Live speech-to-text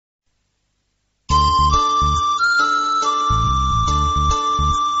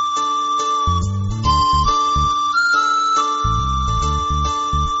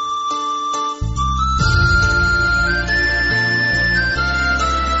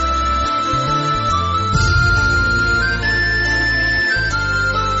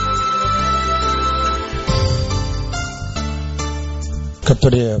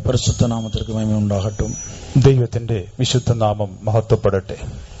കർത്തരുடைய പരിശുദ്ധ നാമத்திற்கு மகிமை உண்டாகட்டும். ദൈവത്തിന്റെ വിശുദ്ധ നാമം മഹത്വപ്പെടട്ടെ.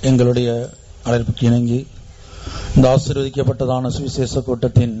 எங்களுடைய அழைப்புக்கு இணங்கி இந்த ஆசீர்வதிக்கப்பட்டதான சுவிசேஷ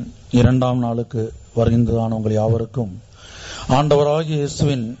கூட்டத்தின் 2ஆம் நாளுக்கு வருகின்றதான உங்கள் யாவருக்கும் ஆண்டவராகிய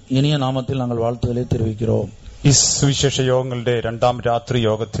இயேசுவின் இனிய நாமத்தில் நாங்கள் வாழ்த்துக்களை தெரிவிக்கிறோம். ഈ സുവിശേഷ യോഗങ്ങളുടെ 2ആം രാത്രി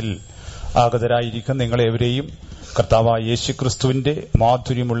യോഗത്തിൽ ആഗതരായിരിക്കുന്ന നിങ്ങളെവരെയും കർത്താവായ യേശുക്രിസ്തുവിന്റെ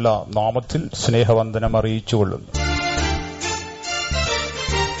മാധുര്യമുള്ള നാമത്തിൽ സ്നേഹവന്ദനം അറിയിച്ചുകൊള്ളുന്നു.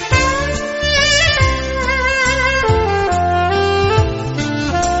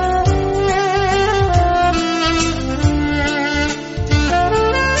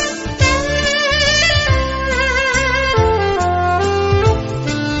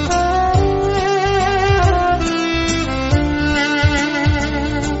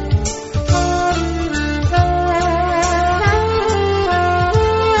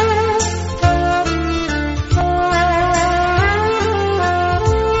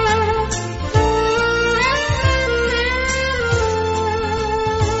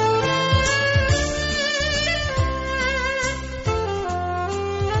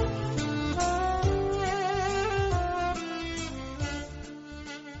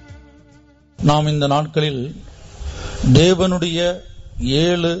 நாம் இந்த நாட்களில் தேவனுடைய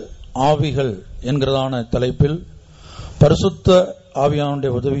 7 ஆவிகள் என்கிறதான தலைப்பில் பரிசுத்த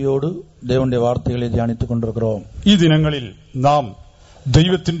ஆவியானுடைய உதவியோடு தேவனுடைய வார்த்தைகளை தியானித்துக் கொண்டிருக்கிறோம். ഈ ദിനങ്ങളിൽ നാം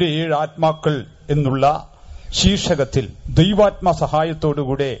ദൈവത്തിന്റെ 7 ആത്മാക്കൾ എന്നുള്ള ശീർഷകത്തിൽ ദൈവാത്മാ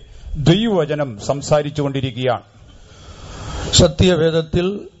സഹായത്തോടുകൂടെ ദൈവവചനം സംസാരിച്ചുകൊണ്ടിരിക്കുകയാണ്.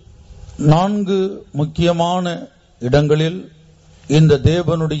 சத்தியவேதத்தில் 4 முக்கியமான இடங்களில் இந்த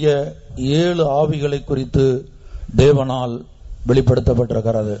தேவனுடைய 7 ஆவிகளை குறித்து தேவனால்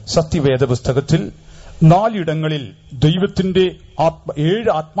வெளிப்படுத்தப்பட்டிருக்கிறது. സത്യവേദ പുസ്തകത്തിൽ 4 ഇടങ്ങളിൽ ദൈവത്തിന്റെ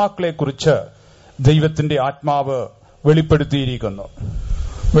 7 ആത്മാക്കളെ കുറിച്ച് ദൈവത്തിന്റെ ആത്മാവ് വെളിപ്പെടുത്തിയിരിക്കുന്നു.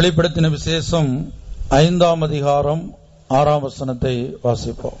 வெளிப்படுத்தின விசேஷம் 5ஆம் அதிகாரம் 6ஆம் வசனத்தை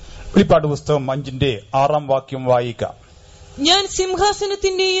வாசிப்போம். വെളിപ്പാട് പുസ്തകം 5ന്റെ 6ആം വാക്യം വായിക്കാം. ഞാൻ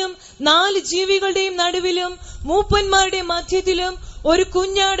സിംഹാസനത്തിന്റെയും 4 ജീവികളുടെയും നടുവിലും മൂപ്പന്മാരുടെ മധ്യത്തിലും ഒരു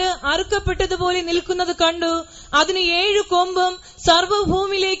കുഞ്ഞാട് അറുക്കപ്പെട്ടതുപോലെ നിൽക്കുന്നത് കണ്ടു. അതിന് 7 കൊമ്പും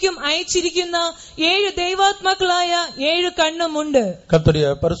സർവ്വഭൂമിയിലേക്കും അയച്ചിരിക്കുന്ന 7 ദൈവാത്മാക്കളായ 7 കണ്ണുമുണ്ട്. கர்த்தருடைய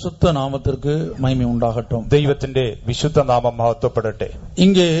பரிசுத்த நாமத்திற்கு மகிமை உண்டாகட்டும். ദൈവത്തിന്റെ വിശുദ്ധ നാമം മഹത്വപ്പെടട്ടെ.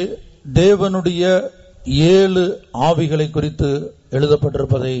 இங்கே தேவனுடைய 7 ஆவிகளை குறித்து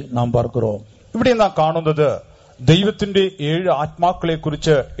எழுதப்பட்டிருப்பதை நாம் பார்க்கிறோம். ഇവിടെ നാം കാണുന്നത് ദൈവത്തിന്റെ 7 ആത്മാക്കളെ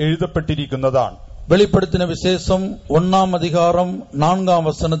കുറിച്ച് എഴുതപ്പെട്ടിരിക്കുന്നതാണ്. வெளிப்படுத்தின விசேஷம் 1ஆம் அதிகாரம் 4ஆம்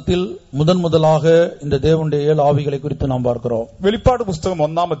வசனத்தில் முதலாக இந்த தேவனுடைய 7 ஆவிகளை குறித்து நாம் பார்க்கிறோம். വെളിപ്പാട് പുസ്തകം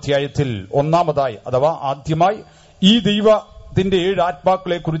 1ആം അധ്യായത്തിൽ ഒന്നാമതായി അഥവാ ആദ്യമായി ഈ ദൈവത്തിന്റെ 7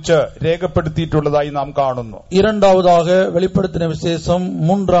 ആത്മാക്കളെ കുറിച്ച് രേഖപ്പെടുത്തിയിട്ടുള്ളതായി നാം കാണുന്നു. இரண்டாவதாக வெளிப்படுத்தின விசேஷம்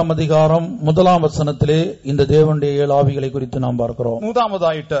 3ஆம் அதிகாரம் 1ஆம் வசனத்திலே இந்த தேவனுடைய 7 ஆவிகளை குறித்து நாம் பார்க்கிறோம்.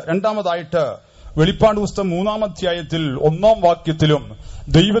 രണ്ടാമതായിട്ട് വെളിപ്പാട് പുസ്തകം 3ആം അധ്യായത്തിൽ 1ആം വാക്യത്തിലും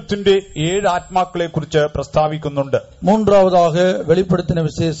ദൈവത്തിന്റെ 7 ആത്മാക്കളെ കുറിച്ച് പ്രസ്താവിക്കുന്നുണ്ട്. மூன்றாவதாக வெளிப்படுத்தின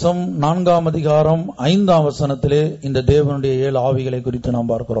விசேஷம் 4ஆம் அதிகாரம் 5ஆம் வசனத்திலே இந்த தேவனுடைய 7 ஆவிகளை குறித்து நாம்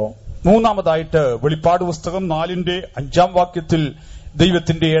பார்க்கிறோம். മൂന്നാമതായിട്ട് വെളിപ്പാട് പുസ്തകം 4ന്റെ 5ആം വാക്യത്തിൽ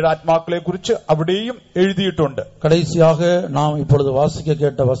ദൈവത്തിന്റെ 7 ആത്മാക്കളെ കുറിച്ച് അവിടെയും എഴുതിയിട്ടുണ്ട്. கடைசியாக நாம் இப்பொழுது வாசிக்க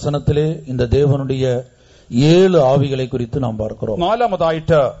கேட்ட வசனத்திலே இந்த தேவனுடைய 7 ஆவிகளை குறித்து நாம் பார்க்கிறோம்.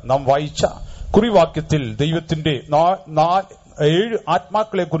 നാലാമതായിട്ട് നാം വായിച്ച കുറിവാക്യത്തിൽ ദൈവത്തിന്റെ 7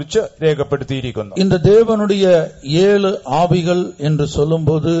 ആത്മാക്കളെ കുറിച്ച് രേഖപ്പെടുത്തിയിരിക്കുന്നു. இந்த தேவனுடைய 7 ஆவிகள் என்று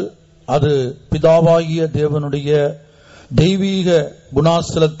சொல்லும்போது அது பிதாவாகிய தேவனுடைய தெய்வீக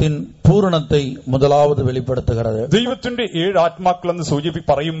குணாசலத்தின் பூரணத்தை முதலாவது வெளிப்படுத்துகிறது. ദൈവത്തിന്റെ 7 ആത്മാക്കൾ എന്ന്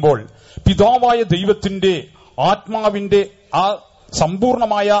പറയുമ്പോൾ പിതാവായ ദൈവത്തിന്റെ ആത്മാവിന്റെ ആ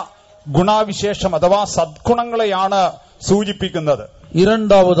സമ്പൂർണമായ ഗുണാവിശേഷം അഥവാ സദ്ഗുണങ്ങളെയാണ് സൂചിപ്പിക്കുന്നത്.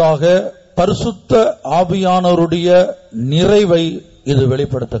 இரண்டாவதாக பரிசுத்த ஆவியானவருடைய நிறைவை இது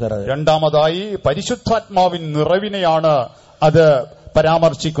வெளிப்படுத்துகிறது. രണ്ടാമതായി പരിശുദ്ധാത്മാവിൻ നിറവിനെയാണ് അത്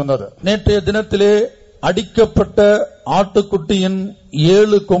പരാമർശിക്കുന്നത്. நேற்றைய தினத்திலே அடிக்கப்பட்ட ஆட்டுக்குட்டியின்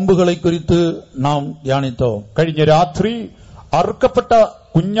 7 கொம்புகளை குறித்து நாம் தியானித்தோம். കഴിഞ്ഞ രാത്രി അറുക്കപ്പെട്ട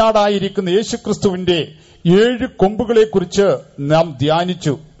കുഞ്ഞാടായിരിക്കുന്ന യേശുക്രിസ്തുവിന്റെ 7 കൊമ്പുകളെ കുറിച്ച് നാം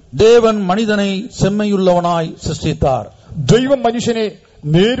ധ്യാനിച്ചു. தேவன் மனிதனை செம்மையுள்ளவனாய் சிருஷ்டித்தார். ദൈവം മനുഷ്യനെ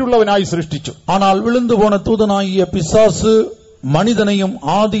നേരുള്ളവനായി സൃഷ്ടിച്ചു. ஆனால் விழுந்து போன தூதனாகிய பிசாசு மனிதனையும்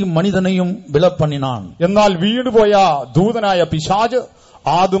ஆதி மனிதனையும் விலப்பண்ணினான். എന്നാൽ വീണുപോയ ദൂതനായ പിശാച്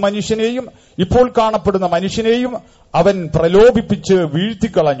ആദി മനുഷ്യനെയും ഇപ്പോൾ കാണപ്പെടുന്ന മനുഷ്യനെയും അവൻ പ്രലോഭിപ്പിച്ച്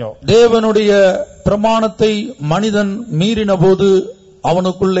വീഴ്ത്തിക്കളഞ്ഞു. தேவனுடைய பிரமாணத்தை மனிதன் மீறின போது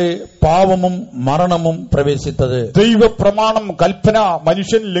അവனுக்குள்ளே പാവമും മരണമും പ്രവേശിത്തത്. ദൈവപ്രമാണം കൽപ്പന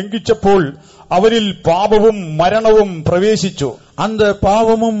മനുഷ്യൻ ലംഘിച്ചപ്പോൾ അവരിൽ പാപവും മരണവും പ്രവേശിച്ചു. அந்த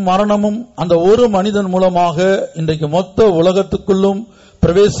பாவமும் மரணமும் அந்த ஒரு மனிதன் மூலமாக இன்றைக்கு மொத்த உலகத்துக்குள்ளும்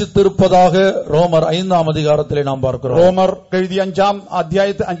പ്രവേശിച്ചിരുപ്പதாக റോമർ 5-ാം അധികാരത്തിലെ നാം പാർக்கிறோம். റോമർ എഴുതിയ 5-ാം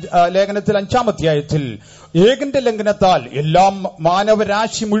ലേഖനത്തിൽ 5-ാം അധ്യായത്തിൽ ഏകന്റെ ലംഘനത്താൽ എല്ലാം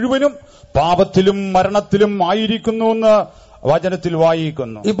മാനവരാശി മുഴുവനും പാപത്തിലും മരണത്തിലും ആയിരിക്കുന്നു എന്ന് വചനത്തിൽ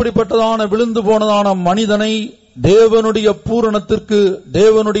വായിക്കുന്നു. இப்படிப்பட்டதான விழுந்து போனதான மனிதனை தேவனுடைய பூரணத்திற்கு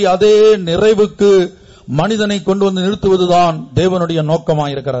தேவனுடைய அதே நிறைவுக்கு മനുഷ്യനെ കൊണ്ടുവന്ന് നിർത്തുവതുதான் ദേവനുடைய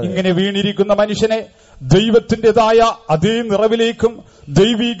നോക്കമായിരിക്കുന്നത്. ഇങ്ങനെ വീണിരിക്കുന്ന മനുഷ്യനെ ദൈവത്തിന്റേതായ അതേ നിറവിലേക്കും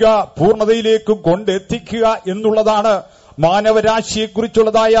ദൈവിക പൂർണ്ണതയിലേക്കും കൊണ്ടെത്തിക്കുക എന്നുള്ളതാണ്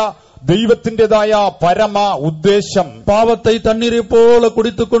മാനവരാശിയെക്കുറിച്ചുള്ളതായ ദൈവത്തിന്റേതായ പരമ ഉദ്ദേശം. പാവത്തെ തണ്ണീരെ പോലെ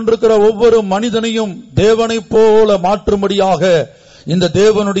കുടിത്തുകൊണ്ടിരിക്കുന്ന ഒവ്വൊരു മനുഷ്യനെയും ദേവനെ പോലെ മാറ്റുമ്പടിயாக இந்த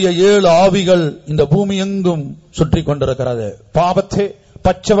தேவனுடைய 7 ஆவிகள் இந்த பூமி எங்கும் சுற்றி கொண்டிருக்கிறது. പാപത്തെ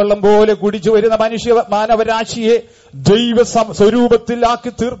പച്ചവെള്ളം പോലെ കുടിച്ചു വരുന്ന മാനവരാശിയെ ദൈവ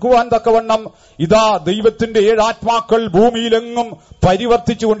സ്വരൂപത്തിലാക്കി തീർക്കുവാൻ തക്കവണ്ണം ഇതാ ദൈവത്തിന്റെ 7 ആത്മാക്കൾ ഭൂമിയിലെങ്ങും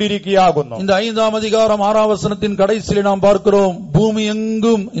പരിവർത്തിച്ചുകൊണ്ടിരിക്കുകയാകുന്നു. இந்த 5-ാം அதிகாரம் 6-ാം വചനத்தின் கடைசியில் நாம் பார்க்கிறோம் பூமி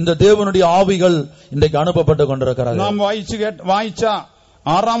எங்கும் இந்த தேவனுடைய ஆவிகள் இன்றைக்கு அனுப்பப்பட்டு கொண்டிருக்கிறது. നാം വായിച്ച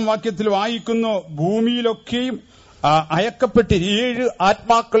 6-ാം വാക്യത്തിൽ വായിക്കുന്നു, ഭൂമിയിലൊക്കെയും അയക്കപ്പെട്ട് 7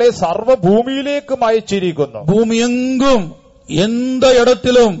 ആത്മാക്കളെ സർവ്വഭൂമിയിലേക്കും അയച്ചിരിക്കുന്നു. பூமி எங்கும் எந்த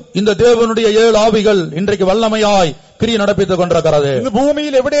இடத்திலும் இந்த தேவனுடைய 7 ஆவிகள் இன்றைக்கு வல்லமையாய் கிரியை நடப்பித்துக் கொண்டிருக்கிறது. ഇന്ന്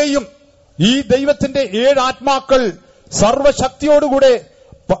ഭൂമിയിൽ എവിടെയും ഈ ദൈവത്തിന്റെ 7 ആത്മാക്കൾ സർവശക്തിയോടുകൂടെ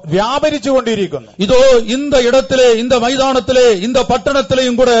വ്യാപരിച്ചുകൊണ്ടിരിക്കുന്നു. இதோ இந்த இடத்திலே இந்த மைதானத்திலே இந்த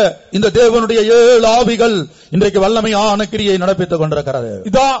பட்டணத்திலேயும் கூட இந்த தேவனுடைய 7 ஆவிகள் இன்றைக்கு வல்லமையான கிரியை நடப்பித்துக் கொண்டிருக்கிறது.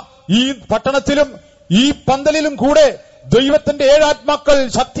 ഇതാ ഈ പട്ടണത്തിലും ഈ പന്തലിലും കൂടെ ദൈവത്തിന്റെ 7 ആത്മാക്കൾ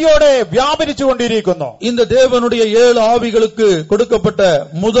ശക്തിയോടെ വ്യാപരിച്ചുകൊണ്ടിരിക്കുന്നു. இந்த தேவனுடைய 7 ஆவிகளுக்கு கொடுக்கப்பட்ட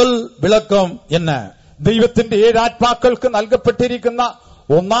முதல் விளக்கம் என்ன? ദൈവത്തിന്റെ 7 ആത്മാക്കൾക്ക് നൽകപ്പെട്ടിരിക്കുന്ന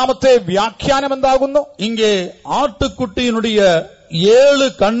ഒന്നാമത്തെ വ്യാഖ്യാനം എന്താകുന്നു? இங்கே ஆட்டுக்குட்டியினுடைய 7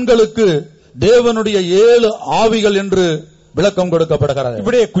 கண்களுக்கு தேவனுடைய 7 ஆவிகள் என்று விளக்கம் கொடுக்கப்படுகிறது.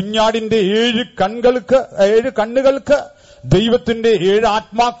 ഇവിടെ കുഞ്ഞാടിന്റെ 7 കണ്ണുകൾക്ക് ദൈവത്തിന്റെ 7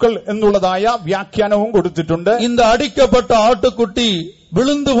 ആത്മാക്കൾ എന്നുള്ളതായ വ്യാഖ്യാനവും കൊടുത്തിട്ടുണ്ട്. இந்த அடிக்கப்பட்ட ஆட்டுக்குட்டி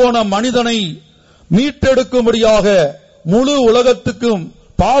விழுந்து போன மனிதனை மீட்டெடுக்கும்படியாக முழு உலகத்துக்கும்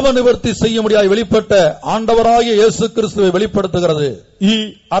பாவ நிவர்த்தி செய்ய முடியாத வெளிப்பட்ட ஆண்டவராகிய இயேசு கிறிஸ்துவை வெளிப்படுத்துகிறது. ഈ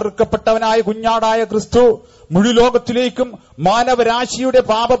അറുക്കപ്പെട്ടവനായ കുഞ്ഞാടായ ക്രിസ്തു മുഴു ലോകത്തിലേക്കും മാനവരാശിയുടെ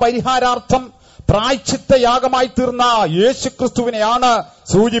പാപപരിഹാരാർത്ഥം പ്രായശ്ചിത്ത യാഗമായി തീർന്ന യേശു ക്രിസ്തുവിനെയാണ്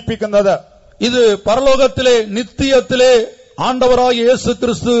സൂചിപ്പിക്കുന്നത്. இது பரலோகத்திலே நித்தியத்திலே ஆண்டவராகிய இயேசு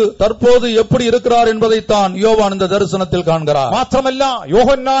கிறிஸ்து தற்போது எப்படி இருக்கிறார் என்பதைத்தான் யோவான் இந்த தரிசனத்தில் காண்கிறார். മാത്രമല്ല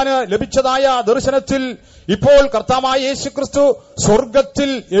യോഹന്നാന് ലഭിച്ചതായ ദർശനത്തിൽ ഇപ്പോൾ കർത്താവായ യേശു ക്രിസ്തു സ്വർഗത്തിൽ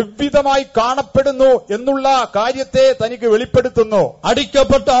എவ்விதമായി കാണപ്പെടുന്നു എന്നുള്ള കാര്യത്തെ തനിക്ക് വെളിപ്പെടുത്തുന്നു.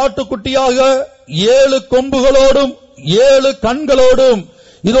 அடிக்கப்பட்ட ஆட்டுக்குட்டியாக 7 கொம்புகளோடும் 7 கண்களோடும்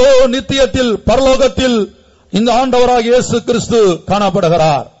இதோ நித்தியத்தில் பரலோகத்தில் இந்த ஆண்டவராகிய இயேசு கிறிஸ்து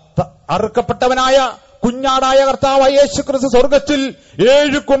காணப்படுகிறார். അറുക്കപ്പെട്ടവനായ കുഞ്ഞാടായ കർത്താവായ യേശു ക്രിസ്തു സ്വർഗത്തിൽ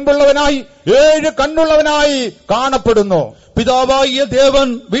 7 കൊമ്പുള്ളവനായി 7 കണ്ണുള്ളവനായി കാണപ്പെടുന്നു. பிதாவாகிய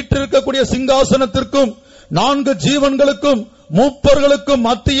தேவன் வீற்றிருக்கக்கூடிய சிங்காசனத்திற்கும் 4 ஜீவன்களுக்கும் മൂപ്പர்களுக்கும்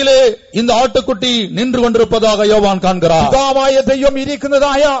മധ്യയിலே இந்த ആട്ടുകുട്ടി நின்று கொண்டிருப்பதாக யோவான் காண்கிறார். പിതാവായ ദൈവം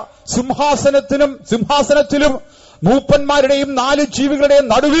ഇരിക്കുന്നതായ സിംഹാസനത്തിലും മൂപ്പന്മാരുടെയും 4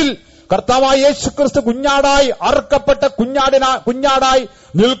 ജീവികളുടെയും നടുവിൽ കർത്താവായ യേശുക്രിസ്തു കുഞ്ഞാടായി അറുക്കപ്പെട്ട കുഞ്ഞാടായി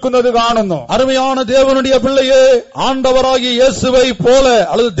നിൽക്കുന്നത് കാണുന്നു. அருமையான தேவனுடைய பிள்ளையே, ஆண்டவராகிய இயேசுவை போல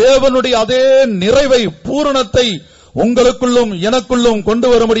அல்லது தேவனுடைய அதே நிறைவை பூரணத்தை உங்களுக்குள்ளும் எனக்குள்ளும் கொண்டு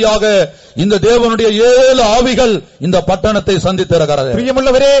வரும்படியாக இந்த தேவனுடைய 7 ஆவிகள் இந்த பட்டணத்தை சந்தித்திருக்கிறது.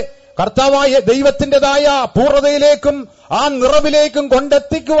 പ്രിയമുള്ളവരെ, കർത്താവായ ദൈവത്തിന്റേതായ പൂർണ്ണതയിലേക്കും ആ നിറവിലേക്കും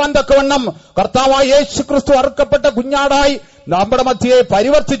കൊണ്ടെത്തിക്കുവാൻ തക്കവണ്ണം കർത്താവായ യേശുക്രിസ്തു അറുക്കപ്പെട്ട കുഞ്ഞാടായി നമ്മുടെ മധ്യയെ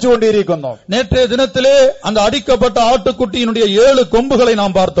പരിവർത്തിച്ചുകൊണ്ടിരിക്കുന്നു. നേற்றைய தினத்திலே அந்த அடிக்கப்பட்ட ஆட்டுக்குட்டியினுடைய 7 கொம்புகளை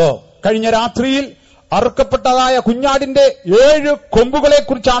நாம் பார்த்தோம். കഴിഞ്ഞ രാത്രിയിൽ അറുക്കപ്പെട്ടതായ കുഞ്ഞാടിന്റെ 7 കൊമ്പുകളെ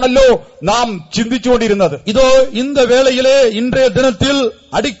കുറിച്ചാണല്ലോ നാം ചിന്തിച്ചുകൊണ്ടിരുന്നത്. இதோ இந்த வேளையிலே இன்றைய தினத்தில்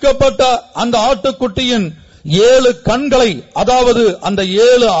அடிக்கப்பட்ட அந்த ஆட்டுக்குட்டியின் 7 கண்களை, அதாவது அந்த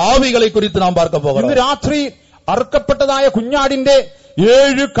 7 ஆவிகளை குறித்து நாம் பார்க்க போகிறோம். ഇന്ന് രാത്രി അറുക്കപ്പെട്ടതായ കുഞ്ഞാടിന്റെ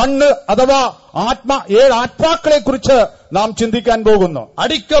 7 കണ്ണ് അഥവാ 7 ആത്മാക്കളെ കുറിച്ച് നാം ചിന്തിക്കാൻ പോകുന്നു.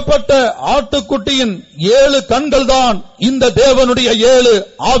 அடிக்கப்பட்ட ஆட்டுக்குட்டியின் 7 கண்கள் தான் இந்த தேவனுடைய 7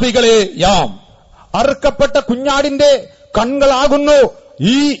 ஆவிகளே யாம். അറുക്കപ്പെട്ട കുഞ്ഞാടിന്റെ കണ്ണുകളാകുന്നു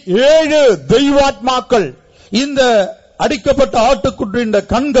ഈ 7 ദൈവാത്മാക്കൾ. இந்த അടിക്കപ്പെട്ട ആട്ടുകുട്ടിയുടെ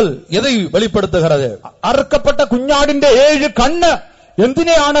കണ്ണുകൾ എதை വെളിപ്പെടുത്തുகிறது? അറുക്കപ്പെട്ട കുഞ്ഞാടിന്റെ 7 കണ്ണ്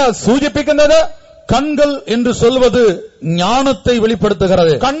എന്തിനെയാണ് സൂചിപ്പിക്കുന്നത്? കണ്ണുകൾ എന്ന് சொல்வது ஞானத்தை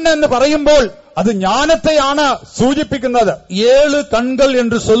வெளிப்படுத்துகிறது. കണ്ണ് എന്ന് പറയുമ്പോൾ അത് ஞானത്തെയാണ് സൂചിപ്പിക്കുന്നത്. 7 കണ്ണുകൾ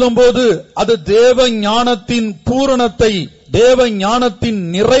എന്ന് சொல்லும்போது அது தேவ ஞானத்தின் பூரணத்தை, தேவ ஞானத்தின்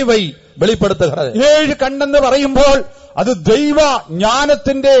நிறைவை வெளிப்படுத்துகிறது. 7 കണ്ണെന്ന് പറയുമ്പോൾ അത് ദൈവ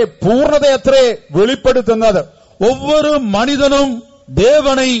ஞானത്തിന്റെ പൂർണ്ണതയത്രേ വെളിപ്പെടുത്തുന്നത്. ஒவ்வொரு மனிதனும்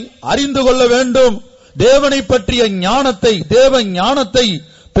தேவனை அறிந்து கொள்ள வேண்டும், தேவனை பற்றிய ஞானத்தை, தேவ ஞானத்தை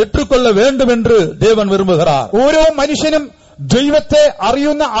பெற்றுக்கொள்ள வேண்டும் என்று தேவன் விரும்புகிறார். ഓരോ മനുഷ്യനും ദൈവത്തെ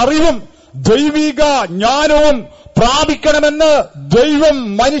അറിയുന്ന അറിവും ദൈവിക ജ്ഞാനവും പ്രാപിക്കണമെന്ന് ദൈവം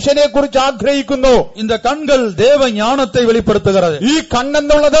മനുഷ്യനെ കുറിച്ച് ആഗ്രഹിക്കുന്നു. இந்த കണ്ണുകൾ தேவ ஞானத்தை வெளிப்படுத்துகிறது. ഈ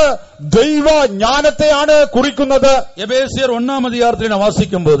കണ്ണെന്നുള്ളത് ദൈവ ജ്ഞാനത്തെയാണ് കുറിക്കുന്നത്. എഫേസ്യർ 1-ാം അധ്യായത്തിൽ നാം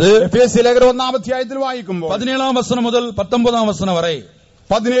വാസിക്കുമ്പോൾ, എഫേസ്യ ലേഖനം 1-ാം അധ്യായത്തിൽ വായിക്കുമ്പോൾ 17-ാം വചനം മുതൽ 19-ാം വചനം വരെ,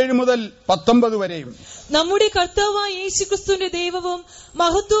 17 മുതൽ 19 വരെയും, നമ്മുടെ കർത്താവായ യേശുക്രിസ്തുവിന്റെ ദൈവവും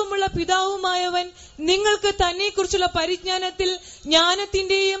മഹത്വവുമുള്ള പിതാവുമായവൻ നിങ്ങൾക്ക് തന്നെക്കുറിച്ചുള്ള പരിജ്ഞാനത്തിൽ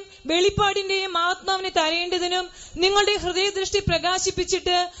ജ്ഞാനത്തിന്റെയും വെളിപ്പാടിന്റെയും ആത്മാവിനെ തരേണ്ടതിനും നിങ്ങളുടെ ഹൃദയദൃഷ്ടി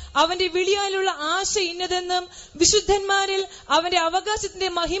പ്രകാശിപ്പിച്ചിട്ട് അവന്റെ വിളിയാലുള്ള ആശ ഇന്നതെന്നും വിശുദ്ധന്മാരിൽ അവന്റെ അവകാശത്തിന്റെ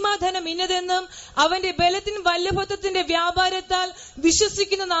മഹിമാധനം ഇന്നതെന്നും അവന്റെ ബലത്തിനും വല്ലഭത്വത്തിന്റെ വ്യാപാരത്താൽ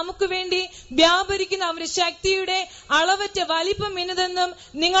വിശ്വസിക്കുന്ന നമുക്ക് വേണ്ടി വ്യാപരിക്കുന്ന അവന്റെ ശക്തിയുടെ അളവറ്റ വലിപ്പം ഇന്നതെന്നും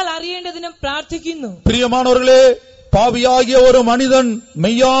നിങ്ങൾ അറിയേണ്ടതിനും പ്രാർത്ഥിക്കുന്നു. பிரியமானவர்களே, பாவியாகிய ஒரு மனிதன்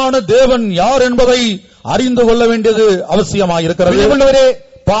மெய்யான தேவன் யார் என்பதை அறிந்து கொள்ள வேண்டியது அவசியமாயிருக்கிறது.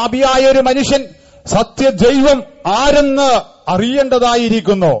 പാപിയായ ഒരു മനുഷ്യൻ സത്യദൈവം ആരെന്ന്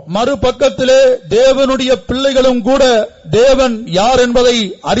അറിയേണ്ടതായിരിക്കുന്നു. மறுபக்கத்திலே தேவனுடைய பிள்ளைகளும் கூட தேவன் யார் என்பதை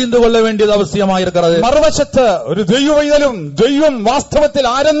அறிந்து கொள்ள வேண்டியது அவசியமாயிருக்கிறது. മറുവശത്ത് ഒരു ദൈവവൈതലും ദൈവം വാസ്തവത്തിൽ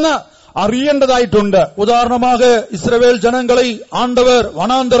ആരെന്ന് അറിയേണ്ടതായിട്ടുണ്ട്. ഉദാഹരണமாக ഇസ്രായേൽ ജനങ്ങളെ ആണ്ടവർ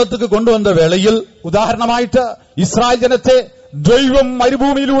വനാന്തരத்துக்கு കൊണ്ടുവന്ന വേളയിൽ, ഉദാഹരണമായിട്ട് ഇസ്രായേൽ ജനത്തെ ദൈവം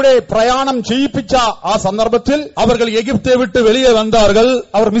മരുഭൂമിയിലൂടെ പ്രയാണം ചെയ്യിപ്പിച്ച ആ സന്ദർഭത്തിൽ അവர்கள் எகிப்தை விட்டு வெளியே வந்தார்கள்.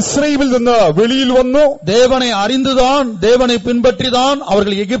 അവർ മിസ്രയീമിൽ നിന്ന് വെളിയിൽ വന്നു. தேவனை அறிந்துதான், தேவனை பின்பற்றிதான்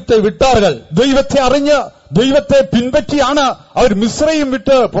அவர்கள் எகிப்தை விட்டார்கள். ദൈവത്തെ അറിഞ്ഞ് ദൈവത്തെ പിൻപറ്റിയാണ് അവർ മിസ്രയീം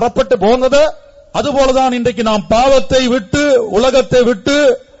വിട്ട് പുറപ്പെട്ടു പോകുന്നത്. അതുപോലെதான் இன்றைக்கு நாம் பாவத்தை விட்டு, உலகத்தை விட்டு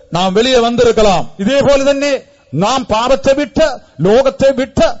നാം വെളിയെ വന്നിരിക്കണം. ഇതേപോലെ തന്നെ നാം പാപത്തെ വിട്ട്, ലോകത്തെ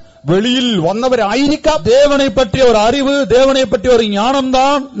വിട്ട് വെളിയിൽ വന്നവരായിരിക്കാം. தேவனை பற்றிய ஒரு அறிவு, தேவனை பற்றிய ஒரு ஞானம்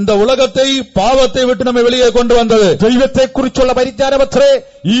தான் இந்த உலகத்தை, பாவத்தை விட்டு നമ്മെ വെളിയെ കൊണ്ടുവന്നത്. ദൈവത്തെക്കുറിച്ചുള്ള പരിജ്ഞാനമത്രേ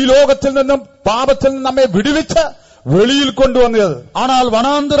ഈ ലോകത്തിൽ നിന്നും പാപത്തിൽ നിന്നും നമ്മെ വിടുവിച്ച് വെളിയിൽ കൊണ്ടുവന്നത്. ஆனால்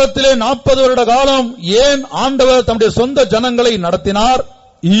വനാന്തരത്തിലെ 40 வருட കാലം ஏன் ஆண்டவர் தம்முடைய சொந்த ஜனங்களை நடத்தினார்?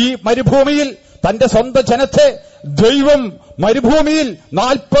 ഈ മരുഭൂമിയിൽ തന്റെ സ്വന്തം ജനത്തെ ദൈവം മരുഭൂമിയിൽ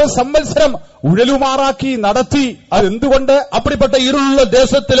 40 സംവത്സരം ഉഴലുമാറാക്കി നടത്തി. അതെന്തുകൊണ്ട്? அப்படிப்பட்ட இருளுள்ள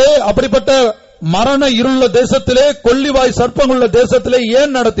தேசத்திலே, அப்படிப்பட்ட മരണ ഇരുളുള്ള ദേശത്തിലെ, കൊള്ളിവായ് സർപ്പമുള്ള ദേശത്തിലെ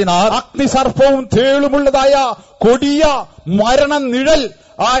ഏൻ നടത്തിനാർ? അഗ്നിസർപ്പവും തേളുമുള്ളതായ കൊടിയ മരണ നിഴൽ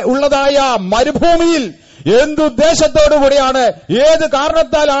ഉള്ളതായ മരുഭൂമിയിൽ എന്തുദ്ദേശത്തോടുകൂടിയാണ്, ഏത്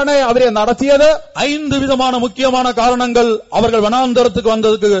കാരണത്താലാണ് അവരെ നടത്തിയത്? 5 വിധமான മുഖ്യமான കാരണങ്ങൾ അവർ വനാന്തരத்துக்கு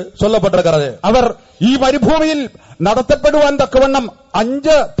വന്നதுக்கு சொல்லப்பட்டிருக்கிறது. അവർ ഈ മരുഭൂമിയിൽ നടത്തപ്പെടുവാൻ തക്കവണ്ണം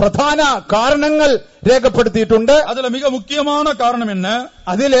 5 പ്രധാന കാരണങ്ങൾ രേഖപ്പെടുത്തിയിട്ടുണ്ട്. അതിൽ മിക മുഖ്യமான കാരണം എന്ന്,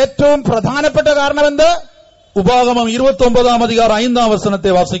 അതിൽ ഏറ്റവും പ്രധാനപ്പെട്ട കാരണം എന്ത്? ഉപാഗമം 29-ാം അധികാരം 5-ാം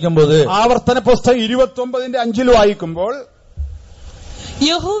വചനത്തെ വാസിക്കുമ്പോൾ, ആവർത്തന പുസ്തകം 29:5 വായിക്കുമ്പോൾ,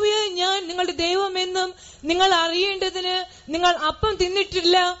 യഹോവയായ ഞാൻ നിങ്ങളുടെ ദൈവമെന്നും നിങ്ങൾ അറിയേണ്ടതിന് നിങ്ങൾ അപ്പം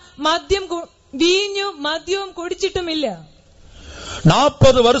തിന്നിട്ടില്ല, വീഞ്ഞും മദ്യവും കുടിച്ചിട്ടുമില്ല.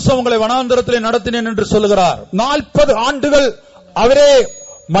 40 வருஷம் உங்களை வனாந்தரத்திலே நடத்தினேன் என்று சொல்லுகிறார். 40 ആണ്ടുകൾ അവരെ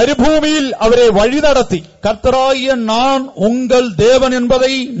മരുഭൂമിയിൽ അവരെ വഴി നടത്തി. കർത്താവായ ഞാൻ ഉங்கள் தேவன்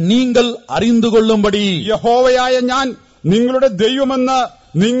என்பதை நீங்கள் அறிந்து கொள்ளும்படி, യഹോവയായ ഞാൻ നിങ്ങളുടെ ദൈവമെന്ന്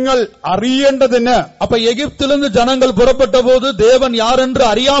നിങ്ങൾ അറിയേണ്ടതിന്. அப்ப எகிப்திலிருந்து ஜனங்கள் புறப்பட்ட போது தேவன் யார் என்று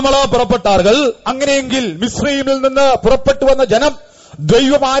அறியாமலா புறப்பட்டார்கள்? അങ്ങനെയെങ്കിൽ മിസ്രയീമിൽ നിന്ന് പുറപ്പെട്ടു വന്ന ജനം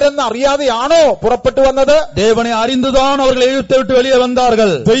ദൈവം ആരെന്ന് അറിയാതെയാണോ പുറപ്പെട്ടു വന്നത്? தேவனை அறிந்துதான் அவர்கள் எகிப்தை விட்டு வெளியே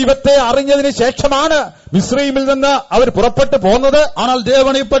வந்தார்கள். ദൈവത്തെ അറിഞ്ഞതിന് ശേഷമാണ് മിസ്രയീമിൽ നിന്ന് അവർ പുറപ്പെട്ടു പോകുന്നത്. ஆனால்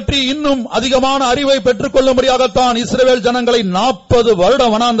தேவனை பற்றி இன்னும் அதிகமான அறிவை பெற்றுக் கொள்ளும்படியாகத்தான் இஸ்ரவேல் ஜனங்களை 40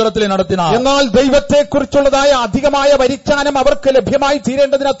 வருடம் വനാന്തരത്തിലെ നടത്തിനാർ. എന്നാൽ ദൈവത്തെക്കുറിച്ചുള്ളതായ അധികമായ പരിജ്ഞാനം അവർക്ക് ലഭ്യമായി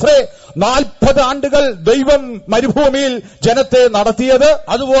തീരേണ്ടതിനത്രേ 40 ആണ്ടുകൾ ദൈവം മരുഭൂമിയിൽ ജനത്തെ നടത്തിയത്.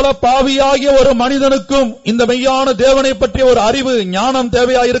 അതുപോലെ പാവിയാകിയ ഒരു മനുഷ്യനുക്കും இந்த மெய்யான தேவனை பற்றிய ஒரு அறிவு, ஞானம்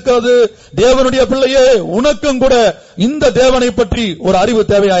தேவையாயிருக்கிறது. தேவனுடைய பிள்ளையே, உனக்கும் கூட இந்த தேவனை பற்றி ஒரு அறிவு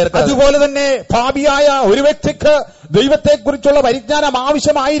தேவையாயிருக்கிறது. അതുപോലെ തന്നെ ഭാവിയായ ഒരു വ്യക്തിക്ക് ദൈവത്തെക്കുറിച്ചുള്ള പരിജ്ഞാനം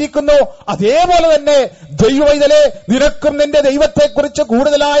ആവശ്യമായിരിക്കുന്നു. അതേപോലെ തന്നെ ദൈവവൈതലേ നിനക്കും നിന്റെ ദൈവത്തെക്കുറിച്ച്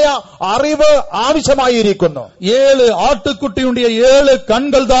കൂടുതലായ അറിവ് ആവശ്യമായിരിക്കുന്നു. 7 ആട്ടുകുട്ടിയുടെ 7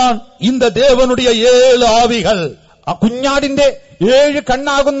 കണ്ണുകൾ தான் இந்த தேவனுடைய 7 ஆவிகள். ആ കുഞ്ഞാടിന്റെ 7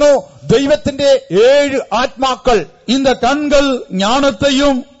 കണ്ണാകുന്നു ദൈവത്തിന്റെ 7 ആത്മാക്കൾ. இந்த கண்கள்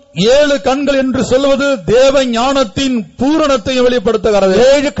ஞானத்தையும் 7 കണ്ണുകൾ എന്ന് சொல்வது தேவ ஞானத்தின் பூரணத்தையும் வெளிப்படுத்துகிறது.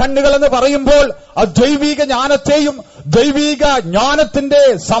 7 കണ്ണുകൾ എന്ന് പറയുമ്പോൾ അത് ദൈവിക ജ്ഞാനത്തെയും ദൈവിക ജ്ഞാനത്തിന്റെ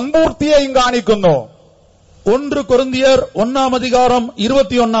സമ്പൂർത്തിയെയും കാണിക്കുന്നു. 1 കൊരിന്ത്യർ 1-ാം അധികാരം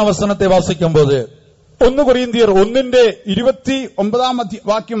 21-ാം വചനത്തെ വാസിക്കുമ്പോൾ 1 കൊരിന്ത്യർ 1-ന്റെ 29-ാം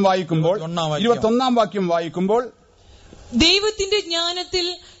വാക്യം വായിക്കുമ്പോൾ 21-ാം വാക്യം വായിക്കുമ്പോൾ ദൈവത്തിന്റെ ജ്ഞാനത്തിൽ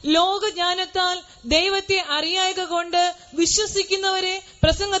ലോകജ്ഞാനത്താൽ ദൈവത്തെ അറിയായക കൊണ്ട് വിശ്വസിക്കുന്നവരെ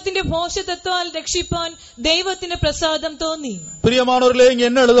പ്രസംഗത്തിന്റെ ഭോഷതത്വാൽ രക്ഷിപ്പാൻ ദൈവത്തിന്റെ പ്രസാദം തോന്നി. പ്രിയമാനവர்களே, இங்க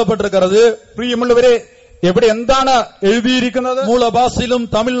என்ன எழுதப்பட்டிருக்கிறது? പ്രിയമുള്ളവരെ, എവിടെ എന്താണ് എഴുതിയിരിക്കുന്നത്? மூல பாஷையிலும்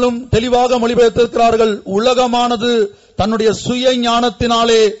தமிழிலும் தெளிவாக மொழிபெயர்த்திருக்கிறார்கள். உலகமானது தன்னுடைய சுய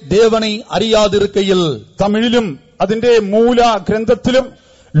ஞானத்தினாலே தேவனை அறியாதிருக்கையில். തമിഴിലും അതിന്റെ മൂല ഗ്രന്ഥത്തിലും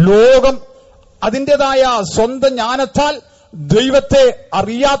ലോകം അതിന്റേതായ സ്വന്തം ജ്ഞാനത്താൽ ദൈവത്തെ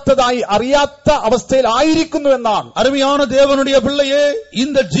അറിയാത്ത അവസ്ഥയിലായിരിക്കുന്നു എന്നാണ്. அருமையான தேவனுடைய பிள்ளையே,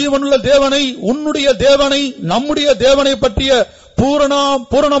 இந்த ஜீவனுள்ள தேவனை, உன்னுடைய தேவனை, நம்முடைய தேவனை பற்றிய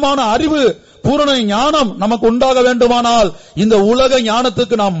பூரணமான அறிவு, பூரண ஞானம் நமக்கு உண்டாக வேண்டுமானால் இந்த உலக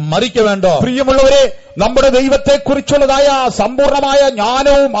ஞானத்துக்கு நாம் മരിക്ക வேண்டும். പ്രിയമുള്ളവരെ, നമ്മുടെ ദൈവത്തെക്കുറിച്ചുള്ളതായ സമ്പൂർണമായ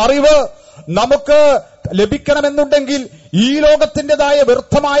ജ്ഞാനവും അറിവ് നമുക്ക് ലഭിക്കണമെന്നുണ്ടെങ്കിൽ ഈ ലോകത്തിന്റേതായ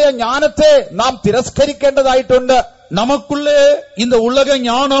വ്യർത്ഥമായ ജ്ഞാനത്തെ നാം തിരസ്കരിക്കേണ്ടതായിട്ടുണ്ട്. நமக்குள்ளே இந்த உலக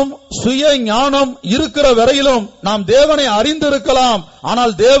ஞானம், சுய ஞானம் இருக்கிற வரையிலும் நாம் தேவனை அறிந்திருக்கலாம்.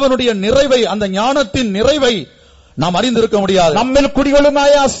 ஆனால் தேவனுடைய நிறைவை, அந்த ஞானத்தின் நிறைவை നാം അറിந்திருக்க முடியாது. നമ്മിൽ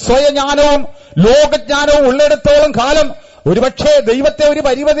കുടികൊള്ളുന്നതായ സ്വയജ്ഞാനവും ലോകജ്ഞാനവും ഉള്ളിടത്തോളം കാലം ഒരുപക്ഷെ ദൈവത്തെ ഒരു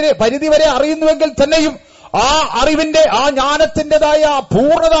പരിധിവരെ അറിയുന്നുവെങ്കിൽ തന്നെയും ആ അറിവിന്റെ, ആ ജ്ഞാനത്തിന്റേതായ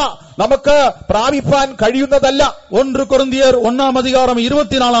പൂർണ്ണത നമുക്ക് പ്രാപിപ്പാൻ കഴിയുന്നതല്ല. 1 കൊരിന്ത്യർ 1-ാം അധികാരം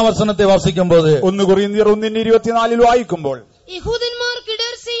 24-ാം വചനത്തെ വാസിക്കുമ്പോൾ 1 കൊരിന്ത്യർ 1:24 വായിക്കുമ്പോൾ യഹൂദന്മാർക്ക്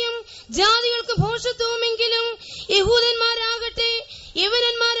ഇടർച്ചയും ജാതികൾക്ക് ഭോഷത്വമെങ്കിലും യഹൂദന്മാരാകട്ടെ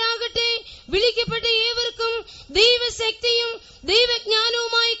യവനന്മാരാകട്ടെ വിളിക്കപ്പെട്ട ഏവർക്കും ദൈവശക്തിയും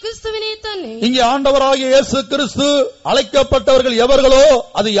ദൈവജ്ഞാനവുമായി ക്രിസ്തുവിനെ തന്നെ. இங்கே ஆண்டவராகிய இயேசு கிறிஸ்து அழைக்கப்பட்டவர்கள் எவர்களோ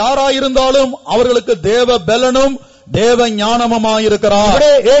அது யாராயிருந்தாலும் அவர்களுக்கு தேவ பலனும் தேவ ஞானமுமாயிருக்கிறார்.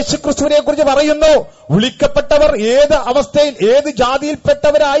 ഇവിടെ യേശു ക്രിസ്തുവിനെ കുറിച്ച് പറയുന്നു, വിളിക്കപ്പെട്ടവർ ഏത് അവസ്ഥയിൽ, ഏത്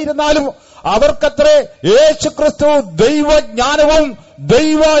ജാതിയിൽപ്പെട്ടവരായിരുന്നാലും അവർക്കത്രേ യേശു ക്രിസ്തു ദൈവജ്ഞാനവും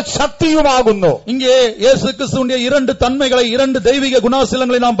ദൈവശക്തിയുമാകുന്നു. இங்கே இயேசு கிறிஸ்துவினுடைய 2 தன்மைகளை, 2 தெய்வீக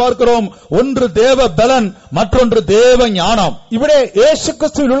குணாசிலங்களை நாம் பார்க்கிறோம். ஒன்று தேவ பலன், மற்றொன்று தேவ ஞானம். ഇവിടെ യേശു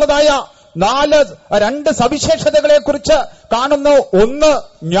ക്രിസ്തുവിലുള്ളതായ 2 സവിശേഷതകളെ കുറിച്ച് കാണുന്നു. ഒന്ന്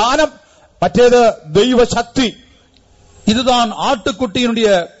ജ്ഞാനം, മറ്റേത് ദൈവശക്തി. இதுதான் ஆட்டுக்குட்டியினுடைய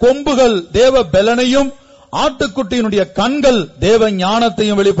கொம்புகள் தேவ பலனையும் ആട്ടുകുട്ടിയുടെ കണ്ണുകൾ ദൈവ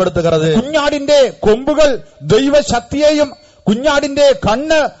ജ്ഞാനത്തെയും വെളിപ്പെടുത്തുகிறது. കുഞ്ഞാടിന്റെ കൊമ്പുകൾ ദൈവശക്തിയെയും കുഞ്ഞാടിന്റെ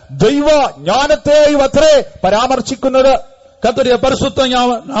കണ്ണ് ദൈവ ജ്ഞാനത്തെയും അത്രേ പരാമർശിക്കുന്നത്. കർത്തരുടെ പരിശുദ്ധ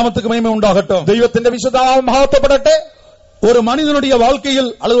നാമத்துக்கு மகிமை உண்டாகட்டும். ദൈവത്തിന്റെ വിശുദ്ധനാമം മഹത്വപ്പെടട്ടെ. ஒரு மனிதனுடைய வாழ்க்கையில்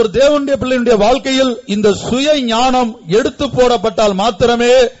அல்லது ஒரு தேவனுடைய பிள்ளையினுடைய வாழ்க்கையில் இந்த சுய ஞானம் எடுத்து போடப்பட்டால்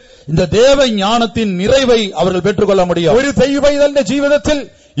மாத்திரமே இந்த தேவ ஞானத்தின் நிறைவை அவர்கள் பெற்றுக்கொள்ள முடியும். ഒരു ദൈവപൈതലിന്റെ ജീവിതത്തിൽ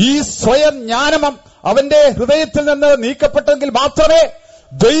ഈ സ്വയം ജ്ഞാനം അവന്റെ ഹൃദയത്തിൽ നിന്ന് നീക്കപ്പെട്ടെങ്കിൽ മാത്രമേ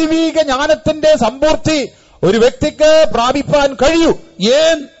ദൈവിക ജ്ഞാനത്തിന്റെ സമ്പൂർത്തി ഒരു വ്യക്തിക്ക് പ്രാപിപ്പാൻ കഴിയൂ.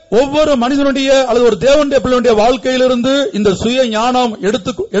 ஏன் ஒவ்வொரு மனிதனுடைய அல்லது ஒரு தேவனுடைய பிள்ளையுடைய வாழ்க்கையிலிருந்து இந்த சுய ஞானம்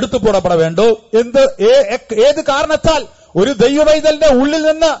எடுத்து போடப்பட வேண்டும்? ഏത് കാരണത്താൽ ഒരു ദൈവപൈതലിന്റെ ഉള്ളിൽ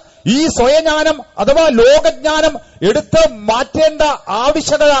നിന്ന് ഈ സ്വയജ്ഞാനം അഥവാ ലോകജ്ഞാനം എടുത്ത് മാറ്റേണ്ട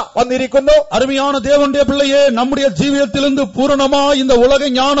ആവശ്യകത വന്നിരിക്കുന്നു? அருமையான தேவனுடைய பிள்ளையே, நம்முடைய ஜீவியத்திலிருந்து பூரணமாய் இந்த உலக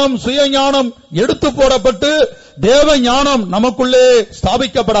ஞானம், சுய ஞானம் எடுத்து போடப்பட்டு தேவ ஞானம் நமக்குள்ளே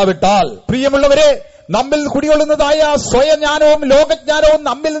സ്ഥാപിക്കപ്പെടാவிட்டாൽ, പ്രിയമുള്ളവരെ, നമ്മിൽ കുടികൊള്ളുന്നതായ സ്വയജ്ഞാനവും ലോകജ്ഞാനവും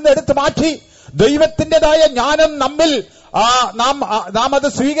നമ്മിൽ നിന്ന് എടുത്തു മാറ്റി ദൈവത്തിന്റേതായ ജ്ഞാനം നമ്മിൽ നാം അത്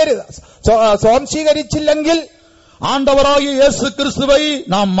സ്വാംശീകരിച്ചില്ലെങ്കിൽ ஆண்டவராகிய இயேசு கிறிஸ்துவை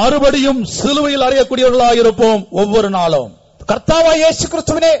நாம் மறுபடியும் சிலுவையில் அறையக்கூடியவர்களாக இருப்போம். ஒவ்வொரு நாளும் കർത്താവായ യേശു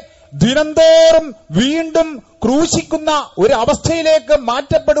ക്രിസ്തുവിനെ ദിനംതോറും വീണ്ടും ക്രൂശിക്കുന്ന ഒരു അവസ്ഥയിലേക്ക്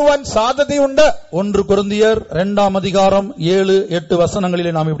മാറ്റപ്പെടുവാൻ സാധ്യതയുണ്ട്. 1 കൊരിന്ത്യർ 2-ാം അധികാരം 7-8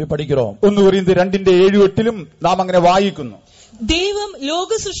 വചനങ്ങളിലെ നാം ഇവിടെ പഠിக்கிறோம். 1 കൊരിന്ത്യർ 2:7-8 നാം അങ്ങനെ വായിക്കുന്നു. ദൈവം ലോക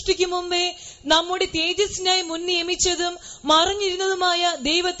സൃഷ്ടിക്ക് മുമ്പേ നമ്മുടെ തേജസ്സിനായി മുൻ നിയമിച്ചതും മറിഞ്ഞിരുന്നതുമായ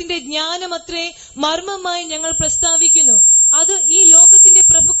ദൈവത്തിന്റെ ജ്ഞാനമത്രേ മർമ്മമായി ഞങ്ങൾ പ്രസ്താവിക്കുന്നു. അത് ഈ ലോകത്തിന്റെ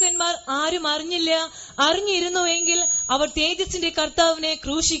പ്രഭുക്കന്മാർ ആരും അറിഞ്ഞില്ല. അറിഞ്ഞിരുന്നുവെങ്കിൽ അവർ തേജസ്സിന്റെ കർത്താവിനെ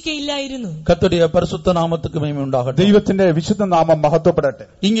ക്രൂശിക്കയില്ലായിരുന്നു. கர்த்தருடைய பரிசுத்த நாமத்துக்கு மகிமை உண்டாகட்டும். ദൈവത്തിന്റെ വിശുദ്ധ നാമം മഹത്വപ്പെടട്ടെ.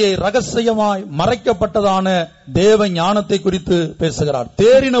 இங்கே ரகசியமாய் மறைக்கப்பட்டதான தேவ ஞானத்தை குறித்து பேசுகிறார்.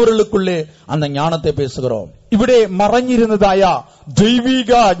 தேறினவர்களுக்குள்ளே அந்த ஞானத்தை பேசுகிறோம். ഇവിടെ മറഞ്ഞിരുന്നതായ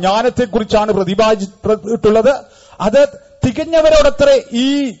ദൈവിക ജ്ഞാനത്തെക്കുറിച്ചാണ് പ്രതിപാദിച്ചിട്ടുള്ളത്. അത് തികഞ്ഞവരോടത്രേ ഈ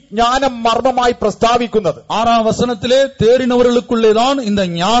ജ്ഞാനം മർമ്മമായി പ്രസ്താവിക്കുന്നത്. 6-ാം വചനത്തിലെ தேறினவர்களுக்குள்ளேதான் இந்த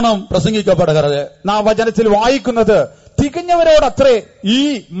ஞானம் பிரசங்கிக்கப்படுகிறது. നാം വചനത്തിൽ വായിക്കുന്നത് തികഞ്ഞവരോടത്രേ ഈ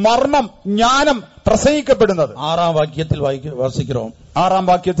മർമ്മം ജ്ഞാനം പ്രസംഗിക്കപ്പെടുന്നത്. 6-ാം വാക്യത്തിൽ വാസിக்கிறோம். 6-ാം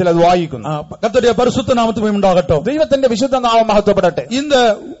വാക്യത്തിൽ അത് വായിക്കുന്നു. கர்த்தருடைய பரிசுத்த நாமத்துக்கு மகிமை உண்டாகட்டும். ദൈവത്തിന്റെ വിശുദ്ധ നാമം മഹത്വപ്പെടട്ടെ. இந்த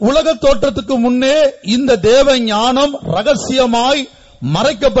உலக தோற்றத்துக்கு முன்னே இந்த தேவ ஞானம் ரகசியமாய்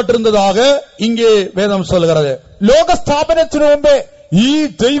மறைக்கப்பட்டிருந்ததாக இங்கே வேதம் சொல்கிறது. ലോകസ്ഥാപനത്തിനു മുമ്പേ ഈ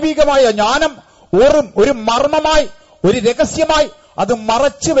ദൈവികമായ ജ്ഞാനം ഒരു മർമ്മമായി, ഒരു രഹസ്യമായി അത്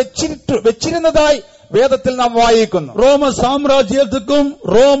മറച്ചു വെച്ചിരുന്നതായി വേദത്തിൽ നാം വായിക്കുന്നു. ரோம சாம்ராஜ்யத்துக்கும்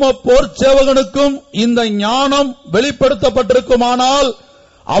ரோம போர் சேவகனுக்கும் இந்த ஞானம் வெளிப்படுத்தப்பட்டிருக்குமானால்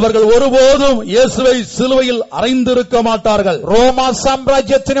அவர்கள் ஒருபோதும் இயேசுவை சிலுவையில் அறைந்திருக்க மாட்டார்கள். റോമ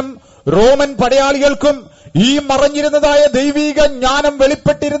സാമ്രാജ്യത്തിനും റോമൻ പടയാളികൾക്കും ഈ മറഞ്ഞിരുന്നതായ ദൈവിക ജ്ഞാനം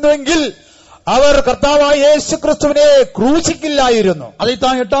വെളിപ്പെട്ടിരുന്നുവെങ്കിൽ അവർ കർത്താവായ യേശു ക്രിസ്തുവിനെ ക്രൂശിക്കില്ലായിരുന്നു.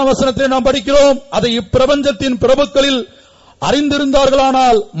 அதைத்தான் 8-ாம் வசனத்திலே நாம் படிக்கிறோம். அதை இப்பிரபஞ்சத்தின் பிரபுக்களில்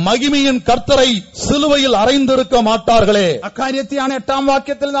அறிந்திருந்தார்களானால் மகிமையின் கர்த்தரை சிலுவையில் அறைந்திருக்க மாட்டார்களே. അക്കാര്യത്തെയാണ് 8-ാം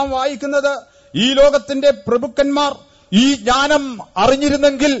വാക്യത്തിൽ നാം വായിക്കുന്നത്. ഈ ലോകത്തിന്റെ പ്രഭുക്കന്മാർ ഈ ജ്ഞാനം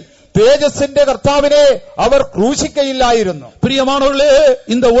അറിഞ്ഞിരുന്നെങ്കിൽ തേജസ്സിന്റെ കർത്താവിനെ അവർ ക്രൂശിക്കയില്ലായിരുന്നു. பிரியமானவர்களே,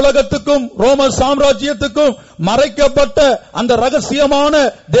 இந்த உலகத்துக்கும் ரோம சாம்ராஜ்யத்துக்கும் மறைக்கப்பட்ட அந்த ரகசியமான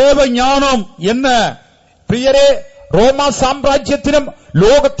தேவ ஞானம் என்ன? പ്രിയരെ, റോമ സാമ്രാജ്യത്തിനും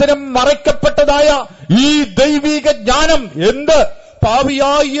ലോകത്തിനും മറയ്ക്കപ്പെട്ടതായ ഈ ദൈവിക ജ്ഞാനം എന്ത്?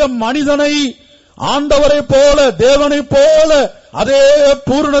 பாவியாகிய மனிதனை ஆண்டவரை போல தேவனை போல அதே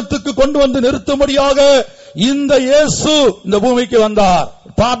பூரணத்துக்கு கொண்டு வந்து நிறுத்தும்படியாக இந்த இயேசு இந்த பூமிக்கு வந்தார்.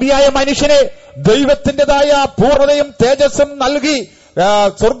 പാപിയായ മനുഷ്യനെ ദൈവത്തിന്റേതായ പൂർണ്ണതയും തേജസ്സും നൽകി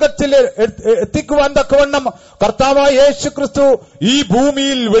സ്വർഗത്തിൽ എത്തിക്കുവാൻ തക്കവണ്ണം കർത്താവായ യേശു ക്രിസ്തു ഈ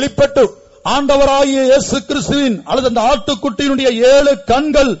ഭൂമിയിൽ വെളിപ്പെട്ടു. ஆண்டவராகிய இயேசு கிறிஸ்துவின் அல்லது அந்த ஆட்டுக்குட்டியினுடைய 7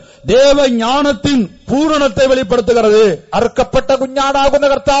 கண்கள் தேவ ஞானத்தின் பூரணத்தை வெளிப்படுத்துகிறது. അറുക്കപ്പെട്ട കുഞ്ഞാടാകുന്ന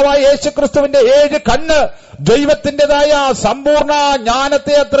കർത്താവായ യേശു ക്രിസ്തുവിന്റെ 7 കണ്ണ് ദൈവത്തിന്റേതായ സമ്പൂർണ്ണ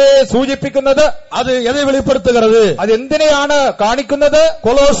ജ്ഞാനത്തെ അത്രേ സൂചിപ്പിക്കുന്നത്. அது எதை வெளிப்படுத்துகிறது? അതെന്തിനെയാണ് കാണിക്കുന്നത്?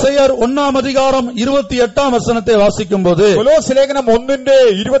 கொலோசையர் 1-ാം அதிகாரம் 28-ാം വചനത്തെ വാസിക്കുമ്പോൾ, കൊലോസ്യ ലേഖനം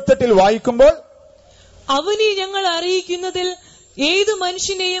 1:28 വായിക്കുമ്പോൾ, അവനെ ഞങ്ങൾ അറിയിക്കുന്നതിൽ ഏതു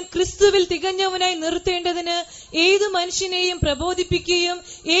മനുഷ്യനെയും ക്രിസ്തുവിൽ തികഞ്ഞവനായി നിർത്തേണ്ടതിന് ഏതു മനുഷ്യനെയും പ്രബോധിപ്പിക്കുകയും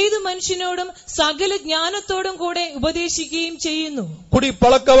ഏതു മനുഷ്യനോടും സകല ജ്ഞാനത്തോടും കൂടെ ഉപദേശിക്കുകയും ചെയ്യുന്നു. குடி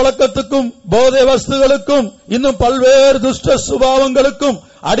பழக்க வழக்கத்துக்கும் போதை வஸ்துகளுக்கும் இன்னும் பல்வேறு துஷ்ட சுபாவங்களுக்கும்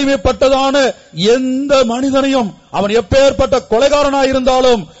அடிமைப்பட்டதான எந்த மனிதனையும், அவன் எப்பேற்பட்ட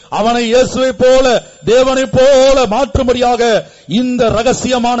கொலைகாரனாயிருந்தாலும் அவனை இயேசுவை போல தேவனை போல மாற்றும்படியாக இந்த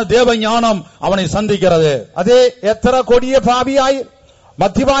ரகசியமான தேவ ஞானம் அவனை சந்திக்கிறது. അതേ, എത്ര കൊടിയ ഭാവിയായി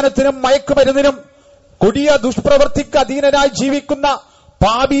മദ്യപാനത്തിനും മയക്കുമരുന്നിനും കൊടിയ ദുഷ്പ്രവൃത്തിക്ക് അധീനനായി ജീവിക്കുന്ന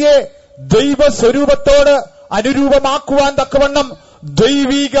പാപിയെ ദൈവസ്വരൂപത്തോട് അനുരൂപമാക്കുവാൻ തക്കവണ്ണം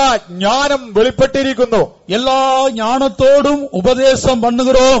ദൈവിക ജ്ഞാനം വെളിപ്പെട്ടിരിക്കുന്നു. எல்லா ஞானத்தோடும் உபதேசம்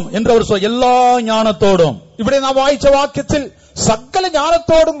பண்ணுகிறோம் என்றவர் எல்லா ஞானத்தோடும். ഇവിടെ നാം വായിച്ച വാക്യത്തിൽ സകല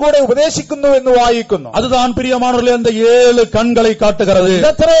ജ്ഞാനത്തോടും കൂടെ ഉപദേശിക്കുന്നു എന്ന് വായിക്കുന്നു. அதுதான் பிரியமானவர்களே அந்த 7 கண்களை காட்டுகிறது.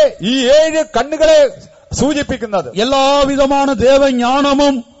 ഇതത്രേ ഈ 7 കണ്ണുകളെ സൂചിപ്പിക്കുന്നത്. எல்லா விதமான தேவ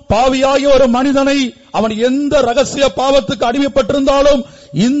ஞானமும் பாவியாகிய ஒரு மனிதனை அவன் எந்த ரகசிய பாவத்துக்கு அடிமைப்பட்டிருந்தாலும்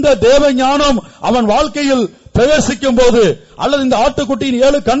இந்த தேவ ஞானம் அவன் வாழ்க்கையில் பிரவேசிக்கும் போது அல்லது இந்த ആട്ടുകുട്ടിயின்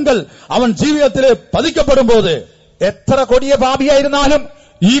 7 കണ്ണുകൾ അവൻ ജീവിതത്തിലെ പതിക്കപ്പെടും പോது, എത്ര കൊടിയ പാപിയായിരുന്നാലും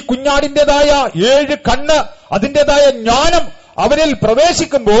ഈ കുഞ്ഞാടിന്റേതായ 7 കണ്ണ്, അതിന്റേതായ ജ്ഞാനം അവനിൽ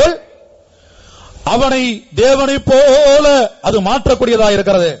പ്രവേശിക്കുമ്പോൾ அவனை தேவனை போல அது மாற்றக்கூடியதாக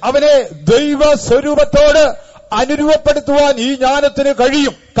இருக்கிறது. അവനെ ദൈവ സ്വരൂപത്തോട് അനുരൂപപ്പെടുത്തുവാൻ ഈ ജ്ഞാനത്തിന്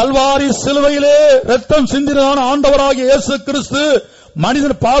കഴിയും. கல்வாரி சிலுவையிலே ரத்தம் சிந்தினான ஆண்டவராகிய இயேசு கிறிஸ்து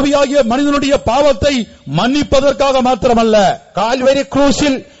மனிதன் பாவியாகிய மனிதனுடைய பாவத்தை மன்னிப்பதற்காக மாத்திரமல்ல, കാൽവരി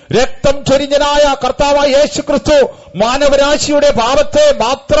ക്രൂശിൽ രക്തം ചൊരിഞ്ഞനായ കർത്താവായ യേശു ക്രിസ്തു മാനവരാശിയുടെ പാപത്തെ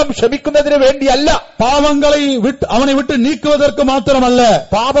മാത്രം ക്ഷമിക്കുന്നതിന് വേണ്ടിയല്ല, பாவங்களை அவனை விட்டு நீக்குவதற்கு மாத்திரமல்ல,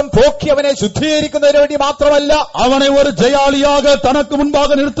 പാപം പോക്കി അവനെ ശുദ്ധീകരിക്കുന്നതിന് വേണ്ടി മാത്രമല്ല, அவனை ஒரு ஜெயாளியாக தனக்கு முன்பாக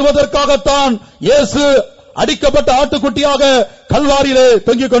நிறுத்துவதற்காகத்தான் இயேசு അടിക്കപ്പെട്ട ആട്ടുകുട്ടിയാക കൽവാരിയിലെ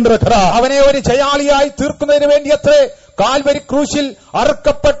തൊങ്ങിക്കൊണ്ടിരിக்கிறார். അവനെ ഒരു ജയാളിയായി തീർക്കുന്നതിന് വേണ്ടിയത്രേ കാൽവരി ക്രൂശിൽ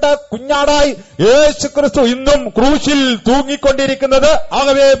അറുക്കപ്പെട്ട കുഞ്ഞാടായി യേശു ക്രിസ്തു ഇന്നും ക്രൂശിൽ തൂങ്ങിക്കൊണ്ടിരിക്കുന്നത്.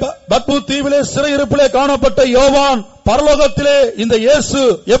 ஆகவே பத்மு தீவிலே சிறையிருப்பிலே காணப்பட்ட யோவான் பரலோகத்திலே இந்த இயேசு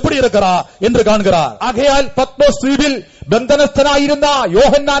எப்படி இருக்கிறார் என்று காண்கிறார். ആകയാൽ പത്മോസ് ദ്വീപിൽ ബന്ധനസ്ഥനായിരുന്ന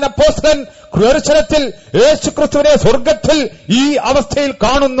യോഹന്നാൻ അപ്പോസ്തലൻ ദർശനത്തിൽ യേശു ക്രിസ്തുവിനെ സ്വർഗ്ഗത്തിൽ ഈ അവസ്ഥയിൽ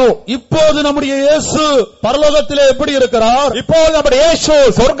കാണുന്നു. இப்போது நம்முடைய இயேசு பரலோகத்திலே எப்படி இருக்கிறார்? ഇപ്പോൾ നമ്മുടെ യേശു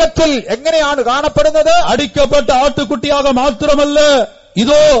സ്വർഗ്ഗത്തിൽ എങ്ങനെയാണ് കാണപ്പെടുന്നത്? அடிக்கப்பட்ட ஆட்டுக்குட்டியாக மாத்திரமல்ல,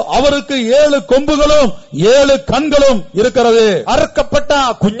 இதோ அவருக்கு 7 കൊമ്പുകളും 7 കണ്ണുകളും இருக்கிறது. അറുക്കപ്പെട്ട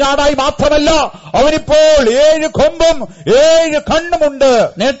കുഞ്ഞാടായി മാത്രമല്ല, അവനിപ്പോൾ 7 കൊമ്പും 7 കണ്ണുമുണ്ട്.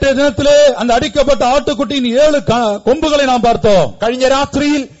 நேற்றைய தினத்திலே அந்த அடிக்கப்பட்ட ஆட்டுக்குட்டியின் 7 കൊമ്പുகளை நாம் பார்த்தோம். കഴിഞ്ഞ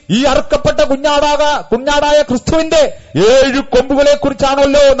രാത്രിയിൽ ഈ അറുക്കപ്പെട്ട കുഞ്ഞാടായ ക്രിസ്തുവിന്റെ 7 കൊമ്പുകളെ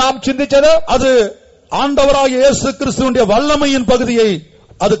കുറിച്ചാണല്ലോ നാം ചിന്തിച്ചത്. அது ஆண்டவராகிய இயேசு கிறிஸ்துவிന്റെ வல்லமையின் பகுதியை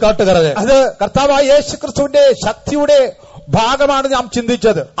அது காட்டுகிறது. അത് കർത്താവായ യേശു ക്രിസ്തുവിന്റെ ശക്തിയുടെ ഭാഗമാണ് നാം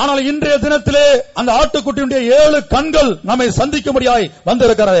ചിന്തിച്ചത്. ஆனால் இன்றைய தினத்திலே அந்த ஆட்டுக்குட்டியுடைய 7 കണ്ണുകൾ നമ്മെ സന്ധിക്കുമ്പടിയായി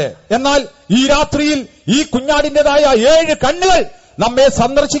വന്നിരിക്കുന്നത്. എന്നാൽ ഈ രാത്രിയിൽ ഈ കുഞ്ഞാടിന്റേതായ 7 കണ്ണുകൾ നമ്മെ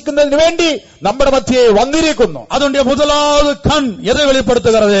സന്ദർശിക്കുന്നതിന് വേണ്ടി നമ്മുടെ മധ്യേ വന്നിരിക്കുന്നു. അതിന്റെ முதலாவது കണ്ണ് എதை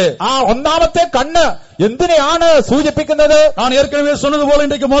வெளிப்படுத்துகிறது? ആ ഒന്നാമത്തെ കണ്ണ് എന്തിനെയാണ് സൂചിപ്പിക്കുന്നത്? நான் ஏற்கனவே சொன்னது போல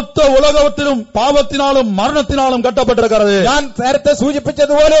இன்றைக்கு மொத்த உலகத்திலும் பாவத்தினாலும் மரணத்தினாலும் கட்டப்பட்டிருக்கிறது. ഞാൻ നേരത്തെ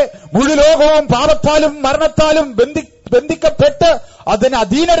സൂചിപ്പിച്ചതുപോലെ മുഴു ലോകവും പാപത്താലും മരണത്താലും ബന്ധിക്കപ്പെട്ട് അതിന്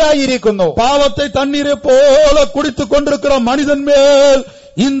അധീനരായിരിക്കുന്നു. പാവത്തെ തണ്ണീരെ പോലെ കുടിத்துக் கொண்டிருக்கிற மனிதன் மேல்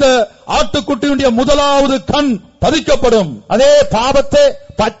இந்த ആട്ടുകുട്ടിയുടെ முதலாவது கண் പതിക്കപ്പെടും. അതേ പാപത്തെ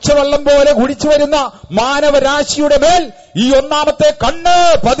പച്ചവെള്ളം പോലെ കുടിച്ചു വരുന്ന മാനവരാശിയുടെ മേൽ ഈ ഒന്നാമത്തെ കണ്ണ്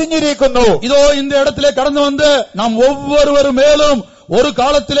പതിഞ്ഞിരിക്കുന്നു. இதோ இந்த இடத்திலே கடந்து வந்து நாம் ஒவ்வொருவர் மேலும் ஒரு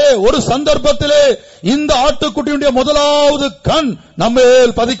காலத்திலே ஒரு சந்தர்ப்பத்திலே இந்த ஆட்டுக்குட்டியுடைய முதலாவது கண்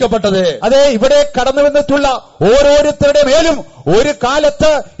நம்மேல் பதிக்கப்பட்டது. അതേ ഇവിടെ കടന്നു വന്നിട്ടുള്ള ഓരോരുത്തരുടെ മേലും ഒരു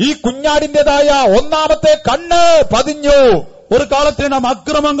കാലത്ത് ഈ കുഞ്ഞാടിന്റേതായ ഒന്നാമത്തെ കണ്ണ് പതിഞ്ഞു. ഒരു കാലത്തെ നാം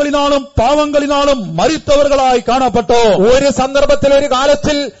അക്രമങ്ങളിനാലും പാവങ്ങളിനാലും മരിത്തവർകളായി കാണപ്പെട്ടു. ഒരു സന്ദർഭത്തിൽ ഒരു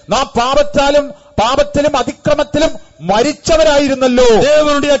കാലത്തിൽ നാം പാപത്തിലും അതിക്രമത്തിലും മരിച്ചവരായിരുന്നല്ലോ.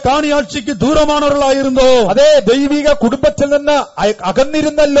 ദേവനുடைய കാണിയാட்சிக்கு ദൂരമാனவர்களாயிருந்தோ. അതേ ദൈവിക കുടുംബത്തിൽ നിന്ന്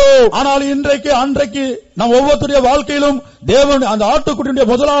അകന്നിരുന്നല്ലോ. ஆனால் அன்றைக்கு நாம் ஒவ்வொருடைய வாழ்க்கையிலும் தேவன் அந்த ஆட்டுக்குட்டியுடைய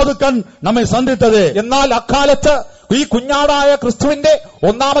முதலாவது கண் நம்மை சந்தித்தது. എന്നാൽ അക്കാലത്ത് ഈ കുഞ്ഞാടായ ക്രിസ്തുവിന്റെ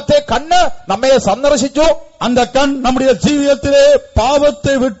ഒന്നാമത്തെ കണ്ണ് നമ്മെ സന്ദർശിച്ചു. அந்த கண் நம்முடைய ஜீவியத்திலே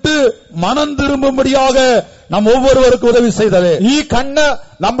பாவத்தை விட்டு மனம் திரும்பும்படியாக நாம் ஒவ்வொருவருக்கும் உதவி செய்தது. ഈ കണ്ണ്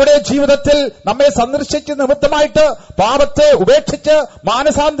നമ്മുടെ ജീവിതത്തിൽ നമ്മെ സന്ദർശിച്ച നിമിത്തമായിട്ട് പാപത്തെ ഉപേക്ഷിച്ച്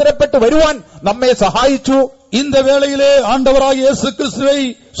മാനസാന്തരപ്പെട്ട് വരുവാൻ നമ്മെ സഹായിച്ചു. இந்த வேளையிலே ஆண்டவராகிய இயேசு கிறிஸ்துவை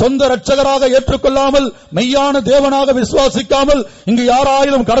சொந்த ரட்சகராக ஏற்றுக்கொள்ளாமல் மெய்யான தேவனாக விசுவாசிக்காமல் இங்கு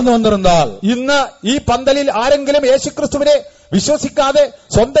யாராயிலும் கடந்து வந்திருந்தால், ഇന്ന് ഈ പന്തലിൽ ആരെങ്കിലും യേശുക്രിസ്തുവിനെ വിശ്വസിക്കാതെ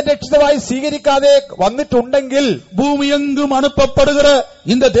സ്വന്തം രക്ഷിതാവായി സ്വീകരിക്കാതെ വന്നിട്ടുണ്ടെങ്കിൽ, பூமியெங்கும் அனுப்பப்படுகிற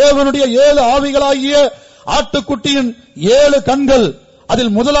இந்த தேவனுடைய 7 ஆவிகளாகிய ஆட்டுக்குட்டியின் 7 கண்கள்,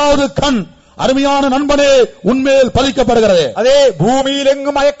 அதில் முதலாவது கண் അരുമയാണ് നൻപനെ ഉന്മേൽ പതിക്കപ്പെടുகிறது. അതേ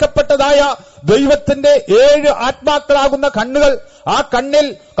ഭൂമിയിലെങ്ങും അയക്കപ്പെട്ടതായ ദൈവത്തിന്റെ 7 ആത്മാക്കളാകുന്ന കണ്ണുകൾ, ആ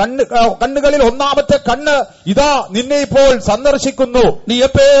കണ്ണുകളിൽ ഒന്നാമത്തെ കണ്ണ് ഇതാ നിന്നെ ഇപ്പോൾ സന്ദർശിക്കുന്നു. നീ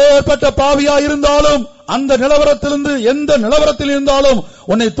எப்பேற்பட்ட பாவியாயிருந்தாலும் அந்த நிலவரத்திலிருந்து எந்த நிலவரத்தில் இருந்தாலும்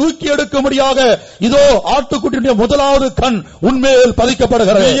உன்னை தூக்கி எடுக்கும்படியாக இதோ ആട്ടുകുട്ടിയുടെ முதலாவது കണ്ണ് ഉന്മേൽ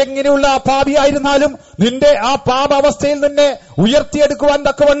പതിക്കപ്പെടുகிறது. നീ എങ്ങനെയുള്ള പാപിയായിരുന്നാലും നിന്റെ ആ പാപാവസ്ഥയിൽ നിന്നെ ഉയർത്തിയെടുക്കുവാൻ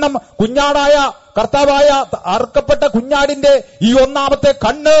തക്കവണ്ണം കുഞ്ഞാടായ കർത്താവായ അറുക്കപ്പെട്ട കുഞ്ഞാടിന്റെ ഈ ഒന്നാമത്തെ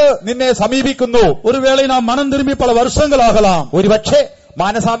കണ്ണ് നിന്നെ സമീപിക്കുന്നു. ഒരുവേളை നാം മനം തിരുമ്പി പല വർഷങ്ങളാകலாம். ഒരുപക്ഷെ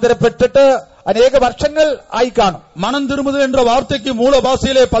മാനസാന്തരപ്പെട്ടിട്ട് അനേക വർഷങ്ങൾ ആയി കാണും. மனம் திரும்புதல் என்ற வார்த்தைக்கு மூல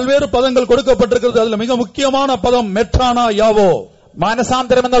பாஷையிலே பல்வேறு பதங்கள் கொடுக்கப்பட்டிருக்கிறது. அதில் மிக முக்கியமான பதம் மெட்ரானா யாவோ.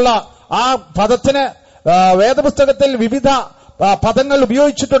 മാനസാന്തരം എന്നുള്ള ആ പദത്തിന് വേദപുസ്തകത്തിൽ വിവിധ പദങ്ങൾ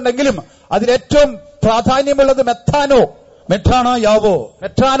ഉപയോഗിച്ചിട്ടുണ്ടെങ്കിലും അതിലേറ്റവും പ്രാധാന്യമുള്ളത് മെട്രാനോ യാവോ.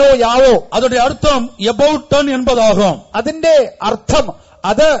 அதோட அர்த்தம் about turn என்பதாகும். അതിന്റെ അർത്ഥം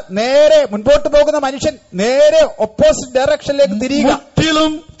അത് നേരെ മുൻപോട്ട് പോകുന്ന മനുഷ്യൻ നേരെ ഓപ്പോസിറ്റ് ഡയറക്ഷനിലേക്ക് തിരിയുക,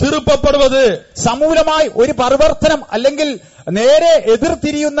 മുற்றிലും തിരുപ്പപ്പെടുவது, സമൂലമായി ഒരു പരിവർത്തനം അല്ലെങ്കിൽ നേരെ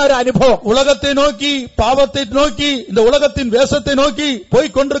എതിർതിരിയുന്ന ഒരു അനുഭവം. உலகத்தை நோக்கி பாவத்தை நோக்கி இந்த உலகத்தின் வேஷத்தை நோக்கி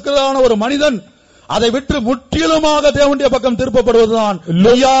போய் கொண்டிருக்கிறதான ஒரு மனிதன் அதை விட்டு முற்றிலுமாக தேவனுடைய பக்கம் திருப்பப்படுவதுதான்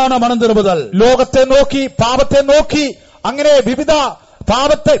மெய்யான மனம் திரும்புதல். ലോകത്തെ നോക്കി പാപത്തെ നോക്കി അങ്ങനെ വിവിധ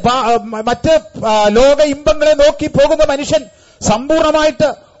പാപത്തെ മറ്റ് ലോക ഇമ്പങ്ങളെ നോക്കി പോകുന്ന മനുഷ്യൻ സമ്പൂർണമായിട്ട്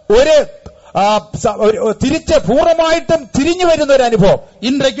പൂർണ്ണമായിട്ടും തിരിഞ്ഞു വരുന്ന ഒരു അനുഭവം.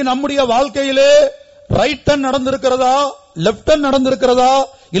 இன்றைக்கு நம்முடைய வாழ்க்கையிலே ரைட் டர்ன் நடந்திருக்கிறதா, ലെഫ്റ്റ് ടേൺ നടന്നിരിക്കുന്നതാ,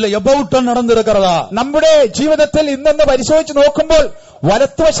 ഇല്ല എബൌട്ട് ടേൺ നടന്നിരിക്കുന്നതാ? നമ്മുടെ ജീവിതത്തിൽ ഇന്നെന്ന് പരിശോധിച്ച് നോക്കുമ്പോൾ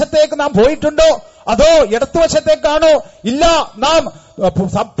വലത്തുവശത്തേക്ക് നാം പോയിട്ടുണ്ടോ, അതോ ഇടത്തുവശത്തേക്കാണോ? ഇല്ല, നാം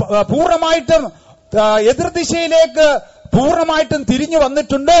പൂർണ്ണമായിട്ടും എതിർദിശയിലേക്ക് പൂർണ്ണമായിട്ടും തിരിഞ്ഞു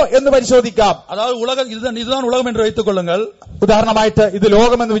വന്നിട്ടുണ്ടോ എന്ന് പരിശോധിക്കാം. അതായത് ഉലകം ഇതാണ് ഉലകം എന്ന് வைத்துக் கொள்ளுங்கள். ഉദാഹരണമായിട്ട് ഇത്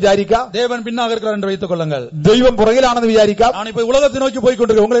ലോകമെന്ന് വിചാരിക്കാം. ദേവൻ പിന്നാകെ இருக்கிறார் என்று வைத்துக் கொள்ளுங்கள். ദൈവം പുറകിലാണെന്ന് വിചാരിക്കാം. ഞാനിപ്പോൾ ഉലകത്തെ നോക്കി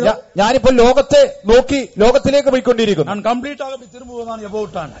പോയിക്കൊണ്ടിരിക്കുന്നു. ഞാനിപ്പോൾ ലോകത്തെ നോക്കി ലോകത്തിലേക്ക് പോയിക്കൊണ്ടിരിക്കുന്നു. ഞാൻ കംപ്ലീറ്റ് ആകെ തിരുമ്പുന്നതാണ്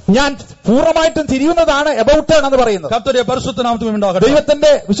എബൌട്ട് ആണ്. ഞാൻ പൂർണ്ണമായിട്ടും തിരിയുന്നതാണ് എബൌട്ട് ആണ് എന്ന് പറയുന്നത്. കർത്തരുടെ പരിശുദ്ധ നാമത്തിന് ഉണ്ടാകട്ടെ.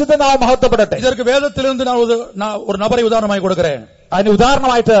 ദൈവത്തിന്റെ വിശുദ്ധ നാമം മഹത്വപ്പെടട്ടെ. இதற்கு വേദത്തിലിருந்து ഞാൻ ഒരു നബരെ ഉദാഹരണമായി കൊടുக்கிறேன். അതിന്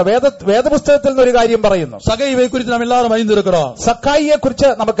ഉദാഹരണമായിട്ട് വേദപുസ്തകത്തിൽ നിന്ന് ഒരു കാര്യം പറയുന്നു. സഖായിയെ കുറിച്ച് നാം എല്ലാവരും അറിഞ്ഞിരിக்கிறோம். സഖായിയെ കുറിച്ച്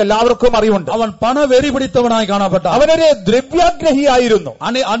നമുക്ക് എല്ലാവർക്കും അറിവുണ്ട്. അവൻ പണവെറി പിടിത്തവനായി കാണപ്പെട്ട, അവനൊരു ദ്രവ്യാഗ്രഹിയായിരുന്നു.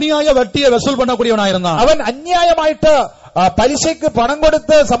 അന്യായ വട്ടിയെ വസൂൽ പണக்கூடிയവനായിരുന്നു. അവൻ അന്യായമായിട്ട് പലിശയ്ക്ക് പണം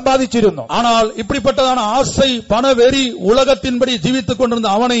കൊടുത്ത് സമ്പാദിച്ചിരുന്നു. ஆனால் இப்படிப்பட்டதான ஆசை பணவெறி உலகத்தின்படி ஜீவித்துக் கொண்டிருந்த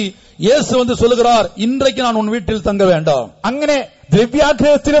அவனை இயேசு வந்து சொல்லுகிறார், இன்றைக்கு நான் உன் வீட்டில் தங்க வேண்டாம். അങ്ങനെ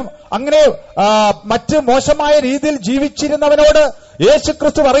ദ്രവ്യാഗ്രഹത്തിലും അങ്ങനെ മറ്റ് മോശമായ രീതിയിൽ ജീവിച്ചിരുന്നവനോട്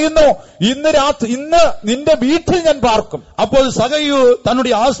യേശുക്രിസ്തു പറയുന്നു, ഇന്ന് നിന്റെ വീട്ടിൽ ഞാൻ പാർക്കും. അപ്പോൾ സഖായി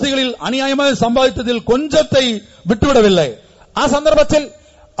തன்னுடைய ആസ്തികളിൽ അന്യായമായി സമ്പാദിച്ചതിൽ കൊഞ്ചത്തെ വിട്ടുവിടവില്ലേ. ആ സന്ദർഭത്തിൽ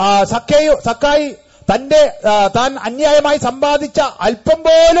സഖായി താൻ അന്യായമായി സമ്പാദിച്ച അല്പം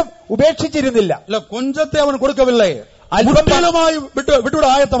പോലും ഉപേക്ഷിച്ചിരുന്നില്ല. കൊഞ്ചത്തെ അവൻ കൊടുക്കവില്ലേ, അല്പമായി വിട്ടുവിട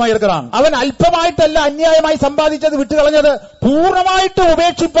ആയത്തമായി ഇരിക്കാൻ. അവൻ അല്പമായിട്ടല്ല അന്യായമായി സമ്പാദിച്ചത് വിട്ടുകളഞ്ഞത്, പൂർണ്ണമായിട്ട്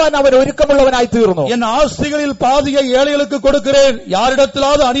ഉപേക്ഷിപ്പാൻ അവൻ ഒരുക്കമുള്ളവനായി തീർന്നു. എൻ ആസ്തികളിൽ പാതിയെ ഏழைகளுக்கு കൊടുக்கிறேன்,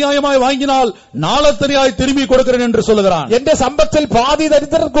 யாரிடத்திலாவது അന്യായമായി വാങ്ങിനാൽ നാളത്തനെയായി തിരുമ്പി കൊടുக்கிறேன் என்று சொல்லுகிறான். എന്റെ സമ്പത്തിൽ പാതി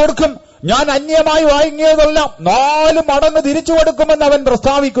ദരിദ്രർക്ക് കൊടുക്കും, ഞാൻ അന്യമായി വാങ്ങിയതെല്ലാം 4 മടങ്ങ് തിരിച്ചു കൊടുക്കുമെന്ന് അവൻ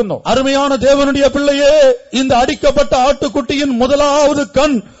പ്രസ്താവിക്കുന്നു. അരുമയാണ് ദേവനുடைய പിള്ളയെ, இந்த அடிக்கப்பட்ட ஆட்டுக்குட்டியின் முதலாவது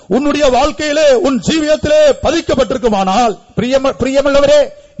கண் உன்னுடைய வாழ்க்கையிலே உன் ஜீவியத்திலே பதிக்கப்பட்டிருக்குமானால், പ്രിയമുള്ളവരെ,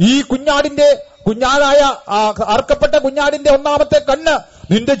 ഈ കുഞ്ഞാടായ അർക്കപ്പെട്ട കുഞ്ഞാടിന്റെ ഒന്നാമത്തെ കണ്ണ്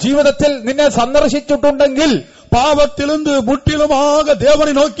നിന്റെ ജീവിതത്തിൽ നിന്നെ സന്ദർശിച്ചിട്ടുണ്ടെങ്കിൽ, പാപത്തിലിருந்து മുற்றிலுமாக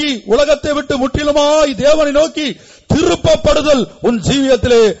தேவனை நோக்கி, உலகத்தை விட்டு முற்றிலுமாய் தேவனை நோக்கி திருப்பப்படுதൽ ഉൻ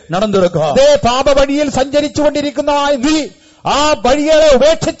ജീവിതത്തിലെ നടന്നിരിക്കും. പാപ വഴിയിൽ സഞ്ചരിച്ചുകൊണ്ടിരിക്കുന്ന നീ ആ വഴികളെ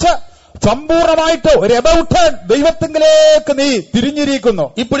ഉപേക്ഷിച്ച് സമ്പൂർണമായിട്ട് ഒരു എബൌട്ട് ദൈവത്തിലേക്ക് നീ തിരിഞ്ഞിരിക്കുന്നു.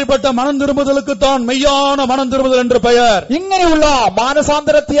 இப்படிப்பட்ட மனம் திரும்புதலுக்கு தான் மெய்யான மனம் திரும்புதல் என்று பெயர். ഇങ്ങനെയുള്ള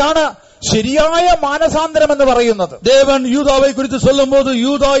മാനസാന്തരത്തെയാണ് ശരിയായ മാനസാന്തരം എന്ന് പറയുന്നത്. தேவன் யூதாவை குறித்து சொல்லும்போது,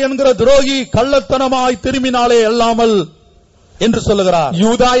 யூதா என்கிற துரோகி கள்ளத்தனமாய் திரும்பினாலே அல்லாமல் என்று சொல்லுகிறார்.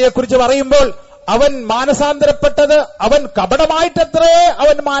 യൂദായെ കുറിച്ച് പറയുമ്പോൾ അവൻ മാനസാന്തരപ്പെട്ടത്, അവൻ കപടമായിട്ടത്രേ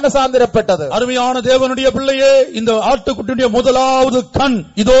അവൻ മാനസാന്തരപ്പെട്ടത്. அருமையான தேவனுடைய பிள்ளையே, இந்த ஆட்டுக்குட்டியுடைய முதலாவது கண்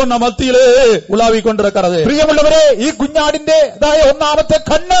இதோ நம் மத்தியிலே உலாவிக் கொண்டிருக்கிறது. പ്രിയമുള്ളവരെ, ഈ കുഞ്ഞാടിന്റേതായ ഒന്നാമത്തെ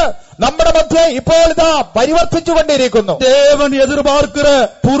കണ്ണ് നമ്മുടെ മധ്യേ ഇപ്പോൾ ഇതാ പരിവർത്തിച്ചുകൊണ്ടിരിക്കുന്നു. தேவன் எதிர்பார்க்கிற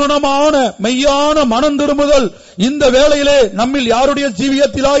பூரணமான மெய்யான மனம் திரும்புதல் இந்த வேளையிலே நம்மில் யாருடைய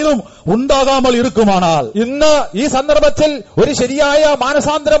ജീവിതത്തിലായാലും ഉണ്ടാകാமல் இருக்குமானால், ഇന്ന് ഈ സന്ദർഭത്തിൽ ഒരു ശരിയായ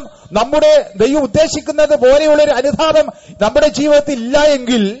മാനസാന്തരം, നമ്മുടെ ദൈവം ഉദ്ദേശിക്കുന്നത് പോലെയുള്ള ഒരു അനുതാപം നമ്മുടെ ജീവിതത്തിൽ ഇല്ല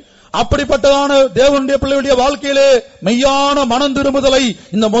എങ്കിൽ, அப்படிப்பட்டதான தேவனுடைய பிள்ளையுடைய வாழ்க்கையிலே மெய்யான மனம் திரும்புதலை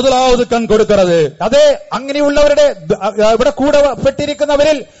இந்த முதலாவது கண் கொடுக்கிறது. അതെ, അങ്ങനെയുള്ളവരുടെ ഇവിടെ കൂടെ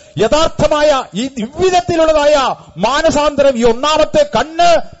പെട്ടിരിക്കുന്നവരിൽ യഥാർത്ഥമായ ഈ ദിവ്യത്തിലുള്ളതായ മാനസാന്തരം ഈ ഒന്നാമത്തെ കണ്ണ്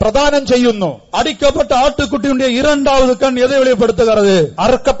പ്രദാനം ചെയ്യുന്നു. അടിക്കപ്പെട്ട ആട്ടുകുട്ടിയുടെ இரண்டாவது കണ്ണ് എதை വെളിപ്പെടുത്തുகிறது?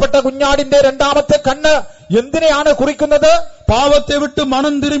 അറുക്കപ്പെട്ട കുഞ്ഞാടിന്റെ രണ്ടാമത്തെ കണ്ണ് എന്തിനെയാണ് കുറിക്കുന്നത്? പാവത്തെ വിട്ട്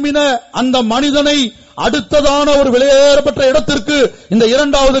മനം തിരുമ്മിന அந்த மனிதனை അടുത്തതാണ് ഒരു വിലയേറപ്പെട്ട ഇടത്തിற்கு இந்த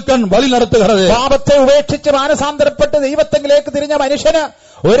இரண்டாவது கண் വഴി നടത്തുகிறது. പാപത്തെ ഉപേക്ഷിച്ച് മാനസാന്തരപ്പെട്ട് ദൈവത്തിലേക്ക് തിരിഞ്ഞ മനുഷ്യന്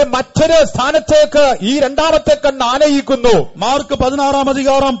മറ്റൊരു സ്ഥാനത്തേക്ക് ഈ രണ്ടാമത്തെ കണ്ണ് ആനയിക്കുന്നു. മാർക്ക് 16-ാം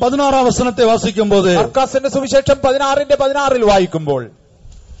അധികാരം 16-ാം വചനത്തെ വാസിക്കുമ്പോൾ, മാർക്കോസിന്റെ സുവിശേഷം 16-ന്റെ വായിക്കുമ്പോൾ,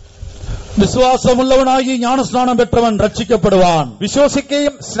 വിശ്വാസമുള്ളവനായി ജ്ഞാനസ്നാനം പെട്ടവൻ രക്ഷിക്കപ്പെടുവാൻ,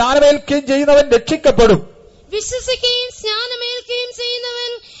 വിശ്വസിക്കുകയും സ്നാനമേൽക്കുകയും ചെയ്യുന്നവൻ രക്ഷിക്കപ്പെടും. വിശ്വസിക്കുകയും സ്നാനമേൽക്കുകയും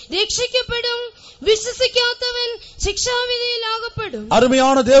ചെയ്യുന്നവൻ രക്ഷിക്കപ്പെടും, വിശ്വസിക്കാത്തവൻ ശിക്ഷാവിധിയിലാകപ്പെടും.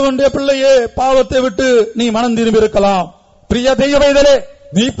 അരുമയാണ് ദേവന്റെ പിള്ളയെ, പാവത്തെ വിട്ട് നീ മനം തിരുമ്പിയിരിക്കലാം. പ്രിയ ദൈവമേ,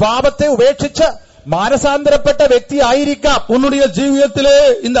 നീ പാപത്തെ ഉപേക്ഷിച്ച് മാനസാന്തരപ്പെട്ട വ്യക്തി ആയിരിക്കാം. ഉன்னுடைய ജീവിതത്തിലെ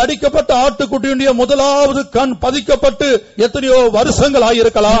இந்த അടിക്കപ്പെട്ട ആട്ടുകുട്ടിയുടെ முதலாவது കൺ പതിക്കപ്പെട്ട് എത്രയോ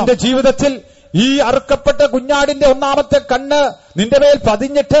വർഷങ്ങളായിരിക്കാം. നിന്റെ ജീവിതത്തിൽ ഈ അറുക്കപ്പെട്ട കുഞ്ഞാടിന്റെ ഒന്നാമത്തെ കണ്ണ് നിന്റെ മേൽ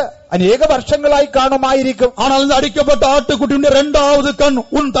പതിഞ്ഞിട്ട് അനേക വർഷങ്ങളായി കാണുമായിരിക്കും. ஆனால் இந்த அடிக்கப்பட்ட ஆட்டுக்குட்டியுடைய இரண்டாவது கண்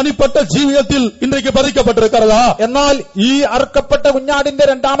உன் தனிப்பட்ட ജീവിതത്തിൽ இன்றைக்கு பதிக்கப்பட்டிருக்கிறதா? എന്നാൽ ഈ അറുക്കപ്പെട്ട കുഞ്ഞാടിന്റെ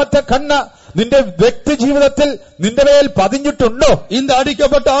രണ്ടാമത്തെ കണ്ണ് നിന്റെ വ്യക്തി ജീവിതത്തിൽ നിന്റെ മേൽ പതിഞ്ഞിട്ടുണ്ടോ? இந்த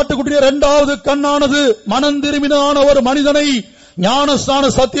அடிக்கப்பட்ட ஆட்டுக்குட்டியுடைய இரண்டாவது கண்ணானது மனம் திரும்பினான ஒரு மனிதனை ஞானஸ்நான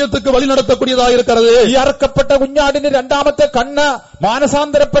சத்தியத்துக்கு வழி நடத்தக்கூடியதாக இருக்கிறது. ഈ അറുക്കപ്പെട്ട കുഞ്ഞാടിന് രണ്ടാമത്തെ കണ്ണ്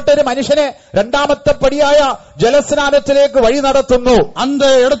മാനസാന്തരപ്പെട്ട ഒരു മനുഷ്യനെ രണ്ടാമത്തെ പടിയായ ജലസ്നാനത്തിലേക്ക് വഴി നടത്തുന്നു. அந்த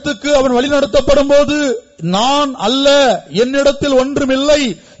இடத்துக்கு அவன் வழி நடத்தப்படும் போது நான் அல்ல என்னிடத்தில் ஒன்றுமில்லை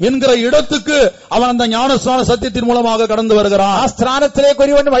என்கிற இடத்துக்கு அவன் அந்த ஞானஸ்நான சத்தியத்தின் மூலமாக கடந்து வருகிறான். ആ സ്ഥാനത്തിലേക്ക്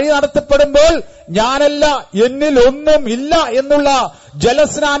ഒരുവൻ വഴി നടത്തപ്പെടുമ്പോൾ ഞാനല്ല എന്നിൽ ഒന്നും ഇല്ല എന്നുള്ള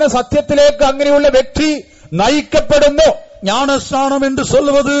ജലസ്നാന സത്യത്തിലേക്ക് അങ്ങനെയുള്ള വ്യക്തി നയിക്കപ്പെടുന്നു. ஞானஸ்நானம் என்று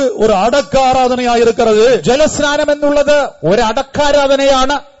சொல்வது ஒரு அடக்க ஆராதனையாயிருக்கிறது. ജലസ്നാനം എന്നുള്ളത് ഒരു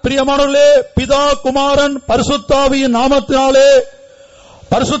അടക്കാരാധനയാണ്. பிரியமானவர்களே, பிதா குமாரன் பரிசுத்தாவியின் நாமத்தினாலே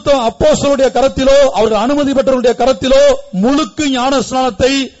பரிசுத்த அப்போஸ்தலருடைய கரத்திலோ அவர்கள் அனுமதி பெற்றவருடைய கரத்திலோ முழுக்கு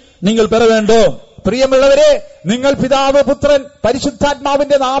ஞானஸ்நானத்தை நீங்கள் பெற வேண்டும். പ്രിയമുള്ളവരെ, നിങ്ങൾ പിതാവ് പുത്രൻ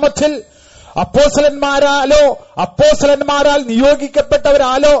പരിശുദ്ധാത്മാവിന്റെ നാമത്തിൽ അപ്പോസ്തലന്മാരാൽ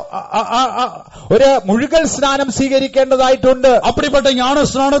നിയോഗിക്കപ്പെട്ടവരാലോ ഒരു മുഴുകൽ സ്നാനം സ്വീകരിക്കേണ്ടതായിട്ടുണ്ട്. அப்படிப்பட்ட ஞான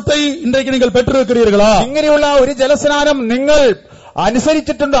ஸ்நானத்தை இன்றைக்கு நீங்கள் பெற்றிருக்கிறீர்களா? ഇങ്ങനെയുള്ള ഒരു ജലസ്നാനം നിങ്ങൾ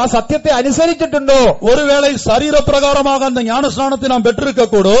അനുസരിച്ചിട്ടുണ്ടോ? ആ സത്യത്തെ അനുസരിച്ചിട്ടുണ്ടോ? ஒருவேளை சரீரப்பிரகாரமாக அந்த ஞான ஸ்நானத்தை நாம் பெற்றிருக்க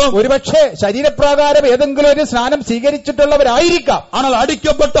கூடும். ഒരുപക്ഷെ ശരീരപ്രകാരം ഏതെങ്കിലും ഒരു സ്നാനം സ്വീകരിച്ചിട്ടുള്ളവരായിരിക്കാം. ஆனால்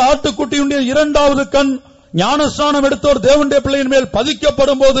அடிக்கப்பட்ட ஆட்டுக்குட்டியுடைய இரண்டாவது கண் ஞானஸ்நானம் எடுத்தோர் தேவனுடைய பிள்ளையின் மேல்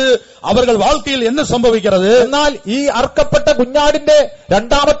பதிக்கப்படும் போது அவர்கள் வாழ்க்கையில் என்ன സംഭവിக்கிறது? എന്നാൽ ഈ അർക്കപ്പെട്ട കുഞ്ഞാടിന്റെ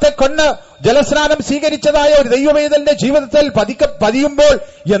രണ്ടാമത്തെ കണ്ണ് ജലസ്നാനം സ്വീകരിച്ചതായ ഒരു ദൈവവേദന്റെ ജീവിതത്തിൽ പതിയുമ്പോൾ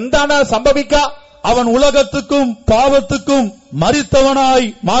എന്താണ് സംഭവിക്കുക? അവൻ ഉലകത്തുക്കും പാപത്തുക്കും മരിത്തവനായി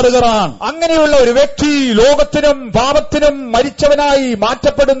മാറുകയാണ്. അങ്ങനെയുള്ള ഒരു വ്യക്തി ലോകത്തിനും പാപത്തിനും മരിച്ചവനായി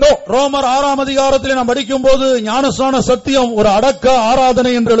മാറ്റപ്പെടുന്നു. ரோமர் 6 அதிகாரத்தில் நாம் படிக்கும்போது ஞானஸ்நான சத்தியம் ஒரு அடக்க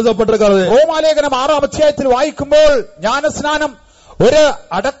ஆராதனை என்று எழுதப்பட்டிருக்கிறது. റോമാലേഖനം 6 അധ്യായത്തിൽ വായിക്കുമ്പോൾ ജ്ഞാനസ്നാനം ഒരു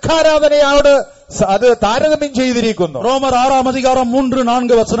അടക്കാരാധനയോട് അത് താരതമ്യം ചെയ്തിരിക്കുന്നു. ரோமர் 6 அதிகாரம்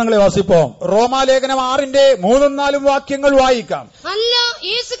 3-4 വചനങ്ങളെ വാസിപ്പോം. റോമാലേഖനം 6 3-4 വാക്യങ്ങൾ വായിക്കാം. അല്ല,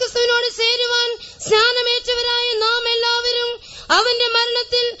 യേശുക്രിസ്തുവിനോട് ചേരുവാൻ സ്നാനമേറ്റവരായ നാം എല്ലാവരും അവന്റെ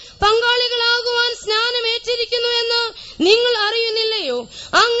മരണത്തിൽ പങ്കാളികളാകുവാൻ സ്നാനമേറ്റിരിക്കുന്നു എന്ന് നിങ്ങൾ അറിയുന്നില്ലയോ?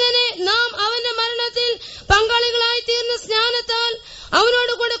 അങ്ങനെ നാം അവന്റെ മരണത്തിൽ പങ്കാളികളായി തീർന്ന സ്നാനത്താൽ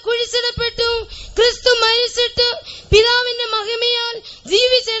അവനോടുകൂടെ കുഴിച്ചിടപ്പെട്ടു. ക്രിസ്തു മരിച്ചിട്ട് പിതാവിന്റെ മഹിമയാൽ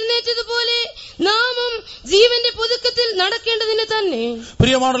ജീവിച്ചെഴുന്നേറ്റതുപോലെ നാമും ജീവന്റെ പുതുക്കത്തിൽ നടക്കേണ്ടതിന് തന്നെ.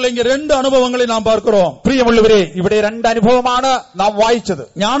 പ്രിയമാണല്ലോ, ഇങ്ങനെ രണ്ട് അനുഭവങ്ങളെ നാം பார்க்கிறோம். പ്രിയമുള്ളവരെ, ഇവിടെ രണ്ട് അനുഭവമാണ് നാം വായിച്ചത്.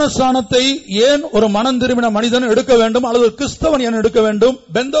 ஞானஸ்நானத்தை ஏன் ஒரு மனம் திரும்பின மனிதன் எடுக்க வேண்டும் அல்லது கிறிஸ்தவன் ஏன் எடுக்க வேண்டும்?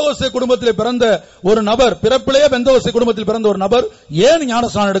 பெந்தோகோஸ்தே குடும்பத்தில் பிறந்த ஒரு நபர், பிறப்பிலேயே பெந்தோகோஸ்தே குடும்பத்தில் பிறந்த ஒரு நபர் ஏன்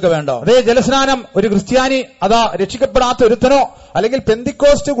ஞானஸ்நானம் എടുக்க വേண்டாം? അതേ ജലസ്നാനം ഒരു ക്രിസ്ത്യാനി അതാ രക്ഷിക്കപ്പെടാത്ത ഒരുത്തനോ അല്ലെങ്കിൽ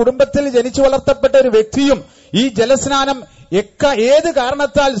പെന്തിക്കോസ്റ്റ് കുടുംബത്തിൽ ജനിച്ചു വളർത്തപ്പെട്ട ഒരു വ്യക്തിയും ഈ ജലസ്നാനം ഏത്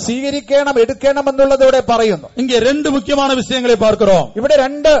കാരണത്താൽ സ്വീകരിക്കണം എടുക്കണം എന്നുള്ളത് ഇവിടെ പറയുന്നു. ഇங்கே രണ്ട് മുഖ്യமான விஷயங்களை பார்க்கிறோம். ഇവിടെ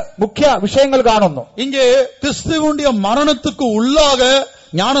രണ്ട് മുഖ്യ വിഷയങ്ങൾ കാണുന്നു. இங்கே கிறிஸ்துவுடைய மரணத்துக்கு உள்ளாக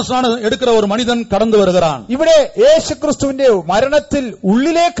ஞானஸ்நானம் எடுக்கிற ஒரு மனிதன் கடந்து வருகிறான். ഇവിടെ യേശുക്രിസ്തുവിന്റെ മരണത്തിൽ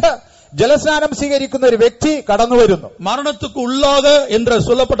ഉള്ളിലേക്ക് ജലസ്നാനം സ്വീകരിക്കുന്ന ഒരു വ്യക്തി കടന്നു വരുന്നു. மரணத்துக்கு உள்ளாக என்று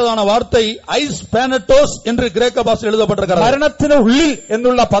சொல்லப்பட்டதான வார்த்தை ஐஸ் പാനറ്റോസ് என்று கிரேக்க ഭാഷയിൽ എഴുതപ്പെട്ടിരിക്കുന്നത്. മരണത്തിന് ഉള്ളിൽ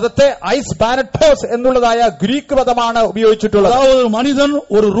എന്നുള്ള പദത്തെ ഐസ് പാനറ്റോസ് എന്നുള്ളതായ ഗ്രീക്ക് പദമാണ് ഉപയോഗിച്ചിട്ടുള്ളത്. அதாவது மனிதன்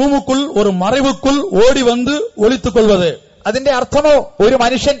ஒரு ரூமுக்குள் ஒரு மறைவுக்குள் ஓடி வந்து ஒளித்துக் கொள்வது. അതിന്റെ അർത്ഥമോ ഒരു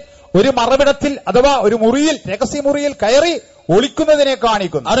മനുഷ്യൻ ഒരു മറവിടത്തിൽ അഥവാ ഒരു മുറിയിൽ രഹസ്യമുറിയിൽ കയറി ഒളിക്കുന്നതിനെ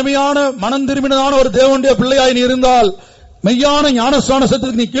കാണിക്കുന്നു. அருமையான மனம் திரும்பினதான ஒரு தேவனுடைய பிள்ளையாய் நீ இருந்தால் மெய்யான ஞானஸ்நான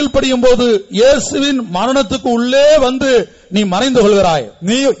சத்தியத்துக்கு நீ கீழ்ப்படியும் போது இயேசுவின் மரணத்துக்கு உள்ளே வந்து നീ മറന്നു കൊള്ളുകയായി.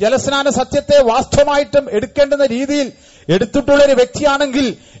 നീ ജലസ്നാന സത്യത്തെ വാസ്തവമായിട്ടും എടുക്കേണ്ടുന്ന രീതിയിൽ എടുത്തിട്ടുള്ള ഒരു വ്യക്തിയാണെങ്കിൽ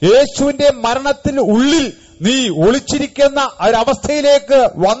യേശുവിന്റെ മരണത്തിൽ ഉള്ളിൽ നീ ഒളിച്ചിരിക്കുന്ന ഒരവസ്ഥയിലേക്ക്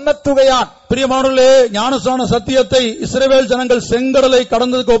വന്നെത്തുകയാണ്. பிரியமானவர்களே, ஞானஸ்நான சத்தியத்தை இஸ்ரவேல் ஜனங்கள் செங்கடலை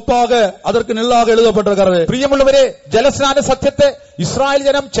கடந்ததுக்கு ஒப்பாக அதற்கு நெல்லாக எழுதப்பட்டிருக்கிறது. പ്രിയമുള്ളവരെ, ജലസ്നാന സത്യത്തെ ഇസ്രായേൽ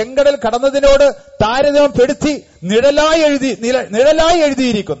ജനം ചെങ്കടൽ കടന്നതിനോട് താരതമ്യപ്പെടുത്തി നിഴലായി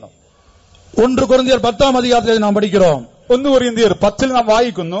എഴുതിയിരിക്കുന്നു. 1 കൊരിന്ത്യർ 10 அதிகாரத்தில் நாம் படிக்கிறோம். 1 കൊരിന്ത്യർ 10 നാം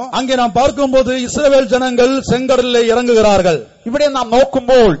വായിക്കുന്നു. அங்கே நாம் பார்க்கும்போது இஸ்ரவேல் ஜனங்கள் செங்கடலிலே இறங்குகிறார்கள். ഇവിടെ നാം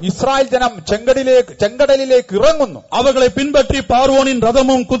നോക്കുമ്പോൾ ഇസ്രായേൽ ജനം ചെങ്കടലിലേക്ക് ഇറങ്ങുന്നു. அவர்களை பின்பற்றி பார்வோனின்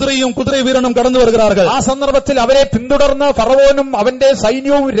ரதமும் குதிரையும் குதிரை வீரனும் கடந்து வருகிறார்கள். ആ സന്ദർഭത്തിൽ അവരെ പിന്തുടർന്ന് ഫറവോനും അവന്റെ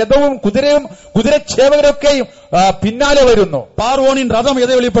സൈന്യവും രഥവും കുതിരയും കുതിരച്ചേവകരൊക്കെയും പിന്നാലെ വരുന്നു. பார்வோனின் ரதம்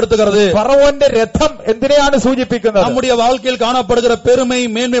எதை வெளிப்படுத்துகிறது? ഫറവോന്റെ രഥം എന്തിനെയാണ് സൂചിപ്പിക്കുന്നത്? நம்முடைய வாழ்க்கையில் കാണപ്പെടുகிற பெருமை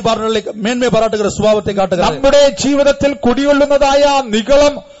மேன்மை பாராட்டுகிற சுபாவத்தை காட்டுகிறது. നമ്മുടെ ജീവിതത്തിൽ കുടികൊള്ളുന്നതായ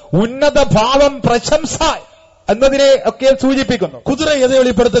നിഗളം, ഉന്നത ഭാവം, പ്രശംസ എന്നതിനെ ഒക്കെ സൂചിപ്പിക്കുന്നു. குதிரை எதை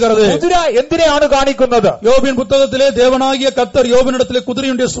வெளிப்படுத்துகிறது? കുതിര എന്തിനെയാണ് കാണിക്കുന്നത്? யோபின் புத்தகத்திலே தேவனாகிய கர்த்தர் யோபினிடத்திலே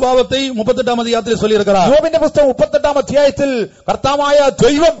குதிரையுடைய சுபாவத்தை 38 அதிகாரத்தில் சொல்லியிருக்கிறார். യോബിന്റെ പുസ്തകം 38 അധ്യായത്തിൽ കർത്താവായ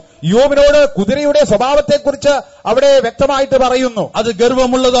ദൈവം യോബിനോട് കുതിരയുടെ സ്വഭാവത്തെക്കുറിച്ച് അവിടെ വ്യക്തമായിട്ട് പറയുന്നു. അത്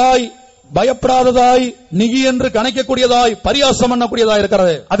ഗർവമുള്ളതായി, ഭയപ്പെടാത്തതായി, നികി എന്ന് കണക്കக்கூடிയതായി, പരിഹാസം பண்ணக்கூடியதாய்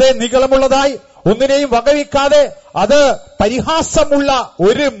இருக்கிறது. അതേ നിഗളമുള്ളതായി, ഒന്നിനെയും വകവയ്ക്കാതെ അത് പരിഹാസമുള്ള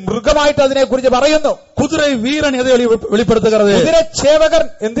ഒരു മൃഗമായിട്ട് അതിനെക്കുറിച്ച് പറയുന്നു. കുതിரை വീരൻ എதை வெளிப்படுத்துகிறது? കുതിരച്ചേവകൻ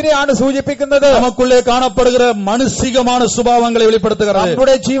എന്തിനെയാണ് സൂചിപ്പിക്കുന്നത്? நமக்குள்ளே காணப்படுகிற മാനുഷികமான സ്വഭാവങ്ങളെ வெளிப்படுத்துகிறது.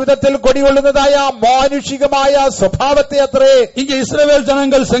 നമ്മുടെ ജീവിതത്തിൽ കൊടികൊള്ളുന്നതായ മാനുഷികമായ സ്വഭാവത്തെ അത്രേ. ഇങ്ങ ഇസ്രായേൽ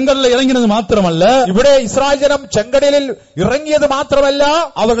ജനങ്ങൾ ചെങ്കടലിൽ ഇറങ്ങിയത് മാത്രമല്ല, ഇവിടെ ഇസ്രായേൽ ജനം ചെങ്കടലിൽ ഇറങ്ങിയത് മാത്രമല്ല,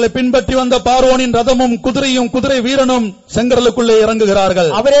 അവരെ പിൻപറ്റി വന്ന പാർവോനിൻ രഥമും കുതിരയും കുതിര വീരനും ചെങ്കടലുക്കുள்ளே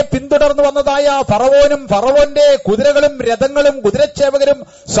ഇറങ്ങുகிறார்கள். അവരെ പിന്തുടർന്നു വന്നതായ ഫറവോനും ഫറവോന്റെ കുതിരകളും രഥങ്ങളും കുതിരച്ചേവകരും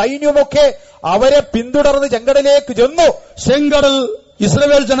സൈന്യവുമൊക്കെ അവരെ പിന്തുടർന്ന് ചെങ്കടലിലേക്ക് ചെന്നു. ചെങ്കടൽ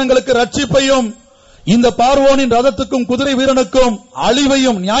ഇസ്രായേൽ ജനങ്ങൾക്ക് രക്ഷിപ്പയും இந்த பார்வோனின் ரதத்துக்கும் குதிரை வீரனுக்கும்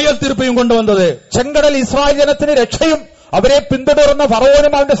அழிவையும் நியாய தீர்ப்பையும் கொண்டு வந்தது. ചെങ്കടൽ ഇസ്രായേൽ ജനത്തിന് രക്ഷയും അവരെ പിന്തുടർന്ന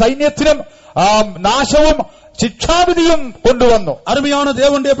ഫറവോനും അവന്റെ സൈന്യത്തിനും നാശവും ശിക്ഷാവിധിയും കൊണ്ടുവന്നു. அருமையான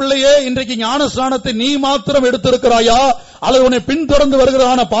தேவனுடைய பிள்ளையே, இன்றைக்கு ஞானஸ்நானத்தை நீ மாத்திரம் எடுத்திருக்கிறாயா அல்லது உன்னை பின்தொடர்ந்து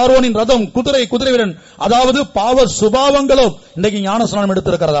வருகிறான பார்வோனின் ரதம் குதிரை குதிரை வீரன் அதாவது பாவ சுபாவங்களும் இன்றைக்கு ஞானஸ்நானம்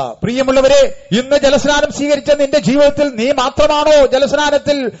எடுத்திருக்கிறதா? പ്രിയമുള്ളവരെ, ഇന്ന് ജലസ്നാനം സ്വീകരിച്ച നിന്റെ ജീവിതത്തിൽ നീ മാത്രമാണോ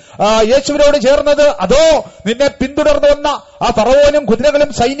ജലസ്നാനത്തിൽ യേശുവിനോട് ചേർന്നത്? അതോ നിന്നെ പിന്തുടർന്നു വന്ന ആ ഫറവോനും കുതിരകളും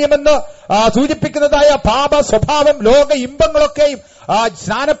സൈന്യമെന്ന് സൂചിപ്പിക്കുന്നതായ പാപ സ്വഭാവം, ലോക ഇമ്പങ്ങളൊക്കെയും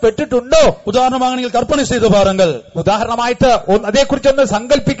സ്നാനപ്പെട്ടിട്ടുണ്ടോ? ഉദാഹരണമായി നിങ്ങൾ കൽപ്പന ചെയ്തു പാരുங்கள். ഉദാഹരണമായിട്ട് അതേക്കുറിച്ചൊന്ന്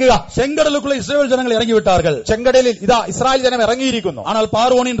സങ്കല്പിക്കുക. ചെങ്കടലുക്കുള്ള ഇസ്രായേൽ ജനങ്ങൾ ഇറങ്ങിവിട്ടാர்கள். ചെങ്കടലിൽ ഇതാ ഇസ്രായേൽ ജനം ഇറങ്ങിയിരിക്കുന്നു. ஆனால்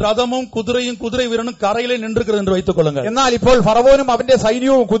பார்வோனின் ரதமும் குதிரையும் குதிரை வீரனும் கரையிலே நின்றுகிறது என்று வைத்துக் கொள்ளுங்கள். എന്നാൽ ഇപ്പോൾ ഫറവോനും അവന്റെ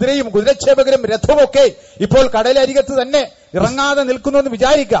സൈന്യവും കുതിരയും കുതിരച്ചേവകരും രഥവുമൊക്കെ ഇപ്പോൾ കടലരികത്ത് തന്നെ ഇറങ്ങാതെ നിൽക്കുന്നു എന്ന്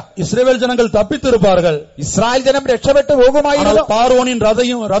വിചാരിക്കാം. ഇസ്രായേൽ ജനങ്ങൾ തപ്പിത്തിരുപ്പാர்கள். ഇസ്രായേൽ ജനം രക്ഷപ്പെട്ടു പോകുമായിരുന്നു. பார்வோனின்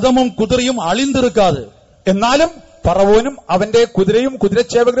ரதமும் குதிரையும் அழிந்திருக்காது. എന്നാലും ഫറവോനും അവന്റെ കുതിരയും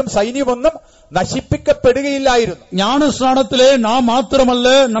കുതിരച്ചേവകരും സൈന്യമൊന്നും നശിപ്പിക്കപ്പെടുകയില്ലായിരുന്നു. ஞானஸ்நானத்திலே நாம் மாத்திரமல்ல,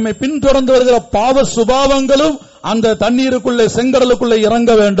 நம்மை பின்தொடர்ந்து வருகிற பாவ சுபாவங்களும் அந்த தண்ணீருக்குள்ளே செங்கடலுக்குள்ளே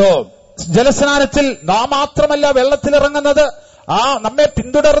இறங்க வேண்டும். ജലസ്നാനത്തിൽ നാം മാത്രമല്ല വെള്ളത്തിലിറങ്ങുന്നത്, നമ്മെ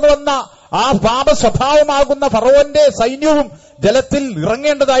പിന്തുടർന്നു വന്ന ആ പാപ സ്വഭാവമാകുന്ന ഫറവോന്റെ സൈന്യവും ജലത്തിൽ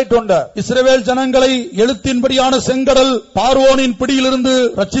ഇറങ്ങേണ്ടതായിട്ടുണ്ട്. இஸ்ரவேல் ஜனங்களை எழுத்தின்படியான செங்கடல் பார்வோனின் பிடியிலிருந்து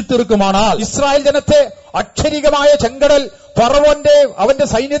ரட்சித்திருக்குமானால், ഇസ്രായേൽ ജനത്തെ അക്ഷരികമായ ചെങ്കടൽ ഫറവോന്റെ അവന്റെ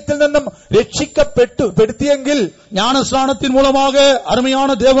സൈന്യത്തിൽ നിന്നും രക്ഷിക്കപ്പെടുത്തിയെങ്കിൽ, ஞானஸ்நானத்தின் மூலமாக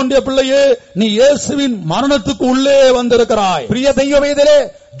அருமையான தேவனுடைய பிள்ளையே, நீ இயேசுவின் மரணத்துக்கு உள்ளே வந்திருக்கிறாய். പ്രിയ ദൈവവേദലേ,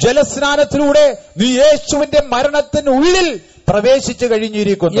 ജലസ്നാനത്തിലൂടെ നീ യേശുവിന്റെ മരണത്തിനുള്ളിൽ പ്രവേശിച്ചു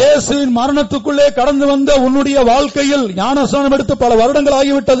കഴിഞ്ഞിരിക്കുന്നു. இயேசுவின் மரணத்துக்குள்ளே கடந்து வந்த உன்னுடைய வாழ்க்கையில் ஞானஸ்நானம் எடுத்து பல வருடங்கள்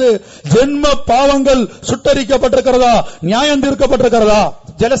ஆகிவிட்டது. ஜென்ம பாவங்கள் சுட்டரிக்கப்பட்டிருக்கிறதா? நியாயம் தீர்க்கப்பட்டிருக்கிறதா?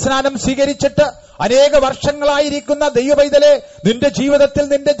 ജലസ്നാനം സ്വീകരിച്ചിട്ട് അനേക വർഷങ്ങളായിരിക്കുന്ന ദൈവപൈതലെ, നിന്റെ ജീവിതത്തിൽ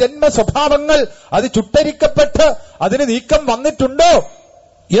നിന്റെ ജന്മ സ്വഭാവങ്ങൾ അത് ചുട്ടരിക്കപ്പെട്ട് അതിന് നീക്കം വന്നിട്ടുണ്ടോ?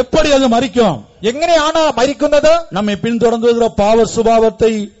 எப்படி அது மரிக்கும்? എങ്ങനെയാണ് മരിക്കുന്നത്? நம்மை பின்தொடர்ந்து வருகிற பாவ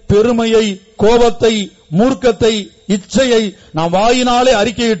சுபாவத்தை, பெருமையை, கோபத்தை, மூர்க்கத்தை, இச்சையை நாம் வாயினாலே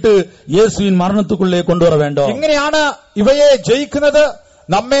அறிக்கையிட்டு இயேசுவின் மரணத்துக்குள்ளே கொண்டு வர வேண்டும். എങ്ങനെയാണ് ഇവയെ ജയിക്കുന്നത്?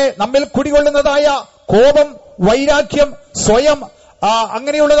 നമ്മിൽ കുടികൊള്ളുന്നതായ കോപം, വൈരാഗ്യം, സ്വയം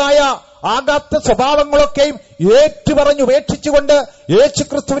അങ്ങനെയുള്ളതായ ആകാത്ത സ്വഭാവങ്ങളൊക്കെയും ഏറ്റുപറഞ്ഞുപേക്ഷിച്ചുകൊണ്ട്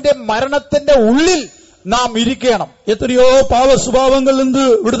യേശുക്രിസ്തുവിന്റെ മരണത്തിന്റെ ഉള്ളിൽ നാം ഇരിക്കണം. എത്രയോ പാവ സ്വഭാവങ്ങളിൽ നിന്ന്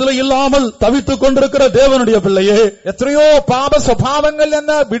വിടുതല ഇല്ലാமல் തവിത്തുக் കൊണ്ടിരിക്കുന്ന ദേവനുடைய പിള്ളയെ, എത്രയോ പാപ സ്വഭാവങ്ങളിൽ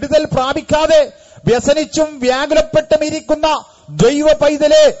നിന്ന് വിടുതൽ പ്രാപിക്കാതെ വ്യസനിച്ചും വ്യാകുലപ്പെട്ടും ഇരിക്കുന്ന ദൈവ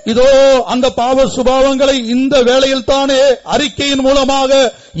പൈതലേ, இதோ அந்த பாவ சுபாவங்களை இந்த வேளையில் தானே அறிக்கையின் மூலமாக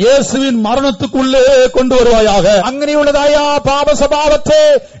இயேசுவின் மரணத்துக்குள்ளே கொண்டு வருவாயாக. അങ്ങനെയുള്ളതായ പാപ സ്വഭാവത്തെ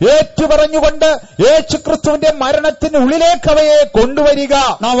ഏറ്റുപറഞ്ഞുകൊണ്ട് യേശുക്രിസ്തുവിന്റെ മരണത്തിനുള്ളിലേക്ക് അവയെ കൊണ്ടുവരിക.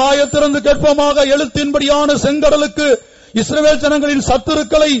 நாம் வாயைத் திறந்து கேட்போமாக. எழுத்தின்படியான செங்கடலுக்கு இஸ்ரவேல் ஜனங்களின்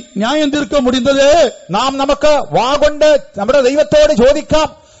சத்துருக்களை நியாயம் தீர்க்க முடிந்ததே. നമുക്ക് വാഗൊണ്ട് നമ്മുടെ ദൈവത്തോട് ചോദിക്കാം,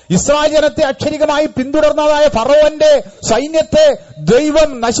 ഇസ്രായേൽ ജനത്തെ അക്ഷരികമായി പിന്തുടർന്നതായ ഫറവോന്റെ സൈന്യത്തെ ദൈവം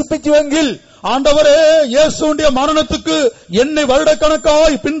നശിപ്പിച്ചുവെങ്കിൽ, ஆண்டவரே, இயேசுவுடைய மரணத்துக்கு என்னை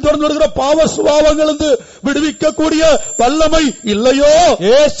வருடக்கணக்காய் பின்தொடர்ந்து வருகிற பாவ சுபாவங்களிலிருந்து விடுவிக்கக்கூடிய வல்லமை இல்லையோ?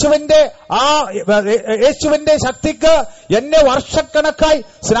 യേശുവിന്റെ ശക്തിക്ക് എന്നെ വർഷക്കണക്കായി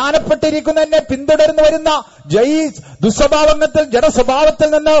സ്നാനപ്പെട്ടിരിക്കുന്ന എന്നെ പിന്തുടർന്നു വരുന്ന ദുസ്വഭാവത്തിൽ ജഡസ്വഭാവത്തിൽ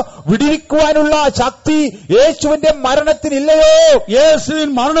നിന്ന് വിടുവിക്കുവാനുള്ള ശക്തി യേശുവിന്റെ മരണത്തിനില്ലയോ?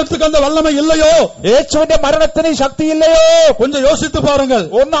 இயேசுவின் மரணத்துக்கு அந்த வல்லமை இல்லையோ? യേശുവിന്റെ മരണത്തിന് ശക്തിയില്ലയോ? கொஞ்சம் யோசித்து பாருங்கள்.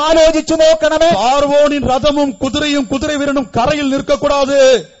 ഒന്ന് ആലോചിച്ചു നോക്കണം. രക്ഷിക്കണമേ. பார்வோனின் ரதமும் குதிரையும் குதிரை வீரனும் கரையில் நிற்கக்கூடாது.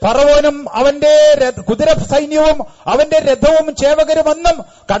 ഫറവോനും അവന്റെ കുതിര സൈന്യവും അവന്റെ രഥവും ചേവകരും ഒന്നും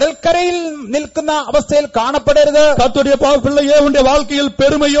കടൽക്കരയിൽ നിൽക്കുന്ന അവസ്ഥയിൽ കാണപ്പെടരുത്. கர்த்தருடைய பிள்ளையே, உன்னுடைய வாழ்க்கையில்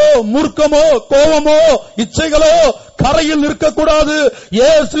பெருமையோ மூர்க்கமோ கோபமோ இச்சைகளோ கரையில் நிற்கக்கூடாது.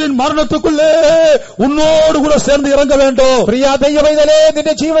 இயேசுவின் மரணத்துக்குள்ளே உன்னோடு கூட சேர்ந்து இறங்க வேண்டும். പ്രിയ ദൈവമൈതലേ,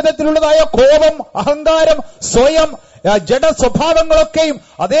 നിന്റെ ജീവിതത്തിലുള്ളതായ കോപം, അഹങ്കാരം, സ്വയം ജഡ സ്വഭാവങ്ങളൊക്കെയും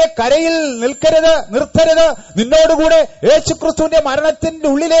അതേ കരയിൽ നിർത്തരുത്. നിന്നോടുകൂടെ യേശുക്രിസ്തുവിന്റെ മരണത്തിന്റെ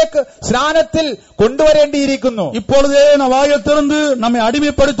ഉള്ളിലേക്ക് സ്നാനത്തിൽ കൊണ്ടുവരേണ്ടിയിരിക്കുന്നു. இப்பொழுதே நான் வாயை திறந்து நம்மை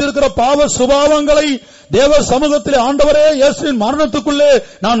அடிமைப்படுத்தியிருக்கிற பாவ சுபாவங்களை தேவ சமூகத்திலே ஆண்டவரே இயேசுவின் மரணத்துக்குள்ளே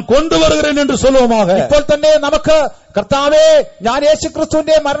நான் கொண்டு வருகிறேன் என்று சொல்லுவோமாக. ഇപ്പോൾ തന്നെ നമുക്ക് കർത്താവേ, ഞാൻ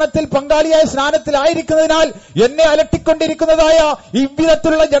യേശുക്രിസ്തുവിന്റെ മരണത്തിൽ പങ്കാളിയായ സ്നാനത്തിലായിരിക്കുന്നതിനാൽ എന്നെ അലട്ടിക്കൊണ്ടിരിക്കുന്നതായ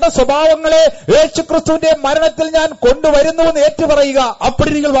ഇவ்விதത്തിലുള്ള ജഡ സ്വഭാവങ്ങളെ യേശുക്രിസ്തുവിന്റെ മരണത്തിൽ ഞാൻ കൊണ്ടുവരുന്നുവെന്ന് ഏറ്റുപറയുക. அப்படி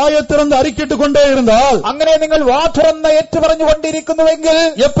நீங்கள் வாயை திறந்து அறிக்கிட்டுக் கொண்டே இருந்தால், അങ്ങനെ നിങ്ങൾ വാ തുറന്ന് ഏറ്റുപറഞ്ഞുകൊണ്ടിരിക്കുന്നുവെങ്കിൽ,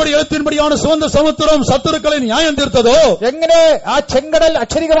 எப்படி எழுத்தின்படியான சுதந்திர சமுத்திரம் சத்துருக்களை நியாயம் தீர்த்ததோ, എങ്ങനെ ആ ചെങ്കടൽ,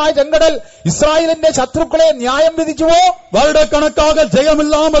 അക്ഷരികമായ ചെങ്കടൽ ഇസ്രായേലിന്റെ ശത്രുക്കളെ ന്യായം വിധിച്ചുവോ, வருடக்கணக்காக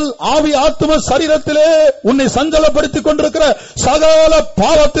ஜெயமில்லாமல் ஆவி ஆத்ம சரீரத்திலே உன்னை சஞ்சலப்படுத்திக் கொண்டிருக்கிற சகல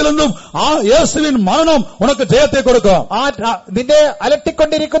பாவத்திலிருந்தும் இயேசுவின் மரணம் உனக்கு ஜெயத்தை கொடுக்கும். നിന്നെ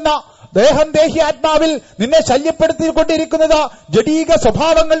അലട്ടിക്കൊണ്ടിരിക്കുന്ന ദേഹം, ദേഹി, ആത്മാവിൽ നിന്നെ ശല്യപ്പെടുത്തിക്കൊണ്ടിരിക്കുന്നത് ജഡീക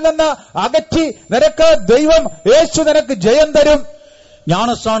സ്വഭാവങ്ങളിൽ നിന്ന് അകറ്റി നിനക്ക് ദൈവം, യേശു നിനക്ക് ജയം തരും.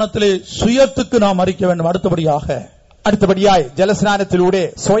 ஞானஸ்நானத்திலே சுயத்துக்கு நாம் மரிக்க வேண்டும். அடுத்தபடியாய் ജലസ്നാനത്തിലൂടെ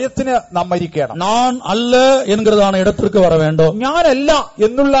സ്വയത്തിന് നാം മരിക്കണം. நான் அல்ல என்கிறதான இடத்திற்கு வர வேண்டும். ഞാനല്ല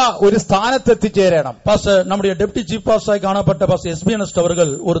എന്നുള്ള ഒരു സ്ഥാനത്ത് എത്തിച്ചേരണം. பாஸ்டர், நம்முடைய டெப்டி சீஃப் பாஸ்டராய் காணப்பட்ட பாஸ்டர் எஸ்பி அனஸ்ட்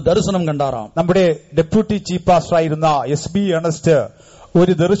அவர்கள் ஒரு தரிசனம் கண்டாராம். നമ്മുടെ ഡെപ്യൂട്ടി ചീഫ് പാസ്റ്റർ ആയിരുന്ന എസ്.ബി. അണസ്റ്റ്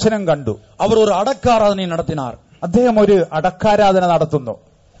ഒരു ദർശനം കണ്ടു. அவர் ஒரு அடக்காராதனை நடத்தினார். അദ്ദേഹം ഒരു അടക്കാരാധന നടത്തുന്നു.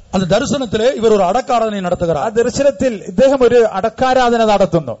 அந்த தரிசனத்திலே இவர் ஒரு அடக்காராதனை நடத்துகிறார். ആ ദർശനത്തിൽ ഇദ്ദേഹം ഒരു അടക്കാരാധന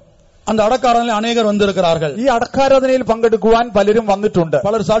നടത്തുന്നു. அந்த அடக்காராதனையில் அநேகர் வந்திருக்கிறார்கள். ഈ അടക്കാരാധനയിൽ പങ്കെടുക്കുവാൻ പലരും വന്നിട്ടുണ്ട്.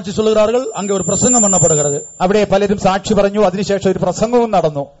 பலர் சாட்சி சொல்லுகிறார்கள். அங்கே ஒரு பிரசங்கம் பண்ணப்படுகிறது. അവിടെ പലരും സാക്ഷി പറഞ്ഞു. അതിനുശേഷം ഒരു പ്രസംഗവും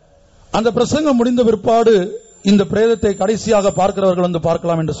നടന്നു. அந்த பிரசங்கம் முடிந்த பிற்பாடு இந்த பிரேதத்தை கடைசியாக பார்க்கிறவர்கள் வந்து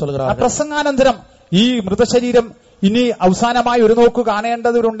பார்க்கலாம் என்று சொல்கிறார்கள். പ്രസംഗാനന്തരം ഈ മൃതശരീരം ഇനി അവസാനമായി ഒരു നോക്ക്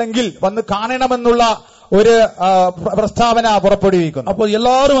കാണേണ്ടവരുണ്ടെങ്കിൽ വന്ന് കാണണമെന്നുള്ള ഒരു പ്രസ്താവന പുറപ്പെടുവിക്കുന്നു. അപ്പോൾ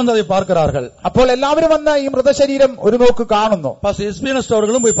எல்லாரும் வந்து அதை பார்க்கிறார்கள். അപ്പോൾ എല്ലാവരും വന്ന് ഈ മൃതശരീരം ഒരു നോക്ക് കാണുന്നു. பாஸ்டர் எஸ்பி அனஸ்ட்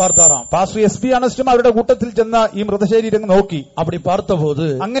அவர்களும் போய் பார்த்தாராம். പാസ്റ്റർ എസ്.ബി. അണസ്റ്റും അവരുടെ കൂട്ടത്തിൽ ചെന്ന് ഈ മൃതശരീരം നോക്കി. அப்படி பார்த்தபோது,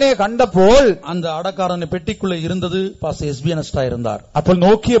 അങ്ങനെ കണ്ടപ്പോൾ, அந்த அடக்காரனை பெட்டிக்குள்ளே இருந்தது பாஸ்டர் எஸ்பி அனஸ்டா இருந்தார். അപ്പോൾ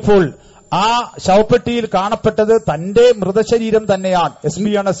നോക്കിയപ്പോൾ ആ ശവപ്പെട്ടിയിൽ കാണപ്പെട്ടത് തന്റെ മൃതശരീരം തന്നെയാണ്,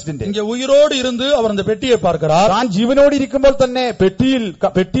 എസ്.ബി. അണസ്റ്റിന്റെ. இங்கே உயிரோடு இருந்து அவர் அந்த பெட்டியை பார்க்கிறார். താൻ ജീവനോട് ഇരിക്കുമ്പോൾ തന്നെ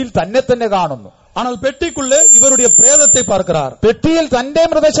പെട്ടിയിൽ തന്നെ കാണുന്നു. ஆனால் பெட்டிக்குள்ளே இவருடைய பிரேதத்தை பார்க்கிறார். പെട്ടിയിൽ തന്റെ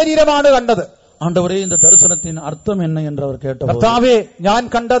മൃതശരീരമാണ് കണ്ടത്. ஆண்டவரே, இந்த தரிசனத்தின் அர்த்தம் என்ன என்று அவர் கேட்டார். കർത്താവേ, ഞാൻ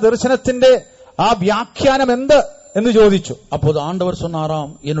കണ്ട ദർശനത്തിന്റെ ആ വ്യാഖ്യാനം എന്ത് എന്ന് ചോദിച്ചു. அப்போது ஆண்டவர்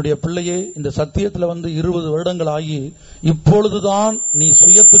சொன்னாராம், என்னுடைய பிள்ளையே, இந்த சத்தியத்துல வந்து 20 வருடங்கள் ஆகி இப்பொழுதுதான் நீ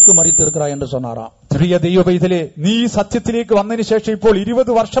சுயத்துக்கு மரித்திருக்கிறாய் என்று சொன்னாராம். പ്രിയ ദൈവപൈതലേ, നീ സത്യത്തിലേക്ക് വന്നതിന് ശേഷം ഇപ്പോൾ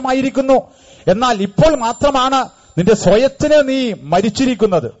 20 വർഷമായിരിക്കുന്നു. എന്നാൽ ഇപ്പോൾ മാത്രമാണ് നിന്റെ സ്വയത്തിന് നീ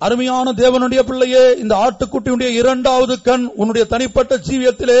മരിച്ചിരിക്കുന്നത്. அருமையான தேவனுடைய பிள்ளையே, இந்த ஆட்டுக்குட்டியுடைய 2வது கண் உன்னுடைய தனிப்பட்ட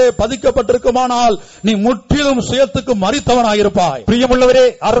ஜீவியத்திலே பதிக்கப்பட்டிருக்குமானால் நீ முற்றிலும் சுயத்துக்கு மரித்தவனாயிருப்பாய். പ്രിയമുള്ളവരെ,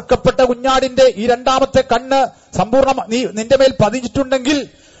 അറുക്കപ്പെട്ട കുഞ്ഞാടിന്റെ ഈ 2ാമത്തെ കണ്ണ് സമ്പൂർണ്ണ നിന്റെ മേൽ പതിച്ചിട്ടുണ്ടെങ്കിൽ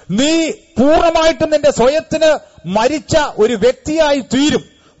നീ പൂർണ്ണമായിട്ടും നിന്റെ സ്വയത്തിന് മരിച്ച ഒരു വ്യക്തിയായി തീരും.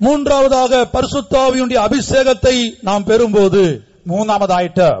 3ാவதாக பரிசுத்தாவியுடைய அபிஷேகத்தை நாம் பெறும்போது,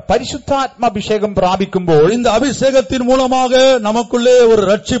 മൂന്നാമതായിട്ട് പരിശുദ്ധാത്മാഭിഷേകം പ്രാപിക്കുമ്പോൾ, இந்த அபிஷேகத்தின் மூலமாக நமக்குள்ளே ஒரு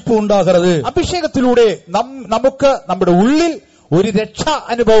ரட்சிப்பு உண்டாகிறது. അഭിഷേകത്തിലൂടെ നമുക്ക് നമ്മുടെ ഉള്ളിൽ ഒരു രക്ഷാ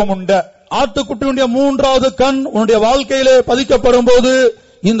അനുഭവമുണ്ട്. ஆட்டுக்குட்டியுடைய 3வது கண் உன்னுடைய வாழ்க்கையிலே பதிக்கப்படும் போது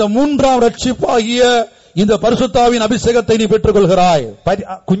இந்த 3ஆம் ரட்சிப்பாகிய இந்த பரிசுத்தாவின் அபிஷேகத்தை நீ பெற்றுக் கொள்கிறாய்.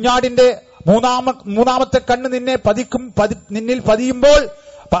 കുഞ്ഞാടിന്റെ മൂന്നാമത്തെ കണ്ണ് നിന്നിൽ പതിയുമ്പോൾ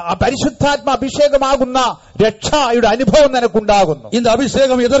പരിശുദ്ധാത്മ അഭിഷേകമാകുന്ന രക്ഷയുടെ അനുഭവം നിനക്കുണ്ടാകുന്നു. இந்த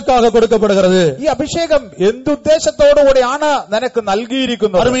அபிஷேகம் எதற்காக கொடுக்கப்படுகிறது? ഈ അഭിഷേകം എന്തുദ്ദേശത്തോടുകൂടെയാണ് നിനക്ക്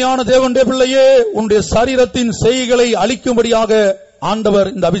നൽകിയിരിക്കുന്നത്? அருமையான தேவனுடைய பிள்ளையே, உன்னுடைய சரீரத்தின் செய்களை அழிக்கும்படியாக ஆண்டவர்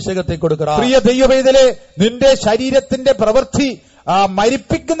இந்த அபிஷேகத்தை கொடுக்கிறார். പ്രിയ ദൈവവേദലേ, നിന്റെ ശരീരത്തിന്റെ പ്രവൃത്തി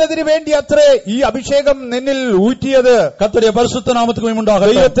മരിപ്പിക്കുന്നതിന് വേണ്ടി അത്രേ ഈ അഭിഷേകം നിന്നിൽ ഊറ്റിയത്. கர்த்தருடைய பரிசுத்த நாமத்துக்கு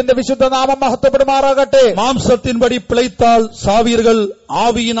மகிமையுண்டாகட்ടെ. ദൈവത്തിന്റെ വിശുദ്ധ നാമം മഹത്വപ്പെടുമാറാകട്ടെ. மாம்சத்தின்படி பிழைத்தால் சாவீர்கள்,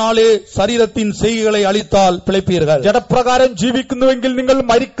 ஆவியினாலே சரீரத்தின் செய்கைகளை அழித்தால் பிழைப்பீர்கள். ജഡപ്രകാരം ജീവിക്കുന്നുവെങ്കിൽ നിങ്ങൾ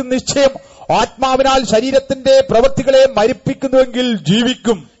മരിക്കും നിശ്ചയം. ആത്മാവിനാൽ ശരീരത്തിന്റെ പ്രവൃത്തികളെ മരിപ്പിക്കുന്നുവെങ്കിൽ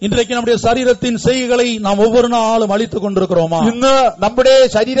ജീവിക്കും. இன்றைக்கு நம்முடைய சரீரத்தின் செய்கைகளை நாம் ஒவ்வொரு நாளும் அழித்துக் கொண்டிருக்கிறோமா? ഇന്ന് നമ്മുടെ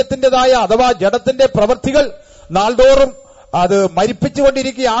ശരീരത്തിന്റേതായ അഥവാ ജഡത്തിന്റെ പ്രവൃത്തികൾ നാൾതോറും അത്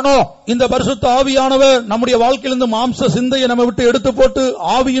മരിപ്പിച്ചുകൊണ്ടിരിക്കുകയാണോ? இந்த பரிசுத்த ஆவியானவர் நம்முடைய வாழ்க்கையிலிருந்து மாம்ச சிந்தையை நம்ம விட்டு எடுத்து போட்டு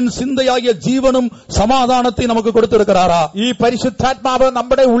ஆவியின் சிந்தையாகிய ஜீவனும் சமாதானத்தை நமக்கு கொடுத்திருக்கிறாரா? ഈ പരിശുദ്ധാത്മാവ്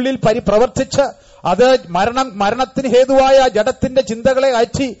നമ്മുടെ ഉള്ളിൽ പ്രവർത്തിച്ച് അത് മരണത്തിന് ഹേതുവായ ജഡത്തിന്റെ ചിന്തകളെ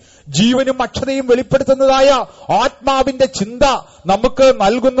അയറ്റി ജീവനും അക്ഷതയും വെളിപ്പെടുത്തുന്നതായ ആത്മാവിന്റെ ചിന്ത നമുക്ക്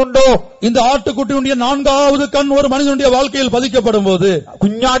നൽകുന്നുണ്ടോ? இந்த ஆட்டுக்குட்டியுடைய நான்காவது கண் ஒரு மனிதனுடைய வாழ்க்கையில் பதிக்கப்படும் போது,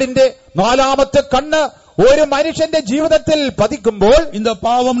 കുഞ്ഞാടിന്റെ നാലാമത്തെ കണ്ണ് ഒരു മനുഷ്യന്റെ ജീവിതത്തിൽ പതിക്കുമ്പോൾ, இந்த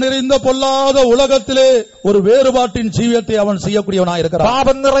பாவம் நிறைந்த பொல்லாத உலகத்திலே ஒரு வேறுபாட்டின் ஜீவியத்தை அவன் செய்யக்கூடியவனாயிருக்கிறான்.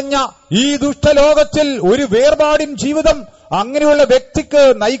 പാപം നിറഞ്ഞ ഈ ദുഷ്ടലോകത്തിൽ ഒരു വേർപാടിൻ ജീവിതം അങ്ങനെയുള്ള വ്യക്തിക്ക്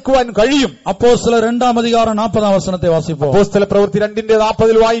നയിക്കുവാൻ കഴിയും. அப்போஸ்தலர் 2:40 വാസിപ്പോ. അപ്പോസ്തല പ്രവൃത്തി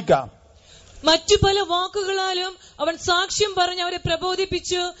 2:40 വായിക്കാം. മറ്റു പല വാക്കുകളാലും അവൻ സാക്ഷ്യം പറഞ്ഞ് അവരെ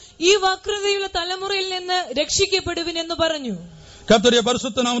പ്രബോധിപ്പിച്ചു, ഈ വക്രതയുള്ള തലമുറയിൽ നിന്ന് രക്ഷിക്കപ്പെടുവിനെന്ന് പറഞ്ഞു. கர்த்தருடைய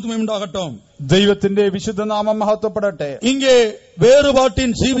பரிசுத்த நாமத்துக்கு உண்டாகட்டும். ദൈവത്തിന്റെ വിശുദ്ധ നാമം മഹത്വപ്പെടട്ടെ. இங்கே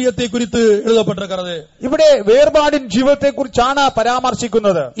வேறுபாட்டின் ஜீவியத்தை குறித்து எழுதப்பட்டிருக்கிறது. ഇവിടെ വേർപാടിൻ ജീവിതത്തെ കുറിച്ചാണ്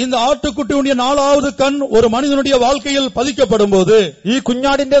പരാമർശിക്കുന്നത്. இந்த ஆட்டுக்குட்டியுடைய நாலாவது கண் ஒரு மனிதனுடைய வாழ்க்கையில் பதிக்கப்படும் போது, ഈ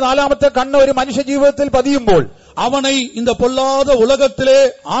കുഞ്ഞാടിന്റെ നാലാമത്തെ കണ്ണ് ഒരു മനുഷ്യ ജീവിതത്തിൽ പതിയുമ്പോൾ அவனை இந்த பொல்லாத உலகத்திலே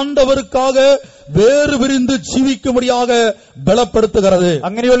ஆண்டவருக்காக வேறு விரிந்து ஜீவிக்கும்படியாக பலப்படுத்துகிறது.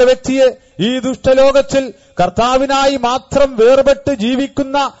 അങ്ങനെയുള്ള വ്യക്തിയെ ഈ ദുഷ്ടലോകത്തിൽ കർത്താവിനായി മാത്രം വേർപെട്ട്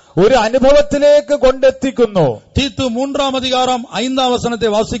ജീവിക്കുന്ന ഒരു അനുഭവത്തിലേക്ക് കൊണ്ടെത്തിക്കുന്നു. தீத்து 3:5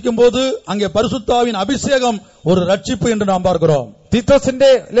 வாசிக்கும் போது அங்கே பரிசுத்தாவின் அபிஷேகம் ஒரு ரட்சிப்பு என்று நாம் பார்க்கிறோம்.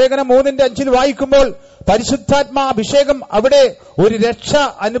 തീത്തോസിന്റെ ലേഖനം 3:5 വായിക്കുമ്പോൾ പരിശുദ്ധാത്മാഭിഷേകം അവിടെ ഒരു രക്ഷ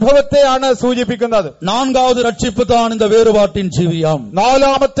അനുഭവത്തെയാണ് സൂചിപ്പിക്കുന്നത്. நான்காவது ரட்சிப்பு தான் இந்த வேறுபாட்டின் ஜீவியம்.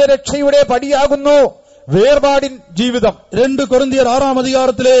 നാലാമത്തെ രക്ഷയുടെ പടിയാകുന്നു വേർപാടിൻ ജീവിതം. 2 கொரிந்தியர்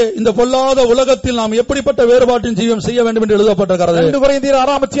 6 இந்த பொல்லாத உலகத்தில் நாம் எப்படிப்பட்ட வேறுபாட்டின் ஜீவியம் செய்ய வேண்டும் என்று எழுதப்பட்டிருக்கிறது. 2 കൊരിന്ത്യർ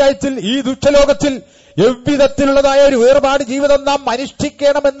 6 ഈ ദുഷ്ടലോകത്തിൽ എவ்விதത്തിലുള്ളതായ ഒരു വേർപാട് ജീവിതം നാം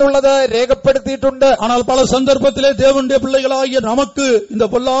അനുഷ്ഠിക്കണമെന്നുള്ളത് രേഖപ്പെടുത്തിയിട്ടുണ്ട്. ஆனால் பல சந்தர்ப்பத்திலே தேவனுடைய பிள்ளைகளாகிய நமக்கு இந்த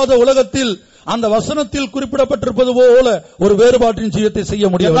பொல்லாத உலகத்தில் அந்த வசனத்தில் குறிப்பிடப்பட்டிருப்பது போல ஒரு வேறுபாட்டின் ஜீவியத்தை செய்ய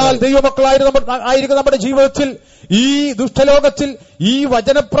முடியும். എന്നാൽ ദൈവമക്കളായിരിക്കുന്ന നമ്മുടെ ജീവിതത്തിൽ ഈ ദുഷ്ടലോകത്തിൽ ഈ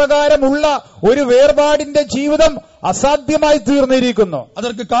വചനപ്രകാരമുള്ള ഒരു വേർപാടിന്റെ ജീവിതം അസാധ്യമായി തീർന്നിരിക്കുന്നു.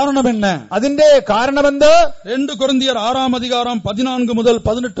 அதற்கு காரணம் என்ன? അതിന്റെ കാരണമെന്ത്? 2 கொரிந்தியர் 6 14 മുതൽ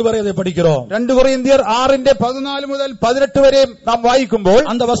 18 വരെ அதை படிக்கிறோம். 2 കൊരിന്ത്യർ 6:14 മുതൽ 18 വരെ നാം വായിക്കുമ്പോൾ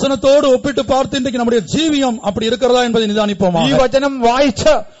அந்த வசனத்தோடு ஒப்பிட்டு பார்த்து இன்றைக்கு நம்முடைய ஜீவியம் அப்படி இருக்கிறதா என்பதை நிதானிப்போம். ഈ വചനം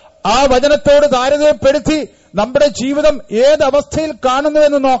വായിച്ച് ആ വചനത്തോട് താരതമ്യപ്പെടുത്തി നമ്മുടെ ജീവിതം ഏത് അവസ്ഥയിൽ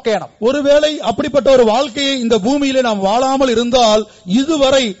കാണുന്നുവെന്ന് നോക്കണം. ஒருவேளை அப்படிப்பட்ட ஒரு வாழ்க்கையை இந்த பூமியிலே நாம் வாழாமல் இருந்தால்,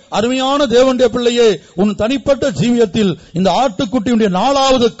 இதுவரை அருமையான தேவனுடைய பிள்ளையே, உன் தனிப்பட்ட ஜீவியத்தில் இந்த ஆட்டுக்குட்டியுடைய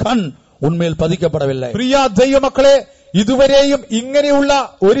 4வது கண் உன்மேல் பதிக்கப்படவில்லை. പ്രിയ ദൈവമക്കളെ, ഇതുവരെയും ഇങ്ങനെയുള്ള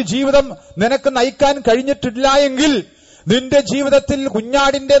ഒരു ജീവിതം നിനക്ക് നയിക്കാൻ കഴിഞ്ഞിട്ടില്ല എങ്കിൽ നിന്റെ ജീവിതത്തിൽ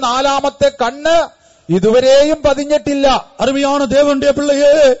കുഞ്ഞാടിന്റെ 4ാമത്തെ കണ്ണ് இதுவரையும் பதிஞ்சிட்டில்ல. அருமையான தேவனுடைய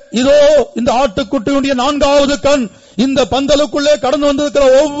பிள்ளையே, இதோ இந்த ஆட்டுக்குட்டியுடைய 4வது கண் இந்த பந்தலுக்குள்ளே கடந்து வந்திருக்கிற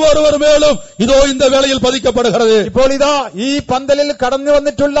ஒவ்வொருவர் மேலும் இதோ இந்த வேளையில் பதிக்கப்படுகிறது. ഇപ്പോൾ ഇതാ ഈ പന്തലിൽ കടന്നു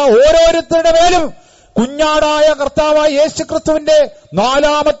വന്നിട്ടുള്ള ഓരോരുത്തരുടെ മേലും കുഞ്ഞാടായ കർത്താവായ യേശുക്രിസ്തുവിന്റെ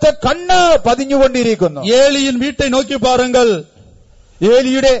 4ാമത്തെ കണ്ണ് പതിഞ്ഞുകൊണ്ടിരിക്കുന്നു. ഏലിயின் வீட்டை നോക്കി பாருங்கள்.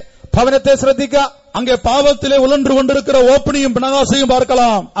 ഏലിയുടെ ഭവനത്തെ ശ്രദ്ധിക്കുക. அங்கே பாவத்திலே உழன்று கொண்டிருக்கிற ஓப்பனியும் பினகாசையும்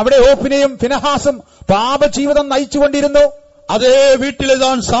பார்க்கலாம். അവിടെ ഓപ്പനിയും ഫിനഹാസും പാപജീവിതം നയിച്ചുകൊണ്ടിരുന്നു. അതേ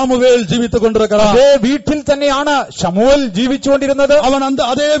വീട്ടിലെதான் സാമുവേൽ ജീവിத்துக் கொண்டிருக்கிறான். അതേ വീട്ടിൽ തന്നെയാണ് ശമൂവേൽ ജീവിച്ചുകൊണ്ടിരുന്നത്. അവൻ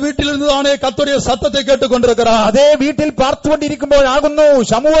അതേ വീട്ടിൽ ഇരുന്നാണ് കർത്തരുடைய സത്തത്തെ കേട്ടുകൊണ്ടിருக்கிறான். അതേ വീട്ടിൽ പാർത്തുകൊണ്ടിരിക്കുമ്പോഴാകുന്നു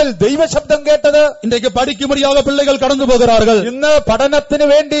ശമൂവേൽ ദൈവശബ്ദം കേട്ടത്. இன்றைக்கு படிக்கும்படியாக பிள்ளைகள் கடந்து போகிறார்கள். ഇന്ന് പഠനത്തിന്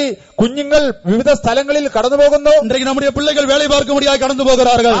വേണ്ടി കുഞ്ഞുങ്ങൾ വിവിധ സ്ഥലങ്ങളിൽ കടന്നു പോകുന്നു. இன்றைக்கு நம்முடைய பிள்ளைகள் வேலை பார்க்கும்படியாக கடந்து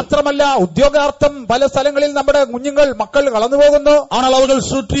போகிறார்கள். മാത്രമല്ല ഉദ്യോഗാർത്ഥം പല സ്ഥലങ്ങളിൽ നമ്മുടെ കുഞ്ഞുങ്ങൾ മക്കൾ കടന്നു പോകുന്നു. ஆனால் அவர்கள்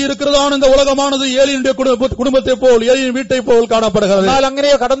சுற்றி இருக்கிறதான இந்த உலகமானது ஏலியினுடைய குடும்பத்தை போல், ஏலியின் வீட்டை போல் കാണപ്പെടുகிறது. എന്നാൽ അങ്ങനെ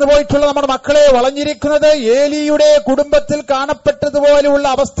കടന്നുപോയിട്ടുള്ള നമ്മുടെ മക്കളെ വളഞ്ഞിരിക്കുന്നത് ഏലിയുടെ കുടുംബത്തിൽ കാണപ്പെട്ടതുപോലെയുള്ള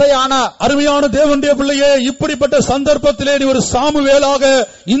അവസ്ഥയാണ്. அருமையான தேவனுடைய பிள்ளையே, இப்படிப்பட்ட சந்தர்ப்பத்திலே நீ ஒரு சாமுவேலாக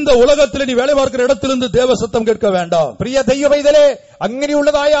இந்த உலகத்திலே நீ வேலை பார்க்கிற இடத்திலிருந்து தேவ சத்தம் கேட்க வேண்டாம். പ്രിയ ദൈവവൈതലേ,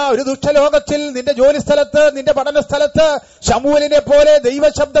 അങ്ങനെയുള്ളതായ ഒരു ദുഷ്ടലോകത്തിൽ നിന്റെ ജോലി സ്ഥലത്ത്, നിന്റെ പഠന സ്ഥലത്ത് ശമൂവേലിനെ പോലെ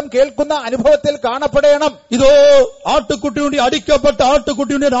ദൈവശബ്ദം കേൾക്കുന്ന അനുഭവത്തിൽ കാണപ്പെടണം. இதோ ஆட்டுக்குட்டியுடைய அடிக்கப்பட்ட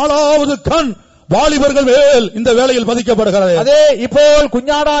ஆட்டுக்குட்டியுடைய 4வது கண் வாலிபர்கள் மேல் இந்த வேளையில் பதிக்கப்படுகிறது. അതെ, ഇപ്പോൾ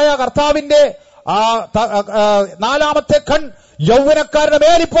കുഞ്ഞാടായ കർത്താവിന്റെ 4ാമത്തെ കൺ യൗവനക്കാരുടെ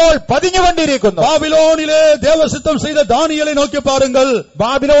മേലിപ്പോൾ പതിഞ്ഞുകൊണ്ടിരിക്കുന്നു. ബാബിലോണിലെ ദേവസിത്തം ചെയ്ത ദാനിയേലിനെ നോക്കി പാരുங்கள்.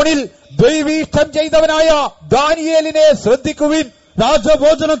 ബാബിലോണിൽ ദൈവീഷ്ടം ചെയ്തവനായ ദാനിയേലിനെ ശ്രദ്ധിക്കുവിൻ.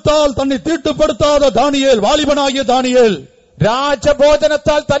 രാജഭോജനത്താൽ തന്നെ തീട്ടുപ്പെടുത്താതെ ദാനിയേൽ, വാലിബനാകിയ ദാനിയേൽ,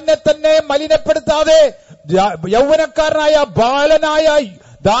 രാജഭോജനത്താൽ തന്നെ മലിനപ്പെടുത്താതെ യൗവനക്കാരനായ ബാലനായ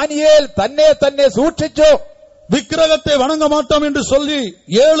ദാനിയേൽ തന്നെ സൂക്ഷിച്ചു. விக்கிரகத்தை வணங்க மாட்டோம் என்று சொல்லி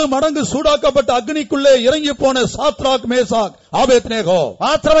 7 மடங்கு சூடாக்கப்பட்ட அக்னிக்குள்ளே இறங்கி போன சாத்ராக், மேசாக், ஆபேத்நேகோ,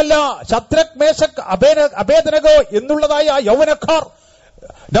 മാത്രമല്ല ശദ്രക്, മേശക്, അബേദ്നെഗോ എന്നുള്ളതായ യൗവനക്കാർ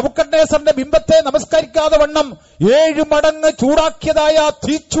നെബൂഖദ്നേസറിന്റെ ബിംബത്തെ നമസ്കരിക്കാതെ വണ്ണം 7 മടങ്ങ് ചൂടാക്കിയതായ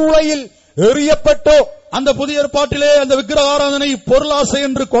തീച്ചൂളയിൽ എറിയപ്പെട്ടു. அந்த புதிய ஏற்பாட்டிலே அந்த விக்கிரக ஆராதனை பொருளாசை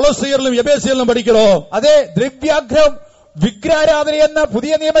என்று கொலோசியரிலும் எபேசியரிலும் படிக்கிறோம். അതേ ദ്രവ്യാഗ്രഹം, വിഗ്രഹാരാധന എന്ന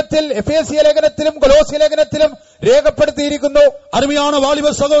പുതിയ നിയമത്തിൽ എഫേസ്യ ലേഖനത്തിലും കൊലോസ്യ ലേഖനത്തിലും രേഖപ്പെടുത്തിയിരിക്കുന്നു. அருமையான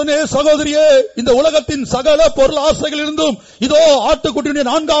வாலிப சகோதரனே, சகோதரியே, இந்த உலகத்தின் சகல பொருள் ஆசைகளிலிருந்தும் இதோ ஆட்டுக்குட்டியுடைய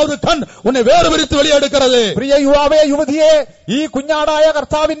 4வது கண் உன்னை வேறு பிரித்து வெளியெடுக்கிறது. പ്രിയ യുവാവേ, യുവതിയെ, ഈ കുഞ്ഞാടായ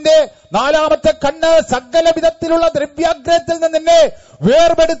കർത്താവിന്റെ 4ാമത്തെ കണ്ണ് സകല വിധത്തിലുള്ള ദ്രവ്യാഗ്രഹത്തിൽ നിന്ന് നിന്നെ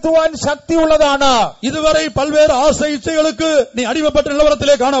വേർപെടുത്തുവാൻ ശക്തിയുള്ളതാണ്. இதுவரை பல்வேறு ஆசை இச்சைகளுக்கு நீ அடிமைப்பட்ட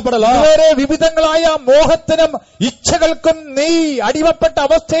நிலவரத்திலே காணப்படலாம். ഇതുവരെ വിവിധങ്ങളായ മോഹത്തിനും ഇച്ഛകൾക്കും നീ അടിമപ്പെട്ട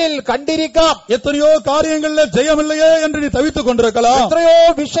അവസ്ഥയിൽ കണ്ടിരിക്കാം. எத்தனையோ காரியங்களில் ஜெயமில்லையே என்று நீ தவித்துக் கொண்டிருக்கலாம். എത്രയോ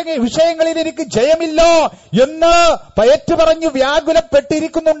വിഷയങ്ങളിൽ എനിക്ക് ജയമില്ല എന്ന് പയറ്റു പറഞ്ഞു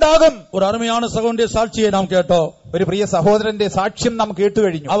വ്യാകുലപ്പെട്ടിരിക്കുന്നുണ്ടാകും. ஒரு அருமையான சகோதரனுடைய சாட்சியை நாம் கேட்டோம். ഒരു പ്രിയ സഹോദരന്റെ സാക്ഷ്യം നാം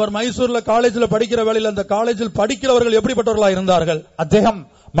കേട്ടുകഴിഞ്ഞു. அவர் மைசூர்ல காலேஜில் படிக்கிற வேளையில் அந்த காலேஜில் படிக்கிறவர்கள் எப்படிப்பட்டவர்களாக இருந்தார்கள்? അദ്ദേഹം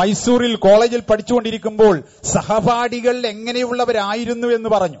മൈസൂരിൽ കോളേജിൽ പഠിച്ചുകൊണ്ടിരിക്കുമ്പോൾ സഹപാഠികൾ എങ്ങനെയുള്ളവരായിരുന്നു എന്ന്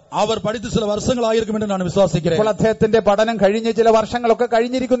പറഞ്ഞു. அவர் படித்து சில வருஷங்கள் ஆயிருக்கும் என்று நான் விசுவாசிக்கிறேன். ഇപ്പോൾ അദ്ദേഹത്തിന്റെ പഠനം കഴിഞ്ഞ് ചില വർഷങ്ങളൊക്കെ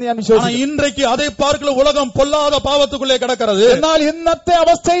കഴിഞ്ഞിരിക്കുന്നു ഞാൻ വിശ്വസിക്കുന്നു. இன்றைக்கு அதை பார்க்கல உலகம் பொல்லாத பாவத்துக்குள்ளே கிடக்கிறது. എന്നാൽ ഇന്നത്തെ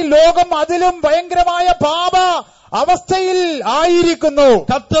അവസ്ഥയിൽ ലോകം അതിലും ഭയങ്കരമായ പാപ അവസ്ഥയിൽ ആയിരിക്കുന്നു.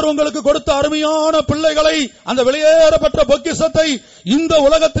 கர்த்தர் உங்களுக்கு கொடுத்த அருமையான பிள்ளைகளை, அந்த வெளியேறப்பட்ட பொக்கிஷத்தை இந்த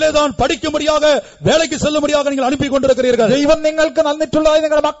உலகத்திலே தான் படிக்கும்படியாக, வேலைக்கு செல்லும்படியாக நீங்கள் அனுப்பி கொண்டிருக்கிறீர்கள். ദൈവം നിങ്ങൾക്ക് നൽകിയിട്ടുള്ളതായി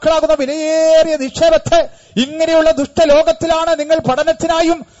നിങ്ങളുടെ മക്കളാകുന്ന വിലയേറിയ നിക്ഷേപത്തെ ഇങ്ങനെയുള്ള ദുഷ്ടലോകത്തിലാണ് നിങ്ങൾ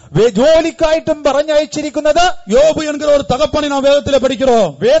പഠനത്തിനായും ജോലിക്കായിട്ടും പറഞ്ഞയച്ചിരിക്കുന്നത്. யோபு என்கிற ஒரு தகப்பனை நாம் வேதத்திலே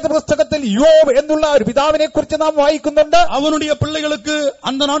படிக்கிறோம். വേദപുസ്തകത്തിൽ യോബ് എന്നുള്ള ഒരു പിതാവിനെ കുറിച്ച് നാം വായിക്കുന്നുണ്ട്. அவனுடைய பிள்ளைகளுக்கு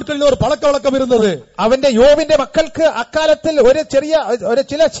அந்த நாட்களில் ஒரு பழக்க வழக்கம் இருந்தது. അവന്റെ യോബിന്റെ മക്കൾക്ക് അക്കാലത്തിൽ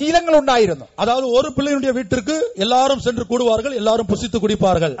ചില ശീലങ്ങൾ ഉണ്ടായിരുന്നു. அதாவது ஒரு பிள்ளையினுடைய வீட்டிற்கு எல்லாரும் சென்று கூடுவார்கள், எல்லாரும் புசித்து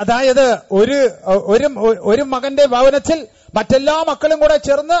குடிப்பார்கள். അതായത് ഒരു മകന്റെ ഭവനത്തിൽ മറ്റെല്ലാ മക്കളും കൂടെ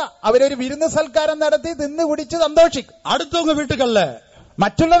ചേർന്ന് അവരൊരു വിരുന്ന് സൽക്കാരം നടത്തി തിന്നു കുടിച്ച് സന്തോഷിക്കും. அடுத்தவங்க வீட்டுக்கல்ல,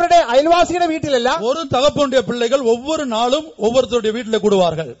 മറ്റുള്ളവരുടെ അയൽവാസിയുടെ വീട്ടിലല്ല. ஒரு தகப்பனுடைய பிள்ளைகள் ஒவ்வொரு நாளும் ஒவ்வொருத்தருடைய வீட்டிலே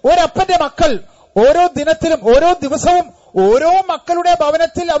கூடுவார்கள். ഒരപ്പന്റെ മക്കൾ ഓരോ ദിനത്തിലും ഓരോ ദിവസവും ഓരോ മക്കളുടെ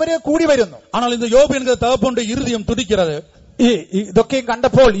ഭവനത്തിൽ അവര് കൂടി വരുന്നു. ஆனால் இந்த யோபு என்கிற தகப்பனுடைய இருதயம் துடிக்கிறது. ഇതൊക്കെയും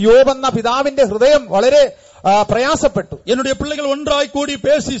കണ്ടപ്പോൾ യോബ് എന്ന പിതാവിന്റെ ഹൃദയം വളരെ பிரயாசப்பட்டு, என்னுடைய பிள்ளைகள் ஒன்றாய் கூடி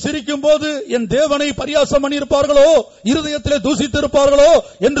பேசி சிரிக்கும் போது என் தேவனை பரியாசம் பண்ணியிருப்பார்களோ, இருதயத்திலே தூசித்திருப்பார்களோ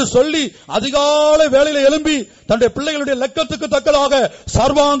என்று சொல்லி அதிகாலை வேளையில எழும்பி தன்னுடைய பிள்ளைகளுடைய லக்கத்துக்கு தக்கதாக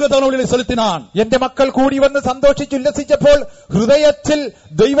சர்வாங்க தகனங்களை செலுத்தினான். എന്റെ മക്കൾ കൂടി വന്ന് സന്തോഷിച്ചുല്ലസിച്ചപ്പോൾ ഹൃദയത്തിൽ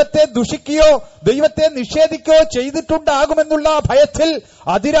ദൈവത്തെ ദുഷിക്കുകയോ ദൈവത്തെ നിഷേധിക്കുകയോ ചെയ്തിട്ടുണ്ടാകുമെന്നുള്ള ഭയത്തിൽ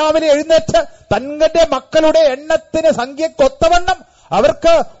അതിരാവിലെ എഴുന്നേറ്റ് തങ്ങളുടെ മക്കളുടെ എണ്ണത്തിന് സംഖ്യക്കൊത്തവണ്ണം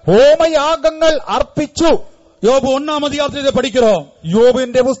അവർക്ക് ഹോമയാഗങ്ങൾ അർപ്പിച്ചു. யோபு 1ஆம் அதிகாரத்தில் இதை படிக்கிறோம்.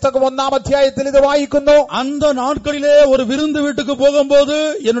 யோபிന്റെ പുസ്തകം 1ஆம் അധ്യായത്തിൽ ഇത് വായിക്കുന്നു. அந்த நாட்களிலே ஒரு விருந்து வீட்டுக்கு போகும்போது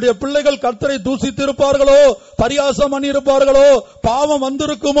என்னுடைய பிள்ளைகள் கர்த்தரை தூசித்திருப்பார்களோ, பரியாசம் பண்ணியிருப்பார்களோ, பாவம்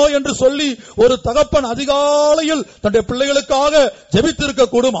வந்திருக்குமோ என்று சொல்லி ஒரு தகப்பன் அதிகாலையில் தன்னுடைய பிள்ளைகளுக்காக ஜெபித்திருக்க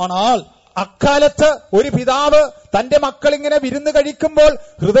கூடும். ஆனால் അക്കാലത്ത് ഒരു പിതാവ് തന്റെ മക്കൾ ഇങ്ങനെ വിരുന്ന് കഴിക്കുമ്പോൾ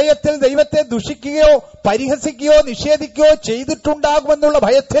ഹൃദയത്തിൽ ദൈവത്തെ ദുഷിക്കുകയോ പരിഹസിക്കുകയോ നിഷേധിക്കുകയോ ചെയ്തിട്ടുണ്ടാകുമെന്നുള്ള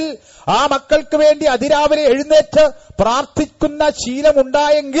ഭയത്തിൽ ആ മക്കൾക്ക് വേണ്ടി അതിരാവിലെ എഴുന്നേറ്റ് പ്രാർത്ഥിക്കുന്ന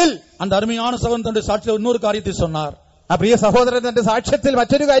ശീലമുണ്ടായെങ്കിൽ, அந்த அருமையான சகோதரன் தன்னுடைய சாட்சியில் இன்னொரு காரியத்தை சொன்னார். ആ പ്രിയ സഹോദരൻ തന്റെ സാക്ഷ്യത്തിൽ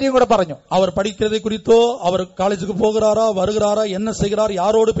മറ്റൊരു കാര്യം കൂടെ പറഞ്ഞു. அவர் படிக்கிறதை குறித்தோ, அவர் காலேஜுக்கு போகிறாரா வருகிறாரா, என்ன செய்கிறார்,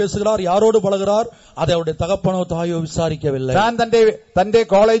 யாரோடு பேசுகிறார், யாரோடு பழகிறார், அதை அவருடைய தகப்பனோ தாயோ விசாரிக்கவில்லை. താൻ തന്റെ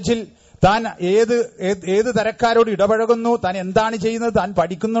കോളേജിൽ താൻ ഏത് തരക്കാരോട് ഇടപഴകുന്നു, താൻ എന്താണ് ചെയ്യുന്നത്, താൻ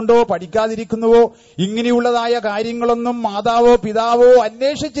പഠിക്കുന്നുണ്ടോ പഠിക്കാതിരിക്കുന്നുവോ, ഇങ്ങനെയുള്ളതായ കാര്യങ്ങളൊന്നും മാതാവോ പിതാവോ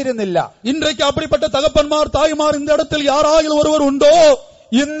അന്വേഷിച്ചിരുന്നില്ല. இன்றைக்கு அப்படிப்பட்ட தகப்பன்மார் தாய்மார் இந்த இடத்தில் யாராயில் ஒருவர் உண்டோ?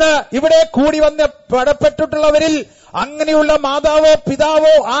 ഇന്ന് ഇവിടെ കൂടി വന്ന് പെടപ്പെട്ടിട്ടുള്ളവരിൽ അങ്ങനെയുള്ള മാതാവോ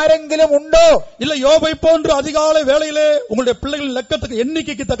പിതാവോ ആരെങ്കിലും ഉണ്ടോ? இல்ல யோபை போன்று அதிகாலை வேளையிலே உங்களுடைய பிள்ளைகளின் லக்கத்துக்கு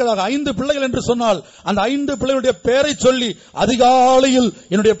எண்ணிக்கைக்கு தக்கதாக 5 பிள்ளைகள் என்று சொன்னால் அந்த 5 பிள்ளைகளுடைய பெயரை சொல்லி அதிகாலையில்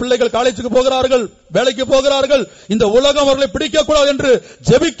என்னுடைய பிள்ளைகள் காலேஜுக்கு போகிறார்கள், வேலைக்கு போகிறார்கள், இந்த உலகம் அவர்களை பிடிக்கக்கூடாது என்று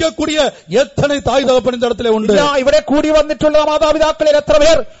ஜெபிக்கக்கூடிய எத்தனை தாய் தகப்பன் இந்த இடத்துல உண்டு? ഇവിടെ കൂടി വന്നിട്ടുള്ള മാതാപിതാക്കളിൽ എത്ര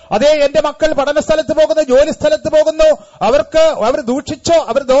പേർ അതേ എന്റെ മക്കൾ പഠന സ്ഥലത്ത് പോകുന്നു, ജോലി സ്ഥലത്ത് പോകുന്നു, അവർ ദൂഷിച്ചോ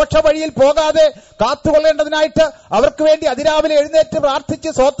അവർ ദോഷ വഴിയിൽ പോകാതെ കാത്തുകൊള്ളേണ്ടതിനായിട്ട് അവർക്ക് വേണ്ടി അതിരാവിലെ എഴുന്നേറ്റ് പ്രാർത്ഥിച്ച്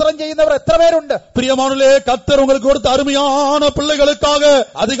സ്തോത്രം ചെയ്യുന്നവർ എത്ര പേരുണ്ട്? பிரியமானவர்களே, கர்த்தர் உங்களுக்கு கொடுத்த அருமையான பிள்ளைகளுக்காக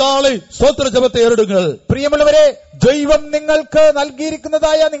அதிகாலை ஸ்தோத்திர ஜெபத்தை ஏறெடுங்கள். പ്രിയമുള്ളവരെ, ദൈവം നിങ്ങൾക്ക്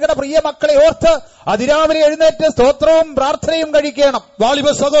നൽകിയിരിക്കുന്നതായ നിങ്ങളുടെ പ്രിയ മക്കളെ ഓർത്ത് അതിരാവിലെ എഴുന്നേറ്റ് സ്തോത്രവും പ്രാർത്ഥനയും കഴിക്കണം.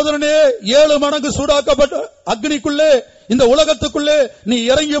 வாலிப சகோதரனே, 7 மடங்கு சூடாக்கப்பட்ட அக்னிக்குள்ளே இந்த உலகத்துக்குள்ளே நீ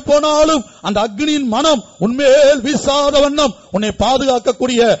இறங்கி போனாலும் அந்த அக்னியின் மனம் உன்மேல் வீசாத வண்ணம் உன்னை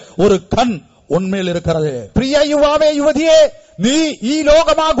பாதுகாக்கக்கூடிய ஒரு கண் ഉന്മേൽ ഇരിക്കുന്നത്. പ്രിയ യുവാവേ, യുവതിയെ, നീ ഈ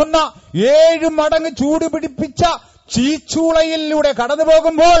ലോകമാകുന്ന 7 മടങ്ങ് ചൂട് പിടിപ്പിച്ച ചീച്ചൂളയിലൂടെ കടന്നു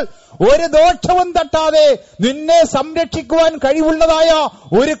പോകുമ്പോൾ ഒരു ദോഷവും തട്ടാതെ നിന്നെ സംരക്ഷിക്കുവാൻ കഴിവുള്ളതായ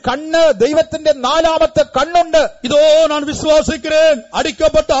ഒരു കണ്ണ്, ദൈവത്തിന്റെ 4ാമത്തെ കണ്ണുണ്ട്. இதோ நான் விசுவாசிக்கிறேன்,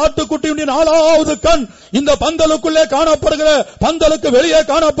 அடிக்கப்பட்ட ஆட்டுக்குட்டியுடைய 4வது கண் இந்த பந்தலுக்குள்ளே காணப்படுகிற, பந்தலுக்கு வெளியே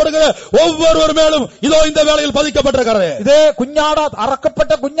காணப்படுகிற ஒவ்வொருவர் மேலும் இதோ இந்த வேளையில் பதிக்கப்பட்டிருக்கிறது. ഇത്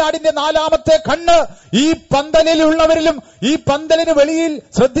അറക്കപ്പെട്ട കുഞ്ഞാടിന്റെ 4ാമത്തെ കണ്ണ് ഈ പന്തലിലുള്ളവരിലും ഈ പന്തലിന് വെളിയിൽ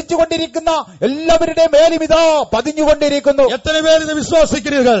ശ്രദ്ധിച്ചുകൊണ്ടിരിക്കുന്ന എല്ലാവരുടെ മേലും ഇതാ പതിഞ്ഞുകൊണ്ടിരിക്കുന്നു. എത്ര പേർ ഇത്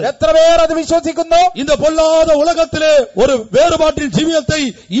വിശ്വസിக்கிறீர்கள்? എത്ര പേർ അത് വിശ്വസിക്കുന്നു? இந்த பொல்லாத உலகத்திலே ஒரு வேறுபாட்டின் ஜீவியத்தை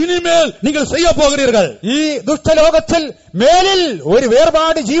இனிமேல் நீங்கள் செய்ய போகிறீர்கள். ഈ ദുഷ്ടലോകത്തിൽ മേലിൽ ഒരു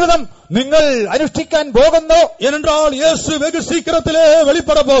വേർപാട് ജീവിതം നിങ്ങൾ അനുഷ്ഠിക്കാൻ പോകുന്നു. ஏனென்றால் இயேசு வெகு சீக்கிரத்திலே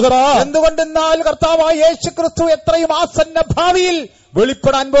வெளிப்பட போகிறார். എന്തുകൊണ്ടെന്നാൽ കർത്താവായ യേശു ക്രിസ്തു എത്രയും ആസന്ന ഭാവിയിൽ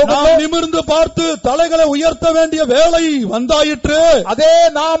വെളിപ്പെടാൻ പോകുന്നു. നിമിർന്ന് പാർത്ത് തലകളെ ഉയർത്ത വേണ്ടിയ വേളை വന്നായിற்று. അതേ,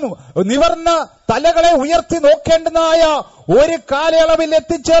 നാം നിവർന്ന് തലകളെ ഉയർത്തി നോക്കേണ്ടതായ ഒരു കാലയളവിൽ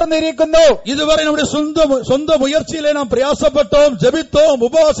എത്തിച്ചേർന്നിരിക്കുന്നു. ഇതുവരെ നമ്മുടെ സ്വന്തം മുയற்சியிலே നാം പ്രയാസപ്പെട്ടോം, ജപിത്തോം,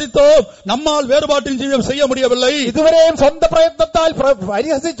 ഉപവാസിത്തോം, நம்மால் വേർപാട്ടിൻ ജീവിതം செய்ய முடியவில்லை. ഇതുവരെയും സ്വന്തം പ്രയത്നത്താൽ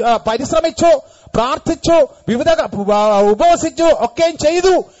പരിശ്രമിച്ചു, പ്രാർത്ഥിച്ചു, വിവിധ ഉപവസിച്ചു ഒക്കെയും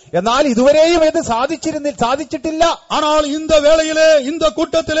ചെയ്തു. എന്നാൽ ഇതുവരെയും ഇത് സാധിച്ചിട്ടില്ല. ஆனால் இந்த வேளையிலே இந்த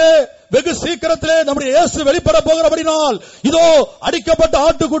கூட்டத்திலே வெகு சீக்கிரத்திலே நம்முடைய இயேசு வெளிப்பட போகிறபடினால் இதோ அடிக்கப்பட்ட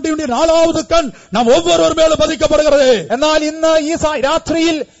ஆட்டுக்குட்டியுடைய 4வது கண் நாம் ஒவ்வொருவர் மேலும் பதிக்கப்படுகிறது. എന്നാൽ ഇന്ന് ഈ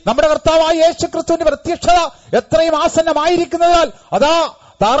രാത്രിയിൽ നമ്മുടെ കർത്താവായ യേശു ക്രിസ്തുവിന്റെ പ്രത്യക്ഷത എത്രയും ആസന്നമായിരിക്കുന്നതിനാൽ അതാ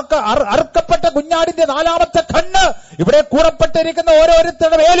അറുക്കപ്പെട്ട കുഞ്ഞാടിന്റെ 4ാമത്തെ കണ്ണ് ഇവിടെ കൂറപ്പെട്ടിരിക്കുന്ന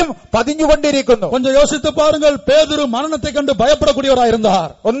ഓരോരുത്തരുടെ മേലും പതിഞ്ഞുകൊണ്ടിരിക്കുന്നു. கொஞ்சம் யோசித்து பாருங்கள், பேதுரு மரணத்தை கண்டு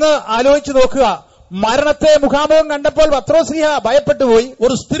பயப்படக்கூடியவராயிருந்தார். ഒന്ന് ആലോചിച്ച് നോക്കുക, മരണത്തെ മുഖാമുഖം കണ്ടപ്പോൾ പത്രോസ്ലീഹ ഭയപ്പെട്ടുപോയി.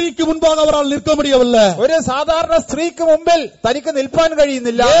 ഒരു സ്ത്രീക്ക് മുൻപാകെ അവരാൽ നിൽക്ക முடியவில்லை. ഒരു സാധാരണ സ്ത്രീക്ക് മുമ്പിൽ തനിക്ക് നിൽപ്പാൻ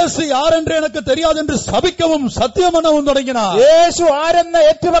കഴിയുന്നില്ല. യേശു ആരെന്ന് എനിക്ക് தெரியாதென்று சபிக்கவும் சத்தியம் பண்ணவும் தொடங்கினார். യേശു ആരെന്ന്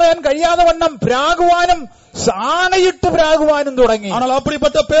ഏറ്റുപറയാൻ കഴിയാതെ വണ്ണം പ്രാകുവാനും ആണയിട്ട് പ്രാകുവാനും തുടങ്ങി. ஆனால்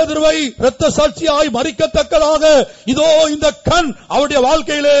அப்படிப்பட்ட பேதுருவை இரத்த சாட்சியாய் மரிக்கத்தக்கதாக இதோ இந்த கண் அவருடைய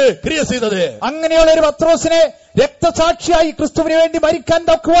வாழ்க்கையிலே கிரியை செய்தது. അങ്ങനെയുള്ള ഒരു പത്രോസിനെ രക്തസാക്ഷിയായി ക്രിസ്തുവിന് വേണ്ടി മരിക്കാൻ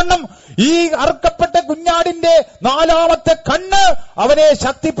തക്കവണ്ണം ഈ അറുക്കപ്പെട്ട കുഞ്ഞാടിന്റെ 4ാമത്തെ കണ്ണ് അവനെ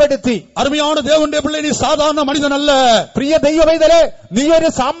ശക്തിപ്പെടുത്തി. അരുമയാണ് ദേവന്റെ പിള്ളേ, നീ സാധാരണ മനുഷ്യനല്ല. പ്രിയ ദൈവമൈതലേ, നീ ഒരു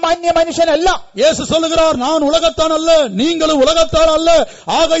സാമാന്യ മനുഷ്യനല്ല. യേശു சொல்லுகிறார், நான் உலகத்தான் அல்ல, நீங்களும் உலகத்தான் அல்ல,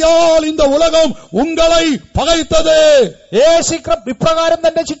 ஆகையால் இந்த உலகம் உங்களை പകൈത്തത്. യേശു ഇപ്രകാരം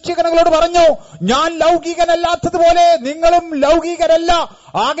തന്റെ ശിക്ഷകനങ്ങളോട് പറഞ്ഞു, ഞാൻ ലൗകികനല്ലാത്തതുപോലെ നിങ്ങളും ലൗകികരല്ല,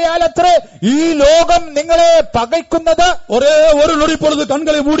 ആകയാൽ അത്രേ ഈ ലോകം നിങ്ങളെ പകയ്ക്കുന്നത്. ഒരേ ഒരു നൊടി പൊழுது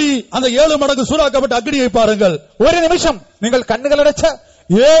കണ്ണുകളെ മൂടി அந்த 7 മടങ്ങ് சூடாக்கப்பட்ட അഗ്നിയെ பாருங்கள். ഒരു നിമിഷം നിങ്ങൾ കണ്ണുകളടച്ച്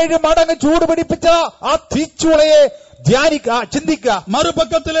 7 മടങ്ങ് ചൂട് പിടിപ്പിച്ച ആ തീച്ചൂളയെ ചിന്തിക്കുക.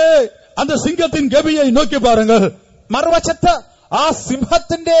 മറുപക്കത്തിലെ அந்த സിംഹത്തിൻ ഗവിയെ നോക്കി பாருங்கள். മറുവശത്ത് ആ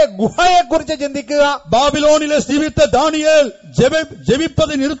സിംഹത്തിന്റെ ഗുഹയെക്കുറിച്ച് ചിന്തിക്കുക. ബാബിലോണിലെ ജീവിத்த ദാനിയേൽ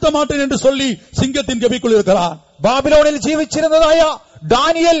ജപിപ്പதை நிறுத்த மாட்டேன் என்று சொல்லி சிங்கத்தின் கவிக்குள் இருக்கிறான். ബാബിലോണിൽ ജീവിച്ചിരുന്നതായ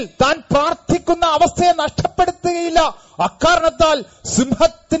ദാനിയേൽ താൻ പ്രാർത്ഥിക്കുന്ന അവസ്ഥയെ നഷ്ടപ്പെടുത്തുകയില്ല. അക്കാരണത്താൽ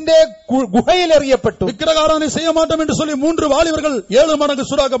സിംഹത്തിന്റെ ഗുഹയിൽ എറിയപ്പെട്ടു. വിഗ്രഹാരാധന செய்ய மாட்டோம் என்று சொல்லி 3 வாலிபர்கள் 7 மடங்கு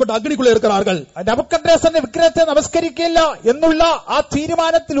சூடாக்கப்பட்ட അഗ്നിക്കുள்ளே இருக்கிறார்கள். നബൂഖദ്നേസറിന്റെ വിഗ്രഹത്തെ നമസ്കരിക്കില്ല എന്നുള്ള ആ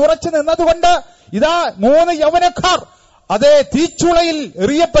തീരുമാനത്തിൽ ഉറച്ചു നിന്നതുകൊണ്ട് ഇതാ 3 യൗവനക്കാർ അതേ തീച്ചുളയിൽ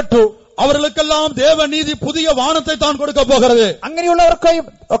എറിയപ്പെട്ടു. അവர்களுக்கெல்லாம் தேவநீதி புதிய வானத்தை தான் கொடுக்க போகிறது.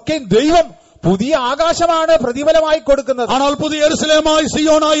 അങ്ങനെയുള്ളവർക്കൊക്കെ ദൈവം പുതിയ ആകാശമാണ് പ്രതിഫലമായി കൊടുക്കുന്നത്. ஆனால் புதிய യെരൂശലേമായി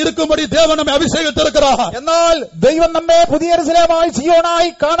സിയോനായി இருக்கும்படி தேவன் നമ്മെ അഭിഷേകിച്ചിരിக்கிறார். എന്നാൽ ദൈവം നമ്മെ പുതിയ യെരൂശലേമായി സിയോനായി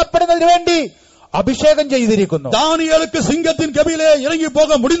കാണപ്പെടുന്നതിന് വേണ്ടി അഭിഷേകം ചെയ്തിരിക്കുന്നു. ദാനിയേലുക്ക് സിംഹത്തിൻ കെബിയിലെ ഇറങ്ങി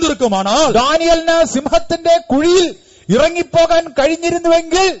പോകാൻ മുടിഞ്ഞിരിക്കുമാനാൽ, ദാനിയേലിന് സിംഹത്തിന്റെ കുഴിയിൽ ഇറങ്ങിപ്പോകാൻ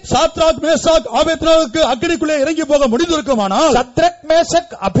കഴിഞ്ഞിരുന്നുവെങ്കിൽ, സാദ്രാക് മേശാക് അബേദ്നെഗോക്ക് അഗ്നിക്കുள்ளே ഇറങ്ങി പോകാൻ മുടിഞ്ഞിരിക്കുമാനാൽ, ശദ്രക്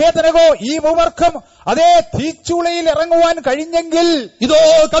മേശക് അബേദ്നെഗോ ഈ മൂവർക്കും അതേ തീച്ചൂളയിൽ ഇറങ്ങുവാൻ കഴിഞ്ഞെങ്കിൽ, ഇതോ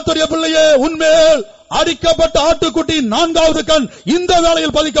കർത്തരുடைய பிள்ளையே ഉന്മേൽ അടിക്കപ്പെട്ട ആട്ടുകുട്ടി നാൻകാவது കൺ இந்த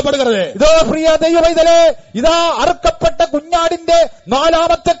വേളയിൽ പതിക്കപ്പെടുகிறது. ഇതോ പ്രിയ ദൈവമൈതലേ, ഇതാ അറുക്കപ്പെട്ട കുഞ്ഞാടിന്റെ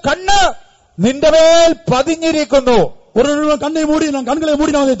 4ാമത്തെ കണ്ണ് നിന്റെ മേൽ പതിഞ്ഞിരിക്കുന്നു. ഒരു കണ്ണை മൂടി കണ്ണുകളെ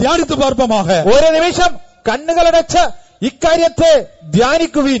മൂടി നാം ധ്യാനിத்து பார்ப்போமாக. ഒരു നിമിഷം കണ്ണുകളടച്ച് ഇക്കാര്യത്തെ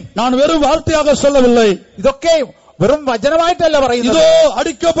ധ്യാനിക്കുവീൻ. ഞാൻ വെറും വാർത്തയാക சொல்லவில்லை. ഇതൊക്കെ വെറും വചനമായിട്ടല്ല പറയുന്നത്. இதோ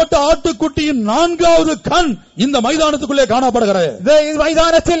അടിക്കപ്പെട്ട ആട്ടുകുട്ടിயின் 4ാவது കൺ இந்த மைதானத்துக்குள்ளே காணப்படுகிறது. ഇത് ഈ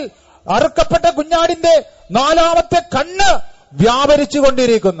മൈതാനത്തിൽ അറുക്കപ്പെട്ട കുഞ്ഞാടിന്റെ 4ാമത്തെ കണ്ണ്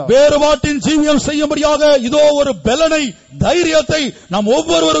വ്യാപരിച്ചുകൊണ്ടിരിക്കുന്നു. வேறுபாட்டின் ஜீவியம் செய்யும்படியாக இதோ ஒரு பலனை தைரியத்தை நாம்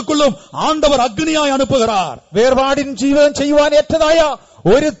ஒவ்வொருவருக்குள்ளும் ஆண்டவர் அக்னியாய் அனுப்புகிறார். വേർപാടിൻ ജീവിതം ചെയ്യുവാൻ ഏറ്റതായ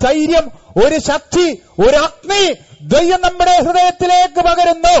ഒരു ധൈര്യം, ഒരു ശക്തി, ഒരു അഗ്നി ദൈവം നമ്മുടെ ഹൃദയത്തിലേക്ക്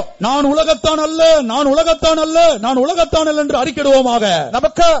പകരുന്നു. நான் உலகத்தான் அல்ல, நான் உலகத்தான் அல்ல, நான் உலகத்தான் அல்ல என்று அறிக்கையிடுவோமாக.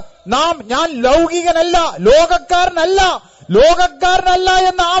 നമുക്ക് ഞാൻ ലൗകികനല്ല, ലോകക്കാരനല്ല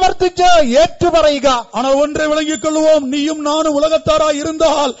എന്ന് ആവർത്തിച്ച് ഏറ്റുപറയുക. ஆனால் ஒன்றை விளங்கிக் கொள்வோம், நீயும் நானும் உலகத்தாராய்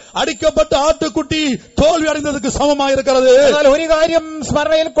இருந்தால் அடிக்கப்பட்ட ஆட்டுக்குட்டி தோல்வி அடைந்ததுக்கு சமமாயிருக்கிறது. എന്നാൽ ഒരു കാര്യം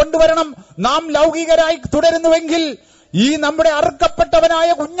സ്മരണയിൽ കൊണ്ടുവരണം, നാം ലൗകികരായി തുടരുന്നുവെങ്കിൽ ഈ നമ്മുടെ അറുക്കപ്പെട്ടവനായ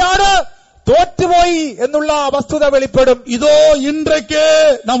കുഞ്ഞാട് തോറ്റുപോയി എന്നുള്ള വസ്തുത വെളിപ്പെടും. இதோ இன்றைக்கே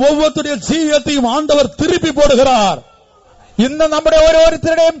நாம் ஒவ்வொருடைய ஜீவியத்தையும் ஆண்டவர் திருப்பி போடுகிறார். ഇന്ന് നമ്മുടെ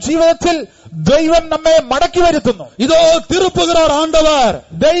ഓരോരുത്തരുടെയും ജീവിതത്തിൽ ദൈവം നമ്മെ മടക്കി വരുത്തുന്നു. இதோ திருப்புகிறார் ஆண்டவர்.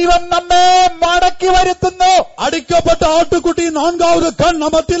 ദൈവം നമ്മെ മടക്കി വരുത്തുന്നു. അടിക്കപ്പെട്ട ആട്ടുകുട്ടി 4ാவது കൺ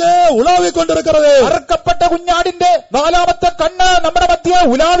നമ്മത്തിലെ ഉലാവിக் കൊണ്ടിരിക്കുന്നത്. അറുക്കപ്പെട്ട കുഞ്ഞാടിന്റെ 4ാമത്തെ കണ്ണ് നമ്മുടെ മധ്യേ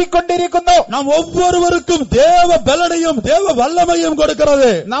ഉലാവിക്കൊണ്ടിരിക്കുന്നു. നാം ഒവ്വൊരുവർക്കും ദേവ ബലനെയും ദേവ വല്ലമയും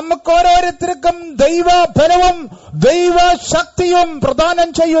കൊടുക്കുന്നത്. നമുക്ക് ഓരോരുത്തർക്കും ദൈവ ബലവും ദൈവ ശക്തിയും പ്രദാനം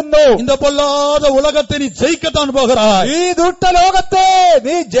ചെയ്യുന്നു. இந்த பொல்லாத உலகத்தை நீ ஜெயிக்கத்தான் போகிறாய். ഈ ദുഷ്ടലോകത്തെ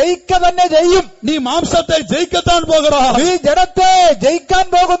നീ ജയിക്ക തന്നെ ചെയ്യും. നീ മാംസത്തെ ജയിക്കത്താൻ പോகிறாய். നീ ജഡത്തെ ജയിക്കാൻ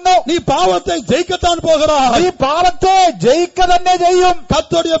പോകുന്നു. നീ പാവത്തെ ജയിക്കത്താൻ പോகிறாய். നീ പാപത്തെ ജയിക്ക തന്നെ ചെയ്യും.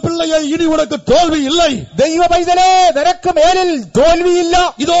 കർത്തരുடைய பிள்ளையே, ഇനി ഉനക്ക് തോൽവി ഇല്ല. ദൈവ പൈതലേ, നിനക്ക് മേലിൽ തോൽവിയില്ല.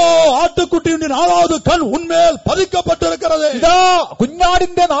 ഇതോ ആട്ടുകുട്ടിയുടെ 4ാவது കൺ ഉന്മേൽ പതിക്കപ്പെട്ടിരിക്കുന്നത്. ഇതാ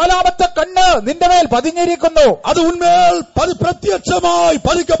കുഞ്ഞാടിന്റെ 4ാമത്തെ കണ്ണ് നിന്റെ മേൽ പതിഞ്ഞിരിക്കുന്നു. അത് ഉന്മേൽ പ്രത്യക്ഷമായി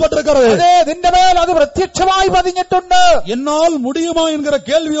പതിക്കപ്പെട്ടിരിക്കുന്നത്. അതെ, നിന്റെ മേൽ അത് പ്രത്യക്ഷമായി പതിഞ്ഞിട്ടുണ്ട്. എന്നാൽ മുടിയുമോ എன்கிற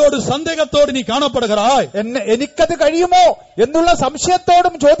കേൾവിയോട് സന്ദേഹത്തോട് നീ കാണപ്പെടുகிறாய். എനിക്കത് കഴിയുമോ എന്നുള്ള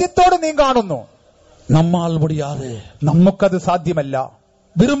സംശയത്തോടും ചോദ്യത്തോടും നീ കാണുന്നു. நம்மால் முடியாது, നമുക്കത് സാധ്യമല്ല.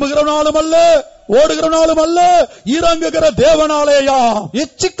 വിരുമ്പുகிறവനാലുമല്ല, ഓടുகிறവനാലുമല്ല, ഇറങ്ങുகிற ദേവനാലേയാ.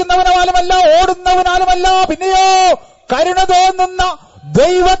 ഇച്ഛിക്കുന്നവനാലുമല്ല, ഓടുന്നവനാലുമല്ല, പിന്നെയോ കരുണ തോന്നുന്ന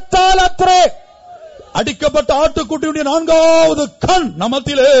ദൈവത്താൽ അത്രേ. അടിക്കപ്പെട്ട ആട്ടുകുട്ടിയുടെ 4ാவது കൺ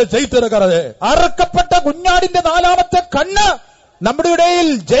നമ്മത്തിലെ ജയിച്ചിരിക്കുന്നത്. അറുക്കപ്പെട്ട കുഞ്ഞാടിന്റെ 4ാമത്തെ കണ്ണ് നമ്മുടെ ഇടയിൽ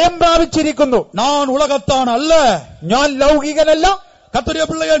ജയം പ്രാപിച്ചിരിക്കുന്നു. ഞാൻ ഉലകത്താൻ അല്ല, ഞാൻ ലൗകികനല്ല. കർത്തരുடைய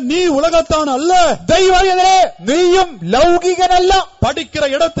பிள்ளையே, നീ ഉലകത്താൻ അല്ല. ദൈവമേ, നീയും ലൗകികനല്ല. പഠിக்கிற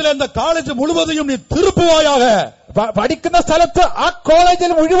இடத்துல இந்த காலேஜ் முழுவதையும் நீ திருப்புவாயாக. പഠിക്കുന്ന സ്ഥലത്ത് ആ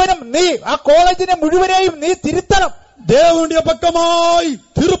കോളേജിൽ മുഴുവനും ആ കോളേജിനെ മുഴുവനെയും നീ തിരുത്തണം. ദേവന്റെ പക്കമായി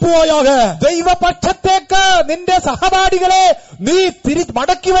തിരുപ്പുവായാക. ദൈവപക്ഷത്തേക്ക് നിന്റെ സഹപാഠികളെ നീ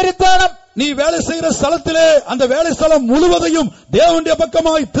മടക്കി വരുത്തണം. நீ வேலை செய்கிற ஸ்தலத்திலே அந்த வேலை ஸ்தலம் முழுவதையும் தேவனுடைய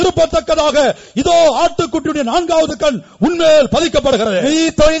பக்கமாய் திருப்பத்தக்கதாக இதோ ஆட்டுக்குட்டியுடைய 4ാவது കൺ ഉന്മേൽ പതിക്കപ്പെടുகிறது. നീ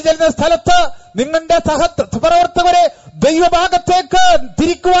തൊഴിൽ ചെയ്യുന്ന സ്ഥലത്ത് നിങ്ങളുടെ സഹപ്രവർത്തകരെ ദൈവഭാഗത്തേക്ക്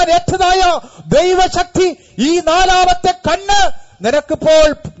തിരിക്കുവാൻ ഏറ്റതായ ദൈവശക്തി ഈ 4ാമത്തെ കണ്ണ് നിനക്കിപ്പോൾ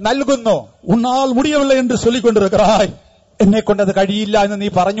നൽകുന്നു. ഉന്നാൽ முடியவில்லை என்று சொல்லிக் கொண்டிருக்கிறாய். എന്നെ കൊണ്ടത് കഴിയില്ല എന്ന് നീ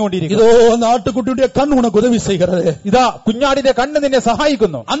പറഞ്ഞുകൊണ്ടിരിക്കുന്നു. இதோ அந்த ஆட்டுக்குட்டியுடைய கண் உனக்கு உதவி செய்கிறது. ഇതാ കുഞ്ഞാടിന്റെ കണ്ണ് നിന്നെ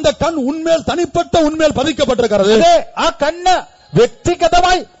സഹായിക്കുന്നു. அந்த கண் ഉന്മേൽ തനിപ്പെട്ട ഉന്മേൽ പതിക്കപ്പെട്ടിരിக்கிறது. ആ കണ്ണ്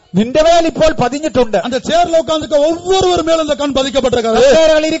വ്യക്തിഗതമായി നിന്റെ മേൽ ഇപ്പോൾ പതിഞ്ഞിട്ടുണ്ട്. அந்த சேர்ல உட்கார்ந்திருக்க ஒவ்வொருவர் மேல் அந்த கண் പതിക്കപ്പെട്ടിരിக்கிறது.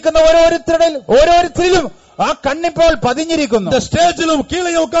 ഇരിക്കുന്ന ഓരോരുത്തരിലും ആ കണ്ണിപ്പോൾ പതിഞ്ഞിരിക്കുന്നു. இந்த സ്റ്റേജിലും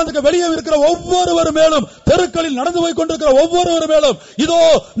കീഴே உட்கார்ந்திருக்க வெளியே இருக்கிற ஒவ்வொருவர் மேலும் தெருக்களில் நடந்து போய் கொண்டிருக்கிற ஒவ்வொருவர் மேலும் இதோ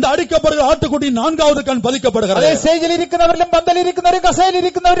இந்த அடிக்கப்படுகிற ஆட்டுக்குட்டி 4ാவது കൺ പതിക്കപ്പെടുகிறது. സ്റ്റേജിൽ ഇരിക്കുന്നവരിലും പന്തലിരിക്കുന്നവരും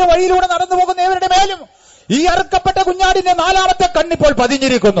കസേലിരിക്കുന്നവരും വഴിയിലൂടെ നടന്നു പോകുന്നവരുടെ മേലും ഈ അറുക്കപ്പെട്ട കുഞ്ഞാടിന്റെ 4ാമത്തെ കണ്ണിപ്പോൾ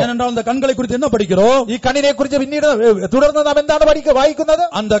പതിഞ്ഞിരിക്കുന്നു. ஏனென்றால் அந்த கண்களை குறித்து என்ன படிக்கிறோம்? ഈ കണ്ണിനെ കുറിച്ച് പിന്നീട് തുടർന്ന് നാം എന്താണ് വായിക്കുന്നത്?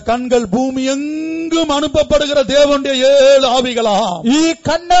 அந்த கண்கள் பூமி എങ്ങും അനുഭവപ്പെടുகிற தேவனுடைய 7 ആവികളാം. ഈ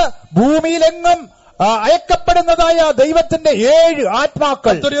കണ്ണ് ഭൂമിയിലെങ്ങും അയക്കപ്പെടുന്നതായ ദൈവത്തിന്റെ 7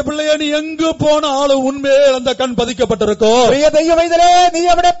 ആത്മാക്കൾ. பிள்ளையே, நீ எங்கு போனாலும் உன்மேல் அந்த கண் பதிக்கப்பட்டிருக்கும். പ്രിയ ദൈവമൈതലേ, നീ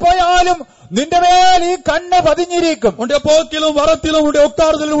എവിടെ പോയാലും നിന്റെ മേൽ ഈ കണ്ണ് പതിഞ്ഞിരിക്കും. உன்னுடைய போக்கிலும் வரத்திலும் உன்னுடைய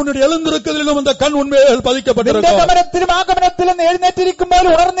உட்கார்தலிலும் உன்னுடைய எழுந்திருக்கதிலும் அந்த கண் உன்மேல் பதிக்கப்பட்டிருக்கும். നിന്റെ ഗമനത്തിലും ആഗമനത്തിലും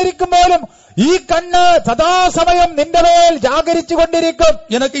എഴുന്നേറ്റിരിക്കുമ്പോഴും ഉണർന്നിരിക്കുമ്പോഴും ഈ കണ്ണ് സദാസമയം നിന്റെ മേൽ ജാഗരിച്ചു കൊണ്ടിരിക്കും.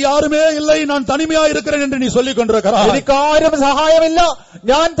 எனக்கு யாருமே இல்லை, நான் தனிமையா இருக்கிறேன் என்று நீ சொல்லிக் கொண்டிருக்கிறாய். എനിക്കാരും സഹായമില്ല,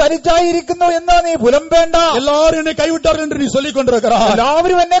 ഞാൻ തനിച്ചായിരിക്കുന്നു എന്ന് നീ പുലമ്പേണ്ട. எல்லாரும் என்னை கைவிட்டார்கள் என்று நீ சொல்லிக் கொண்டிருக்கிறாய்.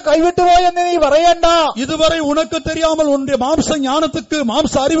 എല്ലാവരും എന്നെ കൈവിട്ടുപോയി എന്ന് നീ പറയണ്ട. இதுவரை உனக்கு தெரியாமல், உன்னுடைய மாம்ச ஞானத்துக்கு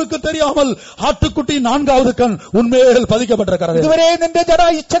மாம்ச அறிவுக்கு தெரியாமல் ஆட்டுக்குட்டி 4வது கண் உன்மேல் பதிக்கப்பட்டிருக்கிறது. ഇതുവരെ നിന്റെ ജഡ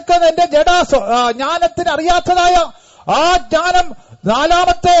ഇച്ഛക്ക്, നിന്റെ ജഡ ജ്ഞാനത്തിന് അറിയാത്തതായ ആ ജ്ഞാനം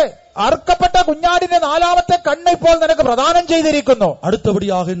 4ാമത്തെ അർക്കപ്പെട്ട കുഞ്ഞാടിന്റെ 4ാമത്തെ കണ്ണ് ഇപ്പോൾ നിനക്ക് പ്രദാനം ചെയ്തിരിക്കുന്നു.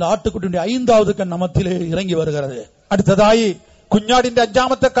 അടുത്തപടിயாக இந்த ആട്ടുക്കുട്ടിയുടെ 5வது കണ്ണ് നമ്മത്തിலே ഇറങ്ങി വരുகிறது. അടുത്തതായി കുഞ്ഞാടിന്റെ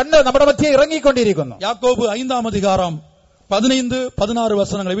 5ാമത്തെ കണ്ണ് നമ്മുടെ മധ്യേ ഇറങ്ങിക്കൊണ്ടിരിക്കുന്നു. യാക്കോബ് 5ാം അധികാരം 15-16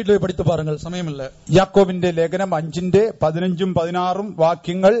 വചനങ്ങൾ വീട്ടിൽ പോയി പഠിച്ചു പാരുங்கள், സമയമില്ല. യാക്കോബിന്റെ ലേഖനം 5ന്റെ 15ഉം 16ഉം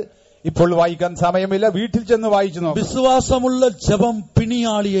വാക്യങ്ങൾ ഇപ്പോൾ വായിക്കാൻ സമയമില്ല, വീട്ടിൽ ചെന്ന് വായിച്ചു നോക്കും. വിശ്വാസമുള്ള ജപം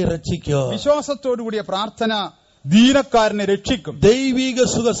പിണിയാളിയെ രക്ഷിക്കും. വിശ്വാസത്തോടുകൂടിയ പ്രാർത്ഥന ദീനക്കാരനെ രക്ഷിക്കും. ദൈവിക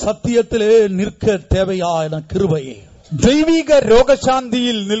സുഖ സത്യത്തിലെ നിൽക്ക തേവയായ കൃപയെ, ദൈവിക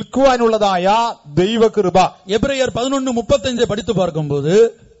രോഗശാന്തിയിൽ നിൽക്കുവാനുള്ളതായ ദൈവകൃപ. എബ്രയർ 11:35 പഠിച്ചു പാർക്കുമ്പോൾ,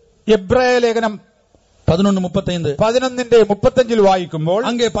 എബ്രായ ലേഖനം 11:35 11:35 വായിക്കുമ്പോൾ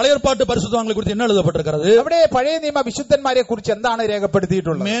അങ്ങേ പഴയ ഏർപ്പാട്ട് പരിശുദ്ധവാങ്ങളെ കുറിച്ച് என்ன எழுதப்பட்டிருக்கிறது? അവിടെ പഴയ നിയമ വിശുദ്ധന്മാരെ കുറിച്ച് എന്താണ്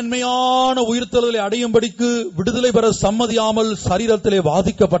രേഖപ്പെടുത്തിയിട്ടുള്ളത്? മേന്മயான ഉയർത്തലുകളെ അടയുംപടിക്ക് വിടുതலை பெற സമ്മതിയാமல் ശരീരത്തിലെ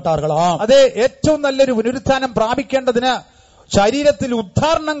ബാധിക്കപ്പെട്ടാர்களாம். അതെ, ഏറ്റവും നല്ലൊരു പുനരുത്ഥാനം പ്രാപിക്കേണ്ടതിന് ശരീരത്തിൽ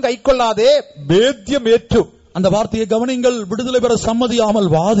ഉദ്ധാരണം കൈക്കൊള്ളാതെ ഭേദ്യമേറ്റു. அந்த வார்த்தையை கவனிங்கள், விடுதலை பெற சம்மதியாமல்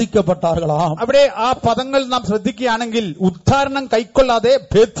வாதிக்கப்பட்டார்களாம். അവിടെ ആ പദങ്ങൾ നാം ശ്രദ്ധിക്കുകയാണെങ്കിൽ ഉദ്ധാരണം കൈക്കൊള്ളാതെ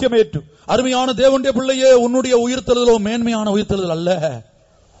ഭേദ്യമേറ്റു. அருமையான தேவனுடைய பிள்ளையே, உன்னுடைய உயிர்த்தெழுதலோ மேன்மையான உயிர்த்தெழுதல் அல்ல.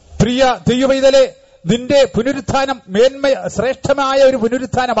 പ്രിയ ദൈവവൈതലേ, നിന്റെ പുനരുത്ഥാനം ശ്രേഷ്ഠമായ ഒരു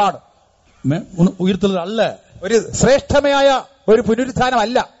പുനരുത്ഥാനമാണ്. ഉയർത്തെഴുതൽ അല്ല, ഒരു ശ്രേഷ്ഠമായ ഒരു പുനരുത്ഥാനം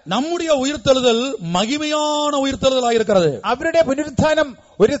അല്ല. നമ്മുടെ ഉയർത്തെഴുതൽ മഹിമയാണ് ഉയർത്തെഴുതലായിരിക്കുന്നത്. അവരുടെ പുനരുത്ഥാനം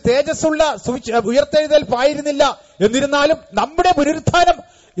ഒരു തേജസ്സുള്ള ഉയർത്തെഴുന്നേൽപ്പായിരുന്നില്ല. എന്നിരുന്നാലും നമ്മുടെ പുനരുത്ഥാനം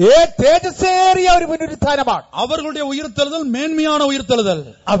തേജസ്സേറിയ ഒരു പുനരുത്ഥാനമാണ്. അവരുടെ ഉയർത്തെഴുതൽ മേന്മയാണ് ഉയർത്തെഴുതൽ.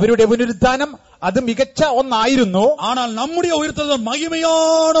 അവരുടെ പുനരുത്ഥാനം അത് മികച്ച ഒന്നായിരുന്നു. ஆனால் നമ്മുടെ ഉയർത്തെഴുതൽ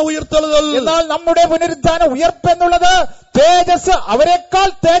മഹിമയാണ് ഉയർത്തെഴുതൽ. എന്നാൽ നമ്മുടെ പുനരുത്ഥാനം ഉയർപ്പെന്നുള്ളത് തേജസ് അവരെക്കാൾ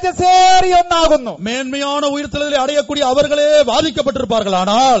തേജസ്സേറിയ ഒന്നാകുന്നു. മേന്മയാണ് ഉയർത്തെഴുതലെ അടയக்கூடிய അവர்களே ബാധിക്കപ്പെട്ടിരുപ്പാர்கள்.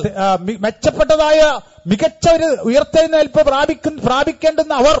 ஆனால் മെച്ചപ്പെട്ടതായ മികച്ച ഒരു ഉയർത്തെഴുന്നേൽപ്പ്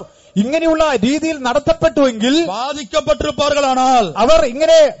പ്രാപിക്കേണ്ടുന്ന അവർ ഇങ്ങനെയുള്ള രീതിയിൽ നടത്തപ്പെട്ടുവെങ്കിൽ ബാധിക്കപ്പെട്ടിരുപ്പാர்கள். ஆனால் അവർ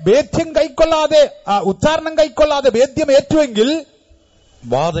ഇങ്ങനെ ഭേദ്യം കൈക്കൊള്ളാതെ, ഉദ്ധാരണം കൈക്കൊള്ളാതെ ഭേദ്യം ഏറ്റുവെങ്കിൽ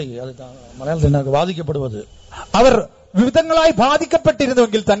മലയാളത്തിൽ ബാധിക്കപ്പെടുவது, അവർ വിവിധങ്ങളായി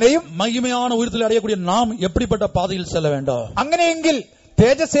ബാധിക്കപ്പെട്ടിരുന്നുവെങ്കിൽ തന്നെയും മഹിമயான ഉയർത്തൽ അടയக்கூடிய നാം എപ്പടിപ്പെട്ട പാതയിൽ ചെല്ല വേണ്ടോ? അങ്ങനെയെങ്കിൽ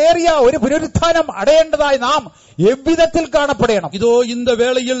തേജസ്സേറിയ ഒരു പുനരുത്ഥാനം അടയേണ്ടതായി നാം എவ்விதത്തിൽ കാണപ്പെടണം. இதோ இந்த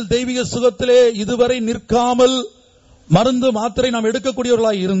வேளையில் தெய்வீக சுகத்திலே இதுவரை நிற்காமல் മരുന്ന് മാത്രമേ നാം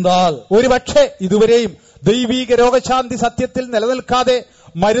എടുക്കக்கூடிയവர்களായി இருந்தாൽ, ഒരുപക്ഷെ ഇതുവരെയും ദൈവീക രോഗശാന്തി സത്യത്തിൽ നിലനിൽക്കാതെ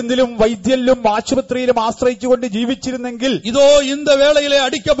മരുന്നിലും വൈദ്യനിലും ആശുപത്രിയിലും ആശ്രയിച്ചുകൊണ്ട് ജീവിച്ചിരുന്നെങ്കിൽ, ഇതോ இந்த വേളയിലെ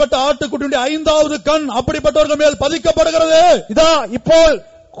അടിക്കപ്പെട്ട ആട്ടുകുട്ടിയുടെ 5வது കൺ அப்படிப்பட்டവരുടെ മേൽ പതിക്കപ്പെടുகிறது. ഇതാ ഇപ്പോൾ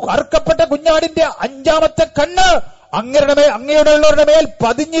അറുക്കപ്പെട്ട കുഞ്ഞാടിന്റെ 5ാമത്തെ കണ്ണ് അങ്ങയുടെയുള്ളവരുടെ മേൽ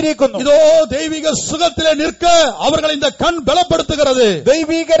പതിഞ്ഞിരിക്കുന്നു. ഇതോ ദൈവിക സുഖത്തിലെ നിൽക്ക അവർ இந்த കൺ ബലപ്പെടുത്തുகிறது.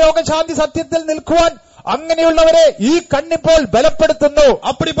 ദൈവിക രോഗശാന്തി സത്യത്തിൽ നിൽക്കുവാൻ അങ്ങനെയുള്ളവരെ ഈ കണ്ണിപ്പോൾ ബലപ്പെടുത്തുന്നു.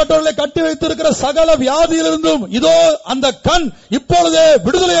 அப்படிப்பட்டவர்களை கட்டி வைத்திருக்கிற சகல வியாதியிலிருந்தும் இதோ அந்த கண் இப்பொழுதே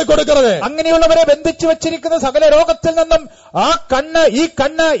விடுதலையை கொடுக்கிறது. അങ്ങനെയുള്ളവരെ ബന്ധിച്ചു വച്ചിരിക്കുന്ന സകല രോഗത്തിൽ നിന്നും ഈ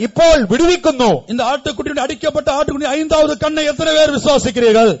കണ്ണ് ഇപ്പോൾ വിടുവിക്കുന്നു. இந்த ആട്ടുകുട്ടിയുടെ അടിക്കപ്പെട്ട ആട്ടുകുട്ടി 5வது കണ്ണை എത്ര പേർ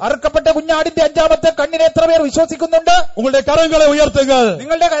വിശ്വസിக்கிறீர்கள்? അറുക്കപ്പെട്ട കുഞ്ഞാടിന്റെ 5ാമത്തെ കണ്ണിനെ എത്ര പേർ വിശ്വസിക്കുന്നുണ്ട്? உங்களுடைய കരങ്ങളെ ഉയർത്തുകൾ.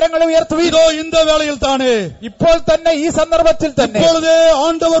 നിങ്ങളുടെ കരങ്ങളെ ഉയർത്തുക. இதோ இந்த வேளையில் தானே, ഇപ്പോൾ തന്നെ, ഈ സന്ദർഭത്തിൽ തന്നെ இப்பொழுதே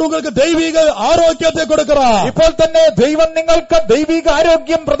ஆண்டவர் உங்களுக்கு தெய்வீக ஆரோக்கியத்தை கொடுக்கிறார். ഇപ്പോൾ തന്നെ ദൈവം നിങ്ങൾക്ക് ദൈവിക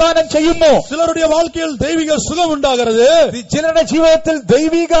ആരോഗ്യം പ്രദാനം ചെയ്യുന്നു. ചിലരുടെ வாழ்க்கையில் தெய்வீக சுகம் உண்டாகிறது. ചിലരുടെ ജീവിതത്തിൽ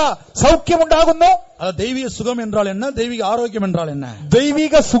ദൈവിക സൗഖ്യമുണ്ടാകുന്നു. അത് ദൈവിക സുഖം എന്നാൽ என்ன, ദൈവിക ആരോഗ്യം എന്നാൽ என்ன?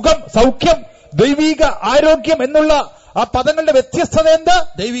 ദൈവിക സുഖം, സൗഖ്യം, ദൈവിക ആരോഗ്യം എന്നുള്ള ആ പദങ്ങളുടെ വ്യത്യസ്തത എന്താ?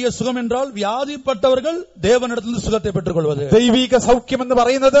 ദൈവിക സുഖം എന്നാൽ വ്യാധിപ്പെട്ടവர்கள் ദേവനിടത്തിൽ നിന്ന് സുഖത്തെ പെற்றுകൊള്ളുவது. ദൈവിക സൗഖ്യം എന്ന്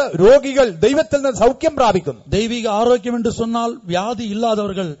പറയുന്നത് രോഗികൾ ദൈവത്തിൽ നിന്ന് സൗഖ്യം പ്രാപിക്കുന്നു. ദൈവിക ആരോഗ്യം എന്ന് சொன்னால் വ്യാധി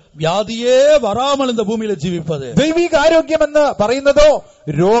ഇല്ലാത്തവர்கள் വ്യാധിയേ വരാமல் இந்த ഭൂമിയിൽ ജീവിപ്പത്. ദൈവിക ആരോഗ്യം എന്ന് പറയുന്നതോ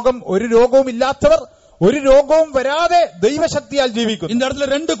ഒരു രോഗവും ഇല്ലാത്തവർ, ഒരു രോഗവും വരാതെ ദൈവശക്തിയാൽ ജീവിക്കുന്നു. இந்த இடத்துல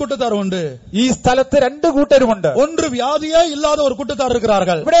 2 കൂട്ടത്താർ ഉണ്ട്. ഈ സ്ഥലത്ത് 2 കൂട്ടരുമുണ്ട്. ഒന്ന് വ്യാധിയേ ഇല്ലാത്ത ഒരു കൂട്ടത്താർ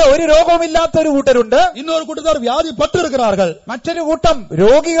இருக்கிறார்கள். ഇവിടെ ഒരു രോഗവും ഇല്ലാത്ത ഒരു കൂട്ടരുണ്ട്. இன்னொரு കൂട്ടത്താർ വ്യാധി പെട്ടിരിக்கிறார்கள். മറ്റൊരു കൂട്ടം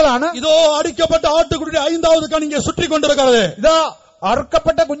രോഗികളാണ്. இதோ அடிக்கப்பட்ட ஆட்டுக்குட்டியுடைய 5வது கண் இங்கே சுற்றி கொண்டிருக்கிறது. ഇതാ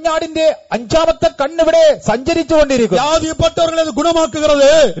അറുക്കപ്പെട്ട കുഞ്ഞാടിന്റെ അഞ്ചാമത്തെ കണ്ണിവിടെ സഞ്ചരിച്ചുകൊണ്ടിരിക്കും. വ്യാധിപ്പെട്ടവர்களை அது குணமாக்குகிறது.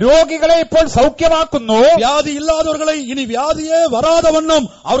 രോഗികളെ ഇപ്പോൾ സൗഖ്യമാക്കുന്നു. വ്യാധി ഇല്ലാதவர்களை ഇനി വ്യാധിയെ വരാத വണ്ണം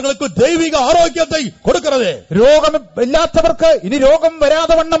അവർക്ക് ദൈവിക ആരോഗ്യത്തെ കൊടുക്കുന്നത്. രോഗമില്ലാത്തവർക്ക് ഇനി രോഗം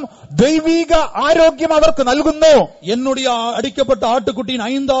വരാതെ വണ്ണം ദൈവിക ആരോഗ്യം അവർക്ക് നൽകുന്നു. என்னுடைய அடிக்கப்பட்ட ஆட்டுக்குட்டியின்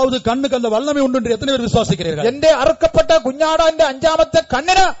 5வது கண்ணுக்கு அந்த வல்லமை உண்டு என்று எத்தனை பேர் விசுவாசிக்கிறீர்கள்? എന്റെ അറുക്കപ്പെട്ട കുഞ്ഞാടാന്റെ അഞ്ചാമത്തെ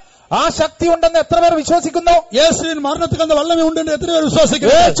കണ്ണിന് ആ ശക്തി ഉണ്ടെന്ന് എത്ര പേർ വിശ്വസിക്കുന്നു? യേശുവിന്റെ മരണത്തിൽ அந்த വല്ലமை உண்டு என்று எத்தனை பேர்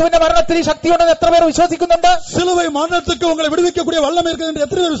விசுவாசிக்கிறீர்கள்? യേശുവിന്റെ മരണത്തിൽ ഈ ശക്തി ഉണ്ടെന്ന് എത്ര പേർ വിശ്വസിക്കുന്നുണ്ട്? சிலுவை மரணத்துக்கு உங்களை விடுவிக்கக்கூடிய வல்லமை இருக்கிறது என்று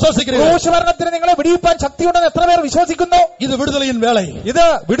எத்தனை பேர் விசுவாசிக்கிறீர்கள்? ക്രൂശ് മരണത്തിന് നിങ്ങളെ വിടുവിപ്പാൻ ശക്തിയുണ്ടെന്ന് എത്ര പേർ വിശ്വസിക്കുന്നു? இது விடுதலையின் வேலை. ഇത്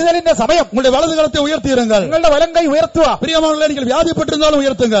വിടുതലിന്റെ സമയം. உங்களுடைய வலது கரத்தை உயர்த்தியிருங்கள். നിങ്ങളുടെ വലം കൈ ഉയർത്തുക. பிரியமானவர்களே, நீங்கள் வியாதிப்பட்டிருந்தாலும்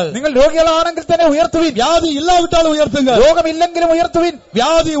உயர்த்துங்கள். നിങ്ങൾ രോഗികളാണെങ്കിൽ തന്നെ ഉയർത്തുവിൻ. வியாதி இல்லாவிட்டாலும் உயர்த்துங்கள். രോഗമില്ലെങ്കിലും ഉയർത്തുവിൻ.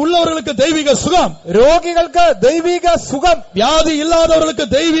 வியாதி உள்ளவர்களுக்கு தெய்வீக சுகம், രോഗികൾക്ക് ദൈവിക സുഖം, வியாதி இல்லாதவர்களுக்கு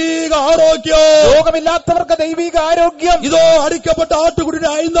தெய்வீக ஆரோக்கியம். രോഗമില്ലാത്തവർക്ക് ദൈവിക ആരോഗ്യം. இதோ அடிக்கப்பட்ட ஆட்டுக்குட்டிയുടെ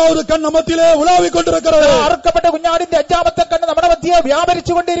 5வது കണ്ണ് മധ്യത്തിலே ഉലാവിக் കൊണ്ടിരിக்கிறது. അറുക്കപ്പെട്ട കുഞ്ഞാടിന്റെ അഞ്ചാമത്തെ കണ്ണ് നമ്മുടെ മധ്യേ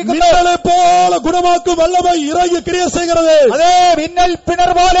വ്യാപരിച്ചുകൊണ്ടിരിക്കുന്നു. മിന്നലെ പോലെ ഗുണമാക്കും വല്ലமை ഇറങ്ങി ക്രിയ ചെയ്യുന്നത്. അതേ മിന്നൽ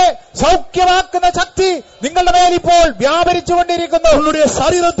പിണർ പോലെ സൗഖ്യമാക്കുന്ന ശക്തി നിങ്ങളുടെ മേൽ ഇപ്പോൾ വ്യാപരിച്ചുകൊണ്ടിരിക്കുന്നു. ഉன்னுடைய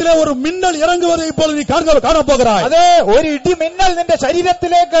ശരീരത്തിലെ ഒരു മിന്നൽ ഇറങ്ങുവதை ഇപ്പോൾ നീ കാണാൻ പോകുகிறாய். അതേ, ഒരു ഇടിമിന്നൽ നിന്റെ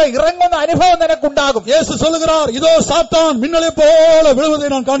ശരീരത്തിലേക്ക് ഇറങ്ങുന്ന അനുഭവം നിനക്കുണ്ടാകും. യേശു சொல்லுகிறார், இதோ சாத்தான் மின்னலை போல விழுவதை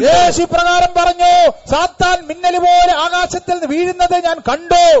நான் காண்கிறேன். യേശു പ്രകാരം പറഞ്ഞു, സാത്താൻ മിന്നൽ പോലെ ആകാശത്തിൽ നിന്ന് വീഴുന്നത് ഞാൻ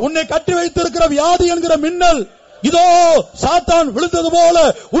കണ്ടു. உன்னை கட்டி வைத்திருக்கிற வியாதி என்கிற மின்னல் இதோ சாத்தான் விழுந்தது போல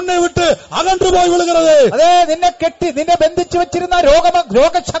உன்னை விட்டு അകன்று പോയി വിളുகிறது. അതേ, നിന്നെ ബന്ധിച്ചു വെച്ചിരുന്ന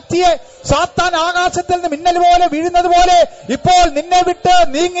രോഗശക്തിയെ സാത്താൻ ആകാശത്തിൽ നിന്ന് മിന്നൽ പോലെ വീഴുന്നത് പോലെ ഇപ്പോൾ നിന്നെ വിട്ട്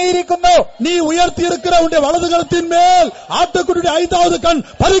നീങ്ങിയിരിക്കുന്നു. നീ ഉയർത്തിയിരിക്കുന്ന ഉന്റെ വലതു കരത്തിൻ മേൽ ആട്ടുകുട്ടിയുടെ 5வது കണ്ണ്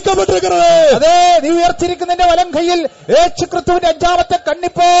പതിക്കപ്പെട്ടിരിക്കുന്നത്. അതേ, നീ ഉയർത്തിയിരിക്കുന്നതിന്റെ വലം കൈയിൽ യേശുക്രിസ്തുവിന്റെ 5ാമത്തെ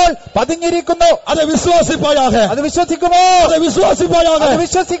കണ്ണിപ്പോൾ പതിഞ്ഞിരിക്കുന്നു. അത് വിശ്വാസിപ്പായാക. അത് വിശ്വസിക്കുമോ? അത് വിശ്വാസിപ്പായാക. അത്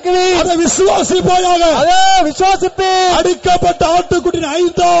വിശ്വസിക്കുവീൻ. അത് വിശ്വാസിപ്പായാക. അതേ, വിശ്വാസിപ്പീൻ. അടിക്കപ്പെട്ട ആട്ടുകുട്ടിയുടെ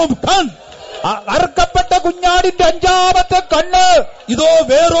 5ാം കണ്ണ്, അറുക്കപ്പെട്ട കുഞ്ഞാടിന്റെ 5ാമത്തെ കണ്ണ് ഇതോ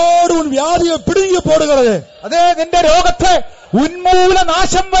വേരോട് ഉൻ വ്യാധിയെ പിടുങ്ങി പോടുகிறது. അതേ, നിന്റെ രോഗത്തെ ഉന്മൂല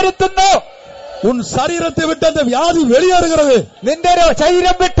നാശം വരുത്തുന്നു. ഉൻ ശരീരത്തെ വിട്ട് அந்த വ്യാധി വെളിയേറുகிறது. നിന്റെ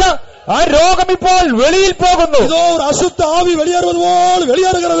ശരീരം വിട്ട് ആ രോഗം ഇപ്പോൾ വെളിയിൽ പോകുന്നു. ഇതോ ഒരു അശുദ്ധ ആവി വെളിയേറുന്നത് പോലെ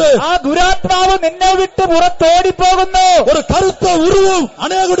വെളിയേറുகிறது. ആ ദുരാത്മാവ് നിന്നെ വിട്ട് പുറത്തോടിപ്പോകുന്നു. ഒരു കറുത്ത ഉരുവം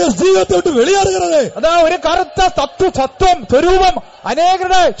അനേകരുടെ ജീവിതത്തെ വിട്ട് വെളിയേറുகிறது. അതാ, ഒരു കറുത്ത സത്വം സ്വരൂപം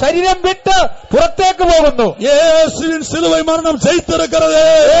അനേകരുടെ ശരീരം വിട്ട് പുറത്തേക്ക് പോകുന്നു. യേശുവിൻ സിലുവൈ മരണം ജയിച്ചിരിക്കുന്നത്.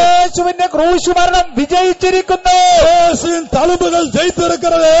 യേശുവിന്റെ ക്രൂശ് മരണം വിജയിച്ചിരിക്കുന്നു. യേശുവിൻ തലമുകൾ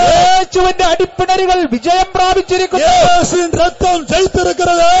ജയിച്ചിരിക്കുന്നത്. യേശുവിന്റെ അടിപ്പിണരുകൾ വിജയം പ്രാപിച്ചിരിക്കുന്നു. യേശുവിൻ രക്തം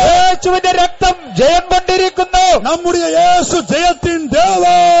ജയിച്ചിരിക്കുന്നത്. യേശുവിന്റെ രക്തം ജയം കൊണ്ടിരിക്കുന്നു. നമ്മുടെ യേശു ജയത്തിൻ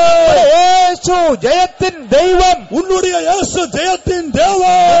ദേവൻ. യേശു ജയത്തിൻ ദൈവം. ഉன்னுடைய യേശു ജയത്തിൻ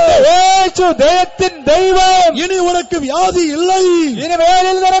ദേവൻ. യേശു ജയത്തിൻ ദൈവം. ഇനി ഉനക്ക് വ്യാധി இல்லை. ഇനി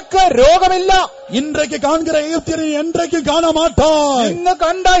മേലിൽ നിനക്ക് രോഗമില്ല. ഇன்றைக்கு காண்கிற எகிப்தியரை என்றைக்கும் காண மாட்டாய். ഇന്ന്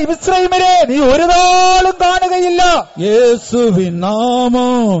കണ്ട ഇസ്രായേലിനെ നീ ഒരു നാളും കാണുകയില്ല. യേശുവിൻ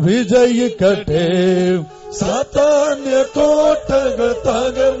നാമം വിജയിക്കട്ടെ. സാത്താന്യ കോട്ടകൾ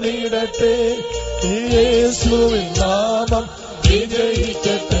തകർന്നിടട്ടെ. യേശുവിൻ നാമം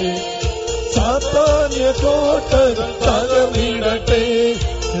വിജയിക്കട്ടെ. സാത്താന്യ കോട്ടകൾ തകർന്നിടട്ടെ.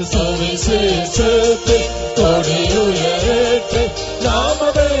 സുവിശേഷത്തെ കൊടിയുയരട്ടെ.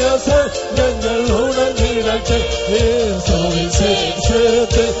 നാമമേയങ്ങൾ ഉണർന്നിടട്ടെ.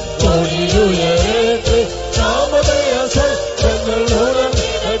 സുവിശേഷത്തെ കൊടിയുയരട്ടെ. നാമമേയങ്ങൾ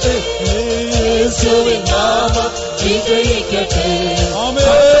ഉണർന്നിടട്ടെ. യേശുവിൻ നാമം വിജയിക്കട്ടെ.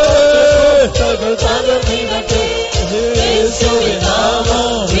 കോട്ടകൾ തകർന്നിടട്ടെ. യേശുവിൻ നാമം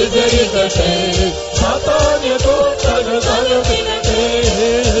വിജയിക്കട്ടെ. സാത്താന്യ കോട്ടകൾ തകർന്നിടട്ടെ.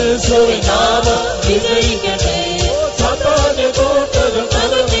 യേശുവിൻ നാമം വിജയിക്കട്ടെ. സാത്താന്യ കോട്ടകൾ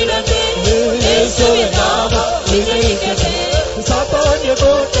തകർന്നിടട്ടെ. യേശുവിൻ നാമം വിജയിക്കട്ടെ. സാത്താന്യ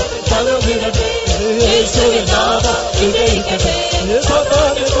കോട്ടകൾ തകർന്നിടട്ടെ. യേശുവിൻ നാമം വിജയിക്കട്ടെ.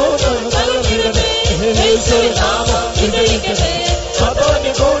 സാത്താന്യ കോട്ടകൾ തകർന്നിടട്ടെ. യേശുവിൻ നാമം വിജയിക്കട്ടെ.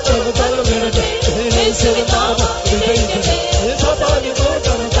 സാത്താന്യ കോട്ടകൾ തകർന്നിടട്ടെ. യേശുവിൻ നാമം വിജയിക്കട്ടെ. സാത്താന്യ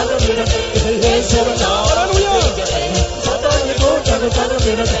കോട്ടകൾ തകർന്നിടട്ടെ. യേശുവിൻ നാമം വിജയിക്കട്ടെ. സാത്താന്യ കോട്ടകൾ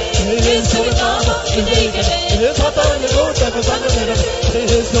തകർന്നിടട്ടെ. യേശുവിൻ നാമം വിജയിക്കട്ടെ. സാത്താന്യ കോട്ടകൾ തകർന്നിടട്ടെ.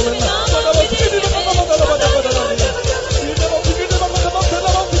 യേശുവിൻ നാമം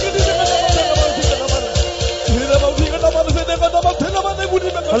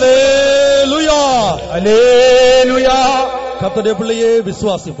ഹല്ലേലൂയ, ഹല്ലേലൂയ. கர்த்தருடைய பிள்ளையே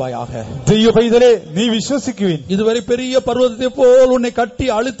விசுவாசிப்பாயாக. ദൈവ പൈതലേ നീ വിശ്വസിക്കുവിൻ. இதுவரை பெரிய பர்வதத்தை போல் உன்னை கட்டி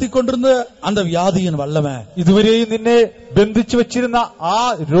அழுத்திக் கொண்டிருந்த அந்த வியாதியின் வல்லவன், ഇതുവരെയും നിന്നെ ബന്ധിച്ചു വെച്ചിരുന്ന ആ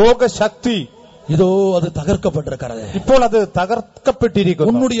രോഗശക്തി இதோ அது தகர்க்கப்பட்டிருக்கிறது. ഇപ്പോൾ അത്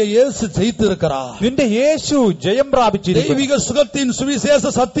തകർക്കപ്പെട്ടിരിക്കുന്നു. உன்னுடைய இயேசு ஜெயித்திருக்கிறார். നിന്റെ യേശു ജയം പ്രാപിച്ചിരിക്കുന്നു. தெய்வீக சுகத்தின் சுவிசேஷ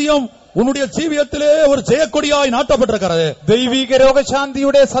சத்தியம் உன்னுடைய ஜீவியத்திலே ஒரு ஜெயக்கொடியாய் நாட்டப்பட்டிருக்கிறது. ദൈവിക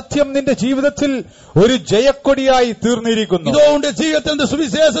രോഗശാന്തിയുടെ സത്യം നിന്റെ ജീവിതത്തിൽ ഒരു ജയക്കൊടിയായി തീർന്നിരിക്കുന്നു. இதோ உன்னுடைய ஜீவியத்தின் இந்த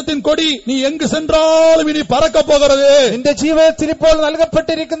சுவிசேஷத்தின் கொடி நீ எங்கு சென்றாலும் இனி பறக்க போகிறது. നിന്റെ ജീവിതത്തിൽ ഇപ്പോൾ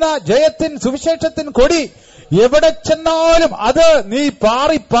നൽകപ്പെട്ടിരിക്കുന്ന ജയത്തിൻ സുവിശേഷത്തിൻ കൊടി എവിടെ ചെന്നാലും അത് നീ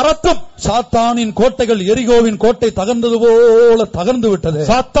പാറി പറത്തും. சாத்தானின் கோட்டைகள் எரிகோவின் கோட்டை தகர்ந்தது போல தகர்ந்து விட்டது.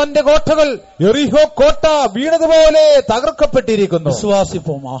 സാത്താന്റെ കോട്ടകൾ എറിഹോ കോട്ട വീണതുപോലെ തകർക്കപ്പെട്ടിരിക്കുന്നു.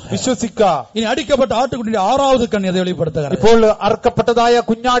 விசுவாசிப்போமாக. വിശ്വസിക്ക. இனி அடிக்கப்பட்ட ஆட்டுக்குட்டியுடைய 6வது கண் எதை வெளிப்படுத்துகிறது? ഇപ്പോൾ അർക്കപ്പെട്ടതായ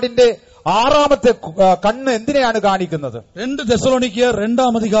കുഞ്ഞാടിന്റെ 6ാമത്തെ കണ്ണ് എന്തിനെയാണ് കാണിക്കുന്നത്? 2 തെസ്സലോനിക്കർ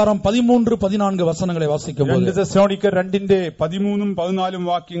 2-ാം അധികാരം 13-14 വചനങ്ങളെ വാസിക്കുമ്പോൾ 2 തെസ്സലോനിക്കർ 2-ന്റെ 13-14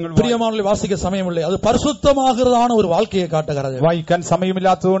 വാക്യങ്ങൾ பிரியமானவர்களே வாசிக்க சமயமில்லை. அது பரிசுத்தமாகிறதான ஒரு வாழ்க்கையை காட்டுகிறது. വായിക്കാൻ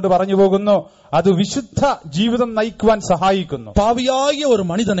സമയമില്ലാത്തതുകൊണ്ട് പറഞ്ഞു പോകുന്നു. അത് വിശുദ്ധ ജീവിതം നയിക്കുവാൻ സഹായിക്കുന്നു. பாவியாகிய ஒரு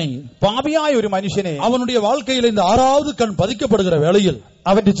மனிதனை, പാപിയായ ഒരു മനുഷ്യനെ அவனுடைய வாழ்க்கையில் இந்த 6வது கண் பதிக்கப்படுகிற வேளையில்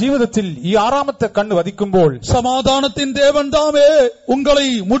അവന്റെ ജീവിതത്തിൽ ഈ 6ാമത്തെ കണ്ണ് വധിക്കുമ്പോൾ സമാധാനത്തിൻ ദേവൻ താമേ ഉങ്ങളെ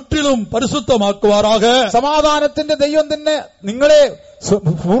മുற்றிലും പരിശുദ്ധമാക്കുവാറാക. സമാധാനത്തിന്റെ ദൈവം തന്നെ നിങ്ങളെ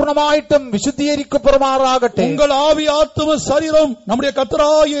പൂർണ്ണമായിട്ടും വിശുദ്ധീകരിക്കപ്പെടുമാറാകട്ടെ. உங்கள் ஆவி ஆத்தும சரீரம் நம்முடைய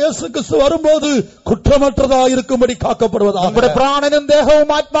கர்த்தராகிய இயேசு கிறிஸ்து வரும்போது കുറ്റമற்றതായിരിക്കുம்படி കാക്കപ്പെടുവதாக. നമ്മുടെ പ്രാണനും ദേഹവും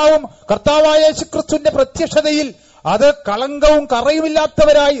ആത്മാവും കർത്താവായ യേശുക്രിസ്തുവിന്റെ പ്രത്യക്ഷതയിൽ അത് കളങ്കവും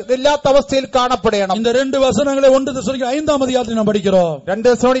കറയുമില്ലാത്തവരായി ഇല്ലാത്ത അവസ്ഥയിൽ കാണപ്പെടണം. இந்த 2 വചനങ്ങളെ 1 തെസ്സലോനിക്കർ 5-ാം അധ്യായത്തിൽ നാം പഠിக்கிறோம். 2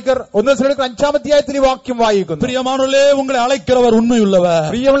 തെസ്സലോനിക്കർ 5-ാം അധ്യായത്തിൽ ഈ വാക്യം വായിക്കുന്നു. பிரியமானவர்களே, உங்களை அழைக்கிறவர் உண்மையுள்ளவர்.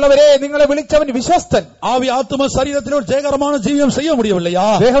 പ്രിയമുള്ളവരെ, നിങ്ങളെ വിളിച്ചവൻ വിശ്വസ്തൻ. ஆவி ஆத்தும சரீரத்தில் ஒரு ஜெயகரமான ஜீவியம் செய்ய முடியவில்லையா?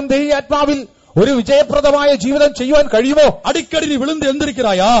 ദേഹം ദേഹി ആത്മാവിൽ ഒരു വിജയപ്രദമായ ജീവിതം ചെയ്യുവാൻ കഴിയുമോ? அடிக்கடி நீ விழுந்து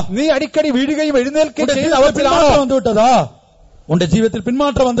எந்திரிக்கிறாயா? നീ അടിക്കടി വീഴുകയും എഴുന്നേൽക്കുകയും ചെയ്യുന്ന ജീവിതത്തിൽ അവസ്ഥയിലാണോ? வந்து விட்டதா? உன்னுடைய ജീവിതത്തിൽ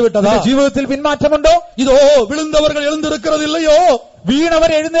പിന്മാറ്റം വന്നു വിട്ടതാ? ജീവിതത്തിൽ പിന്മാറ്റമുണ്ടോ? இதோ விழுந்தவர்கள் எழுந்திருக்கிறது இல்லையோ?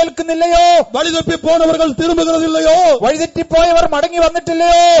 വീണവർ എഴുന്നേൽക്കുന്നില്ലയോ? வழிதப்பி போனவர்கள் திரும்புகிறது இல்லையோ? വഴിതെറ്റിപ്പോയവർ മടങ്ങി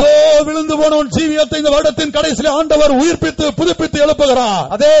വന്നിട്ടില്ലയോ? விழுந்து போனவன் ஜீவியத்தை இந்த வருடத்தின் கடைசியில் ஆண்டவர் உயிர்ப்பித்து புதுப்பித்து எழுப்புகிறார்.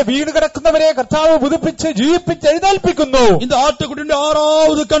 അതേ, വീണ് കിടക്കുന്നവരെ കർത്താവ് പുതുപ്പിച്ച് ജീവിപ്പിച്ച് എഴുന്നേൽപ്പിക്കുന്നു. இந்த ஆட்டுக்குட்டியுடைய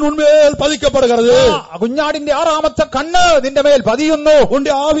 6வது கண் உன்மேல் பதிக்கப்படுகிறது. കുഞ്ഞാടിന്റെ 6ാമത്തെ കണ്ണ് നിന്റെ മേൽ പതിയുന്നു.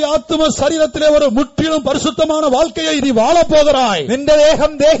 உன்னுடைய ஆவி ஆத்தும சரீரத்திலே ஒரு முற்றிலும் பரிசுத்தமான வாழ்க்கையை நீ வாழப் போகிறாய். നിന്റെ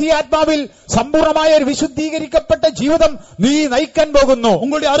ദേഹം ദേഹി ആത്മാവിൽ സമ്പൂർണമായ ഒരു വിശുദ്ധീകരിക്കപ്പെട്ട ജീവിതം നീ നയിക്കാൻ പോകുന്നു.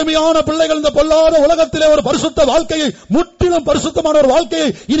 உங்களுடைய அருமையான பிள்ளைகள் இந்த பொல்லாத உலகத்திலே ஒரு பரிசுத்த வாழ்க்கையை, முற்றிலும் பரிசுத்தமான ஒரு வாழ்க்கையை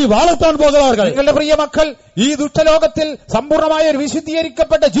இனி வாழத்தான் போகிறார்கள். നിങ്ങളുടെ പ്രിയ മക്കൾ ഈ ദുഷ്ടലോകത്തിൽ സമ്പൂർണമായ ഒരു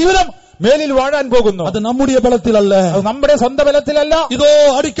വിശുദ്ധീകരിക്കപ്പെട്ട ജീവിതം മേലിൽ വാഴാൻ പോകുന്നു. அது நம்முடைய பலத்தில் அல்ல, അത് നമ്മുടെ സ്വന്തം ബലത്തിലല്ല. இதோ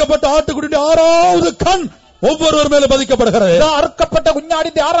அடிக்கப்பட்ட ஆட்டுக்குட்டியுடைய 6வது கண் ஒவ்வொருவர் மேலும் பதிக்கப்படுகிறது. ഇതാ അർക്കപ്പെട്ട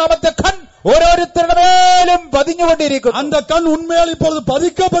കുഞ്ഞാടിന്റെ 6ാമത്തെ കൺ ഓരോരുത്തരുടെ മേലും പതിഞ്ഞുകൊണ്ടിരിക്കുന്നു. அந்த கண் உண்மையால் இப்பொழுது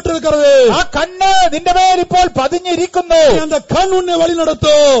பதிக்கப்பட்டிருக்கிறது. ആ കണ്ണ് നിന്റെ മേൽ ഇപ്പോൾ പതിഞ്ഞിരിക്കുന്നു. அந்த கண் உன்னை வழி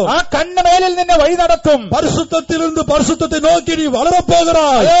நடத்தும். ആ കണ്ണ് മേലിൽ നിന്നെ വഴി നടത്തും. பரிசுத்தத்திலிருந்து பரிசுத்தத்தை நோக்கி நீ வளரப்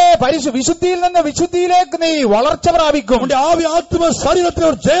போகிறாய். വിശുദ്ധിയിൽ നിന്ന് വിശുദ്ധിയിലേക്ക് നീ വളർച്ച പ്രാപിക്കും. உன்னுடைய ஆவி ஆத்தும சரீரத்தில்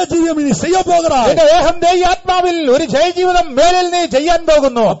ஒரு ஜெயஜீவியம் நீ செய்ய போகிறாய். നിന്റെ ദേഹം ദേഹി ആത്മാവിൽ ഒരു ജയജീവിതം മേലിൽ നീ ചെയ്യാൻ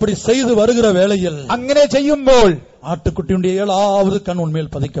പോകുന്നു. அப்படி செய்து வருகிற வேளையில் അങ്ങനെ ചെയ്യുമ്പോൾ ஆட்டுக்குட்டியுடைய 7வது கண்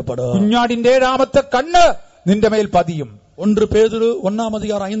உன்மேல் பதிக்கப்படும். കുഞ്ഞാടിന്റെ 7ാമത്തെ കണ്ണ് നിന്റെ മേൽ പതിയും. 1 பேதுரு 1-ാം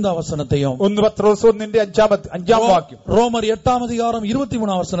അധികാരം 5-ാം വചനത്തെയും 1 പത്രോസ് 1-ന്റെ 5-ാം വാക്യം, ரோமர் 8-ാം അധികാരം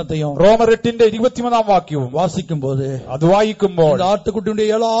 23-ാം വചനത്തെയും റോമർ 8-ന്റെ 23-ാം വാക്യവും வாசிக்கும்போது അത് വായിക്കുമ്പോൾ இந்த ஆட்டுக்குட்டியுடைய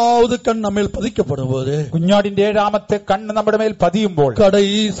 7வது கண் நம்மேல் பதிக்கப்படும் போது കുഞ്ഞാടിന്റെ 7ാമത്തെ കണ്ണ് നമ്മുടെ മേൽ പതിയുമ്പോൾ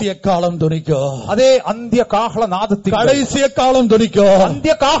கடைசி எக்காலம் துணிக்கும். അതേ അന്ത്യകാഹളനാദത്തിൽ கடைசி எக்காலம் துணிக்கும்.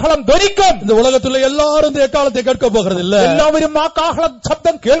 അന്ത്യകാഹളം ധ്വനിക്കും. இந்த உலகத்துல எல்லாரும் இந்த எக்காலத்தை கேட்க போகிறது இல்ல. എല്ലാവരും ആ കാഹള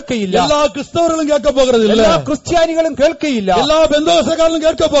ശബ്ദം കേൾക്കയില്ല. எல்லா கிறிஸ்தவர்களும் கேட்க போகிறது இல்ல. എല്ലാ ക്രിസ്ത്യാനികളും കേൾക്കയില്ല. எல்லா பெந்தோஸ்தேக்காரர்களும்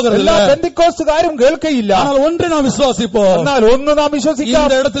கேட்க போகிறது എല്ലാ இல்ல. பெந்தெக்கோஸ்துകാരും കേൾക്കയില്ല. ஆனால் ஒன்றை நாம் விசுவாசிப்போம். എന്നാൽ ഒന്ന് നാം വിശ്വസിക്കാം.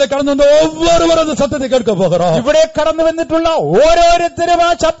 இந்த இடத்துல கடந்து வந்த ஒவ்வொருவரும் அந்த சத்தத்தை கேட்க போகிறோம். ഇവിടെ കടന്നു വന്നിട്ടുള്ള ഓരോരുത്തരും ആ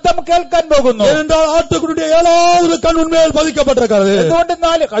ശബ്ദം കേൾക്കാൻ പോകുന്നു. ஏனென்றால் ஆட்டுக்குட்டியுடைய 7வது கண் உண்மையில் பதிக்கப்பட்டிருக்கிறது.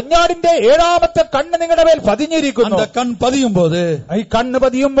 എന്തുകൊണ്ടെന്നാൽ കുഞ്ഞാടിന്റെ 7ാമത്തെ കണ്ണ് നിങ്ങളുടെ മേൽ പതിഞ്ഞിരിക്കുന്നു. அந்த கண் பதியும் போது ഈ കണ്ണ്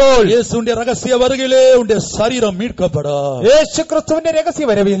പതിയുമ്പോൾ இயேசுவின் ரகசிய வருகையிலே உன்னுடைய சரீரம் மீட்கப்படும். യേശു ക്രിസ്തുവിന്റെ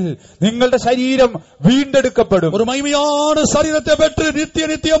രഹസ്യ വരവിൽ നിങ്ങളുടെ ശരീരം വീണ്ടെടുക്കപ്പെടും. ஒரு மகிமையான சரீரத்தை பெற்று நித்திய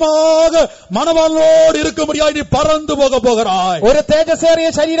நித்தியமாக மணவாளனோடு இருக்கும்படியாய் நீ பறந்து போக போகிறாய். ഒരു തേജസ്സേറിയ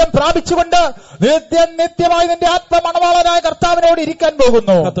ശരീരം പ്രാപിച്ചുകൊണ്ട് നിത്യമായി നിന്റെ ആത്മമണവാളനായ കർത്താവിനോട് ഇരിക്കാൻ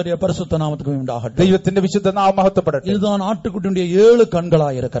പോകുന്നു. கர்த்தருடைய பரிசுத்த நாமத்துக்கு உண்டாகட்டும். ദൈവത്തിന്റെ വിശുദ്ധ നാമം മഹത്വപ്പെടട്ടെ. இதுதான் ஆட்டுக்குட்டியுடைய 7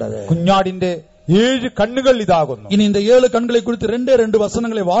 கண்களாய் இருக்கிறது. കുഞ്ഞാടിന്റെ 7 കണ്ണുകൾ ഇതാകുന്നു. ഇനി இந்த 7 കണ്ണുകളെ കുറിച്ച് രണ്ട്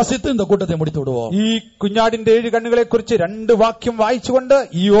വസനങ്ങളെ വാസിത്ത് இந்த കൂട്ടത്തെ முடித்து விடுவோம். ഈ കുഞ്ഞാടിന്റെ 7 കണ്ണുകളെ കുറിച്ച് 2 വാക്യം വായിച്ചുകൊണ്ട്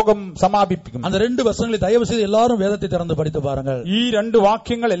ഈ യോഗം സമാപിപ്പിക്കും. அந்த 2 വസനങ്ങളെ ദയവ് ചെയ്ത് എല്ലാവരും വേദത്തെ திறந்து படித்து பாருங்கள். ഈ 2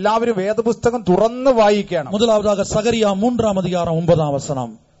 വാക്യങ്ങൾ എല്ലാവരും വേദപുസ്തകം തുറന്ന് വായിക്കണം. முதலாவதாக சகரியா 3-ാം அதிகாரம் 9-ാം വസനം.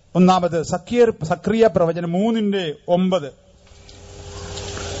 ഒന്നാമത് സക്രിയ പ്രവചനം 3:9.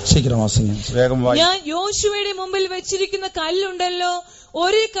 ശീഘ്രം വാസിங்க. വേഗം വായിക്കും. ഞാൻ യോശുവയുടെ മുമ്പിൽ വെച്ചിരിക്കുന്ന കല്ലുണ്ടല്ലോ,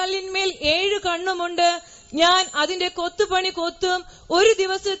 ഒരു കല്ലിന്മേൽ 7 കണ്ണുമുണ്ട്. ഞാൻ അതിന്റെ കൊത്തുപണി കൊത്തും. ഒരു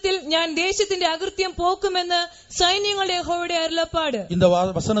ദിവസത്തിൽ ഞാൻ ദേശത്തിന്റെ അകൃത്യം പോക്കുമെന്ന് സൈന്യങ്ങളുടെ യഹോവയുടെ അരുളപ്പാട്. இந்த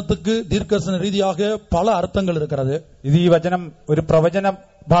வசனத்துக்கு தீர்க்கதரிசன ரீதியாக பல அர்த்தங்கள் இருக்கிறது. ഇത് ഈ വചനം ഒരു പ്രവചന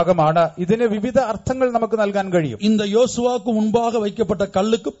ഭാഗമാണ്. ഇതിന് വിവിധ അർത്ഥങ്ങൾ നമുക്ക് നൽകാൻ കഴിയും. இந்த யோசுவாக்கு முன்பாக வைக்கப்பட்ட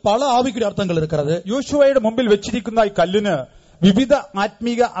கல்லுக்கு பல ஆவிக்குரிய அர்த்தங்கள் இருக்கிறது. യോശുവയുടെ മുമ്പിൽ വെച്ചിരിക്കുന്ന ഈ കല്ലിന് വിവിധ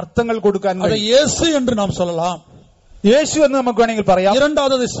ആത്മീക അർത്ഥങ്ങൾ കൊടുക്കാൻ அதை കഴിയും. இயேசு என்று நாம் சொல்லலாம். യേശു എന്ന് നമുക്ക് വേണമെങ്കിൽ പറയാം.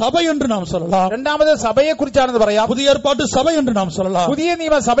 இரண்டாவது சபை என்று நாம் சொல்லலாம். രണ്ടാമത് സഭയെ കുറിച്ചാണെന്ന് പറയാം. புதிய ஏற்பாட்டு சபை என்று நாம் சொல்லலாம். പുതിയ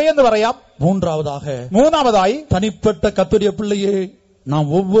നിയമ സഭയെന്ന് പറയാം. മൂന്നാമതായി தனிப்பட்ட கர்த்தருடைய பிள்ளையே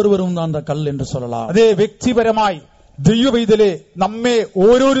நாம் ஒவ்வொருவரும் தான் அந்த கல் என்று சொல்லலாம். അതേ വ്യക്തിപരമായി ദൈവവൈതലെ നമ്മെ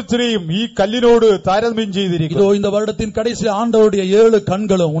ഓരോരുത്തരെയും ഈ കല്ലിനോട് താരതമ്യം ചെയ്തിരിക്കുന്നു. இந்த வருடத்தின் கடைசி ஆண்டவருடைய 7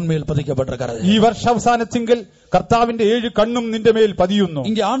 கண்களும் உண்மையில் பதிக்கப்பட்டிருக்கிறது. ഈ വർഷാവസാനത്തിങ്കിൽ കർത്താവിന്റെ 7 കണ്ണും നിന്റെ മേൽ പതിയുന്നു.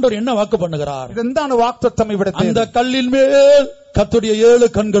 இங்கே ஆண்டவர் என்ன வாக்கு பண்ணுகிறார்? ഇതെന്താണ് വാക്തത്വം ഇവിടുത്തെ? அந்த கல்லின் மேல் கர்த்தருடைய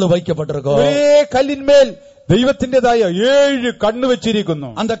 7 கண்களும் வைக்கப்பட்டிருக்கும். ഒരേ കല്ലിന്മേൽ ദൈവത്തിന്റേതായ 7 കണ്ണ് വെച്ചിരിക്കുന്നു.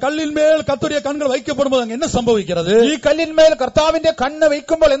 அந்த கல்லின் மேல் கர்த்தருடைய கண்கள் வைக்கப்படும்போது அங்க என்ன சம்பவிக்கிறது? ഈ കല്ലിന്മേൽ കർത്താവിന്റെ കണ്ണ്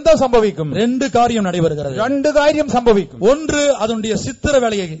വയ്ക്കുമ്പോൾ എന്താ സംഭവിക്കും? 2 കാര്യം நடைபெறுகிறது. 2 കാര്യം സംഭവിക്കും. ஒன்று, அதனுடைய சித்திர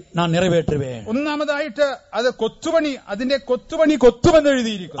வேலையை நான் நிறைவேற்றுவேன். ഒന്നാമതായിട്ട് അത് കൊത്തുപണി, അതിന്റെ കൊത്തുപണി കൊത്തുമെന്ന്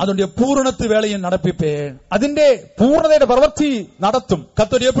എഴുതിയിരിക്കുന്നു. அதனுடைய பூரணத்து வேலையை நடப்பிப்பேன். അതിന്റെ പൂർണ്ണതയുടെ പ്രവൃത്തി നടത്തും.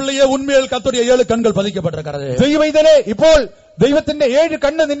 கர்த்தருடைய பிள்ளையே, உண்மையில் கர்த்தருடைய 7 கண்கள் பதிக்கப்பட்டிருக்கிறது. ദൈവവൈതലേ, ഇപ്പോൾ ദൈവത്തിന്റെ 7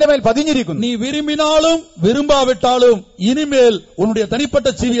 കണ്ണ് നിന്റെ മേൽ പതിഞ്ഞിരിക്കുന്നു. நீ விரும்பினாலும் விரும்பாவிட்டாலும் இனிமேல் உன்னுடைய தனிப்பட்ட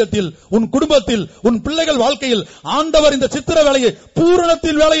ஜீவியத்தில், உன் குடும்பத்தில், உன் பிள்ளைகள் வாழ்க்கையில் ஆண்டவர் இந்த சித்திர வேலையை,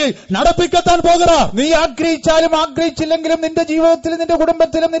 பூரணத்தின் வேலையை நடப்பிக்கத்தான் போகிறார். നീ ആഗ്രഹിച്ചാലും ആഗ്രഹിച്ചില്ലെങ്കിലും നിന്റെ ജീവിതത്തിലും നിന്റെ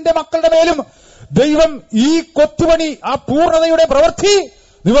കുടുംബത്തിലും നിന്റെ മക്കളുടെ മേലും ദൈവം ഈ കൊത്തുപണി, ആ പൂർണ്ണതയുടെ പ്രവൃത്തി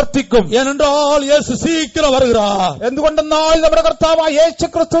നിവർത്തിക്കും. ஏனென்றால் இயேசு சீக்கிரம் வருகிறார். എന്തുകൊണ്ടെന്നാൽ നമ്മുടെ കർത്താവായ യേശു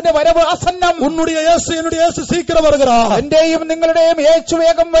ക്രിസ്തുവിന്റെ വരവ് ആസന്നം. உன்னுடைய இயேசு, என்னுடைய இயேசு சீக்கிரம் வருகிறார். എന്റെയും നിങ്ങളുടെയും യേശു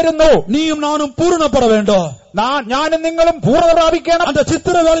വേഗം വരുന്നു. நீயும் நானும் பூரணப்பட வேண்டும். ഞാനും നിങ്ങളും പൂർണ്ണത പ്രാപിക്കണം. அந்த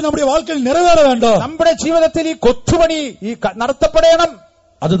சித்திர வேலை நம்முடைய வாழ்க்கையில் நிறைவேற வேண்டும். നമ്മുടെ ജീവിതത്തിൽ ഈ കൊത്തുപണി നടത്തപ്പെടണം.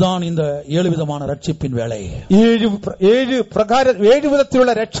 அதுதான் இந்த 7 விதமான ரட்சிப்பின் வேலை. 7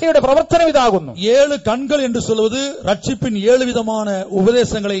 വിധത്തിലുള്ള രക്ഷയുടെ പ്രവർത്തനം ഇതാകുന്നു. 7 കണ്ണുകൾ എന്ന് சொல்வது ரட்சிப்பின் 7 விதமான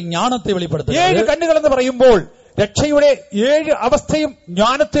உபதேசங்களை, ஞானத்தை வெளிப்படுத்துகிறது. 7 കണ്ണുകൾ എന്ന് പറയുമ്പോൾ രക്ഷയുടെ 7 അവസ്ഥയും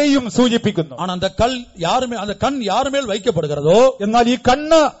ജ്ഞാനത്തെയും സൂചിപ്പിക്കുന്നു. ஆனா அந்த கண் யார் மேல் வைக்கப்படுகிறதோ, എന്നാൽ ഈ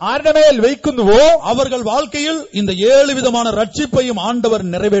കണ്ണ് ആരുടെ മേൽ വയ്ക്കുന്നുവോ அவர்கள் வாழ்க்கையில் இந்த 7 விதமான ரட்சிப்பையும் ஆண்டவர்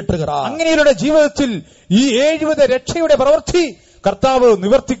நிறைவேற்றுகிறார். അങ്ങനെയുള്ള ജീവിതത്തിൽ ഈ 7 വിധ രക്ഷയുടെ പ്രവൃത്തി കർത്താവ്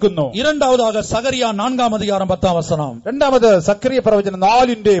നിവർത്തിക്കുന്നു. இரண்டாவதாக சகரியா 4-ാം அதிகாரம் 10-ാം വസനം. രണ്ടാമത് സക്രിയ പ്രവചനം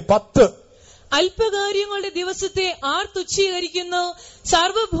 4:10. അല്പകാര്യങ്ങളുടെ ദിവസത്തെ ആർ തുച്ഛീകരിക്കുന്നു?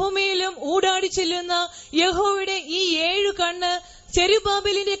 സർവ്വഭൂമിയിലും ഊടാടി ചെല്ലുന്ന യഹോവയുടെ ഈ 7 കണ്ണ്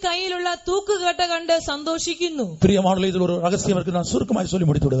സെരുബാബേലിന്റെ കയ്യിലുള്ള തൂക്കുകട്ട കണ്ട് സന്തോഷിക്കുന്നു. பிரியமானவர்களே, இதில் ஒரு ரகசியம் இருக்கு. நான் சுருக்கமாய் சொல்லி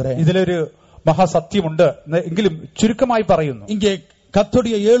முடித்து விடுகிறேன். ഇതിലൊരു മഹാസത്യമുണ്ട്, എങ്കിലും ചുരുക്കമായി പറയുന്നു. இங்கே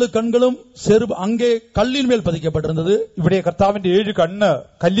கர்த்தருடைய 7 കണ്ണുകളും அங்கே கல்லின் மேல் பதிக்கப்பட்டிருந்தது. ഇവിടെ കർത്താവിന്റെ 7 കണ്ണ്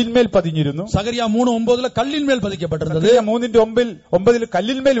കല്ലിന്മേൽ പതിഞ്ഞിരുന്നു. சகரியா 3:9 கல்லின் மேல் பதிக்கப்பட்டிருந்தது. 3:9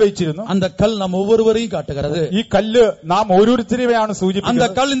 കല്ലിന്മേൽ വെച്ചിരുന്നു. அந்த கல் நாம் ஒவ்வொருவரையும் காட்டுகிறது. ഈ കല്ല് നാം ഓരോരുത്തരെയാണ് സൂചിപ്പിക്കുന്നത്. அந்த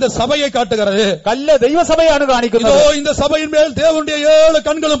கல் இந்த சபையை காட்டுகிறது. കല്ല് ദൈവസഭയാണ് കാണിക്കുന്നത്. இந்த சபையின் மேல் தேவனுடைய 7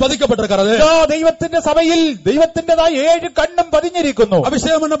 கண்களும் பதிக்கப்பட்டிருக்கிறது. ദൈവത്തിന്റെ സഭയിൽ ദൈവത്തിന്റേതായ 7 കണ്ണും പതിഞ്ഞിരിക്കുന്നു.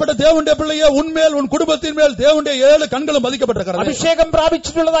 அபிஷேகம் பண்ணப்பட்ட தேவனுடைய பிள்ளையே, உன்மேல், உன் குடும்பத்தின் மேல் தேவனுடைய 7 கண்களும் பதிக்கப்பட்டிருக்கிறது. അഭിഷേകം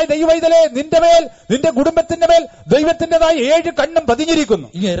പ്രാപിച്ചിട്ടുള്ളതായി ദൈവവൈതലേ, നിന്റെ മേൽ, നിന്റെ കുടുംബത്തിന്റെ മേൽ ദൈവത്തിന്റേതായ 7 കണ്ണും പതിഞ്ഞിരിക്കുന്നു.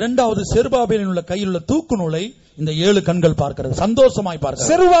 இங்கே இரண்டாவது செருபாபேலினுள்ள கையிலுள்ள தூக்கு நூலை இந்த 7 கண்கள் பார்க்கிறது, சந்தோஷமாய் பார்க்கிறது.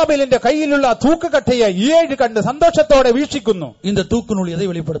 സെറുബാബേലിന്റെ കയ്യിലുള്ള തൂക്കുകട്ടയെ 7 കണ്ണ് സന്തോഷത്തോടെ വീക്ഷിക്കുന്നു. இந்த தூக்கு நூல் எதை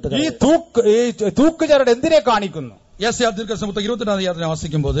வெளிப்படுத்துகிறது? ഈ തൂക്കുചരട് എന്തിനെ കാണിക്കുന്നു? യെശയ്യാ தீர்க்கதரிசன புத்தகம் 22-ാം അധ്യായത്തിൽ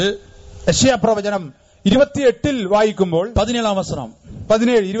വായിക്കുമ്പോൾ, യെശയ്യാ പ്രവചനം 28 വായിക്കുമ്പോൾ 17-ാം വസനം,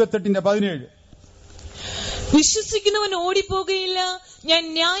 28:17 വിശ്വസിക്കുന്നവൻ ഓടിപ്പോകുകയില്ല. ഞാൻ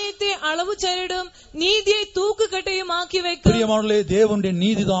ന്യായത്തെ അളവ് ചരടും നീതിയെ തൂക്കുകട്ടയും ആക്കി വെക്കും. പ്രിയമാനവர்களே, தேவனுடைய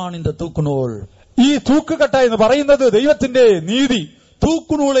நீதிதான் இந்த தூக்கு நூல். ഈ തൂക്കുകട്ട എന്ന് പറയുന്നത് ദൈവത്തിന്റെ നീതി.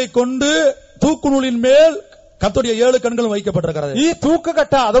 தூக்கு நூலை கொண்டு தூக்கு நூலின் மேல் கர்த்தருடைய 7 கண்களும் வைக்கப்பட்டிருக்கிறது. ഈ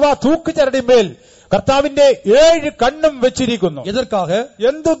തൂക്കുകട്ട അഥവാ തൂക്കുചരടിന്മേൽ കർത്താവിന്റെ 7 കണ്ണും വെച്ചിരിക്കുന്നു. എதற்காக?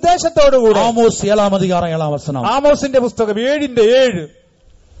 എന്തുദ്ദേശത്തോടുകൂടി? ആമോസ് 7-ാം അധ്യായം 7-ാം വസനം. ആമോസിന്റെ പുസ്തകം 7:7.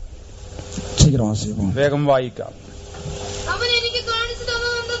 சீக்கிரம் வாசிப்போம். വേഗം വായിക്കാം. അവൻ എനിക്ക് കാണിച്ചു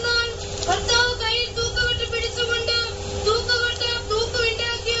തന്നതെന്തെന്നാൽ കർത്താവ് കയ്യിൽ തൂക്കവെട്ട് പിടിച്ചുകൊണ്ട്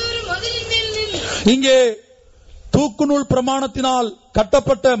തൂക്കുണ്ടാക്കിയ ഒരു മതിലിന്മേൽ നിന്നു. இங்கே தூக்குநூல் பிரமாணத்தினால்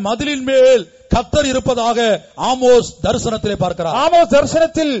கட்டப்பட்ட மதிலின் மேல் கர்த்தர் இருப்பதாக ആമോസ് ദർശനത്തിലെ பார்க்கிறார். ആമോസ്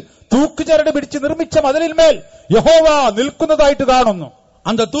ദർശനത്തിൽ തൂക്കുചരട് പിടിച്ച് നിർമ്മിച്ച മതിലിന്മേൽ യഹോവ നിൽക്കുന്നതായിട്ട് കാണുന്നു.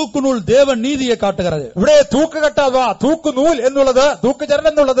 அந்த தூக்குநூல் தேவ நீதியை காட்டுகிறது. ഇവിടെ തൂക്കുകെട്ട അഥവാ തൂക്കുനൂൽ എന്നുള്ളത്, തൂക്കുചരട്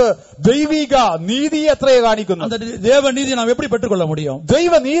എന്നുള്ളത് ദൈവിക നീതിയെ അത്രയെ കാണിക്കുന്നു. அந்த தேவ நீதியை நாம் எப்படி பெற்றுக்கொள்ள முடியும்?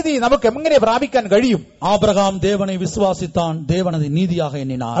 ദൈവനീതി നമുക്ക് എങ്ങനെ പ്രാപിക്കാൻ കഴിയും? ஆபிரகாம் தேவனை விசுவாசித்தான், தேவன் அதை நீதியாக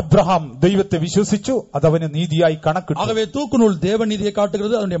எண்ணினார். അബ്രഹാം ദൈവത്തെ വിശ്വസിച്ചു, അതവന് നീതിയായി കണക്കിട്ടു. ஆகவே தூக்குநூல் தேவ நீதியை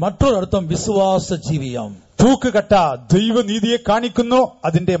காட்டுகிறது. அதனுடைய மற்றொரு அர்த்தம் விசுவாச ஜீவியம். തൂക്കുകെട്ട ദൈവനീതിയെ കാണിക്കുന്നു,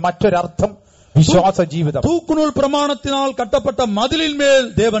 അതിന്റെ മറ്റൊരർത്ഥം വിശ്വാസ ജീവിതം. தூக்குநூல் பிரமாணத்தினால் கட்டப்பட்ட மதிலின் மேல்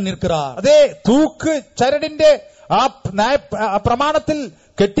தேவன் நிற்கிறார். അതെ, തൂക്ക് ചരടിന്റെ ആ പ്രമാണത്തിൽ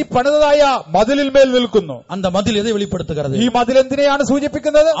കെട്ടിപ്പണിതതായ മതിലിൽ മേൽ നിൽക്കുന്നു. அந்த மதில் எதை வெளிப்படுத்துகிறது? ഈ മതിൽ എന്തിനെയാണ്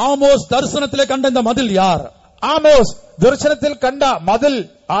സൂചിപ്പിക്കുന്നത്? ஆமோஸ் தரிசனத்திலே கண்ட இந்த மதில் யார்? ആമോസ് ദർശനത്തിൽ കണ്ട മതിൽ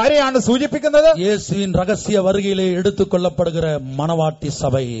ആരെയാണ് സൂചിപ്പിക്കുന്നത്? இயேசுவின் ரகசிய வருகையிலே எடுத்துக் கொள்ளப்படுகிற மணவாட்டி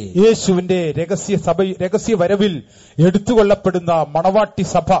சபை. യേശുവിന്റെ രഹസ്യ വരവിൽ എടുത്തുകൊള്ളപ്പെടുന്ന മണവാട്ടി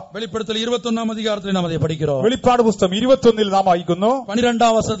സഭ. வெளிப்படுத்தல் 21 அதிகாரத்தில் நாம் அதை படிக்கிறோம். വെളിപ്പാട് പുസ്തകം 21 നാം വായിക്കുന്നു.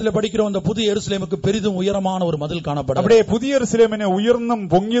 12 വചനത്തിൽ പഠിக்கிறோம். அந்த புதிய യെരൂശലേമുக்கு பெரிதும் உயரமான ஒரு மதில் காணப்படும். അവിടെ പുതിയ യെരൂശലേമിന് ഉയർന്നും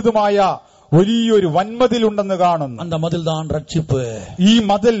പൊങ്ങിയതുമായ വലിയൊരു വൻമതിലുണ്ടെന്ന് കാണുന്നു. அந்த மதில் தான் ரட்சிப்பு. ഈ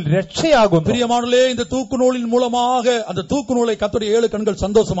മതിൽ രക്ഷയാകുന്നു. பிரியமானவர்களே, இந்த தூக்கு நூலின் மூலமாக அந்த தூக்கு நூலை கர்த்தருடைய 7 கண்கள்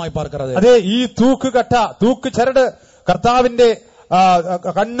சந்தோஷமாய் பார்க்கிறது. അതെ, ഈ തൂക്ക് ചരട് കർത്താവിന്റെ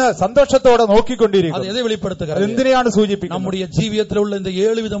കണ്ണ് സന്തോഷത്തോടെ നോക്കിക്കൊണ്ടിരിക്കുന്നു. அது எதை வெளிப்படுத்துகிறது? എന്തിനെയാണ് സൂചിപ്പിക്കുന്നത്? நம்முடைய ஜீவியத்தில் உள்ள இந்த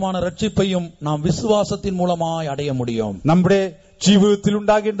 7 விதமான ரட்சிப்பையும் நாம் விசுவாசத்தின் மூலமாய் அடைய முடியும். നമ്മുടെ ജീവിതത്തിൽ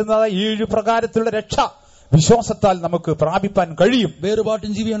ഉണ്ടാകേണ്ടുന്ന 7 പ്രകാരത്തിലുള്ള രക്ഷ വിശ്വാസത്താൽ നമുക്ക് പ്രാപിപ്പാൻ കഴിയും.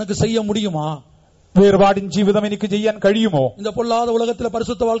 வேறுபாட்டின் ஜீவி எனக்கு செய்ய முடியுமா? വേർപാടിൻ ജീവിതം എനിക്ക് ചെയ്യാൻ കഴിയുമോ? இந்த பொல்லாத உலகத்திலே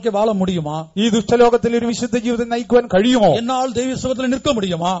பரிசுத்த வாழ்க்கை வாழ முடியுமா? ഈ ദുഷ്ടലോകത്തിൽ ഒരു വിശുദ്ധ ജീവിതം നയിക്കുവാൻ കഴിയുമോ? என்னால் தெய்வ சுகத்தில் நிற்க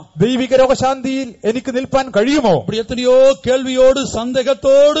முடியுமா? ദൈവിക രോഗശാന്തിയിൽ എനിക്ക് നിൽപ്പാൻ കഴിയുമോ? இப்படி எத்தனையோ കേൾവിയോடு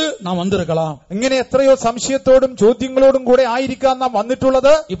സന്ദേഹത്തോடு നാം വന്നിരിக்கலாம். ഇങ്ങനെ എത്രയോ സംശയത്തോടും ചോദ്യങ്ങളോടും കൂടെ ആയിരിക്കാം നാം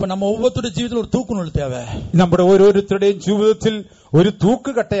വന്നിട്ടുള്ളത്. இப்ப நம்ம ஒவ்வொருத்தருடைய ജീവിതത്തിൽ ஒரு தூக்குநூல் தேவை. നമ്മുടെ ഓരോരുത്തരുടെയും ജീവിതത്തിൽ ഒരു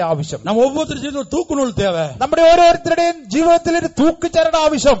തൂക്കുകെട്ട ആവശ്യം. நம்ம ஒவ்வொருத்தருடைய ജീവിതത്തിൽ ஒரு தூக்குநூல் தேவை. നമ്മുടെ ഓരോരുത്തരുടെയും ജീവിതത്തിൽ ഒരു തൂക്കുചരട്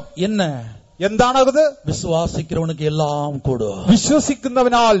ആവശ്യം. என்ன? എന്താണത്? விசுவாசிக்கிறவனுக்கு எல்லாம் கூடும்.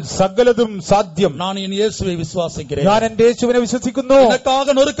 വിശ്വസിക്കുന്നവനാൽ സകലതും സാധ്യം. நான் என் இயேசுவை விசுவாசிக்கிறேன். ഞാൻ എന്റെ യേശുവിനെ വിശ്വസിക്കുന്നു.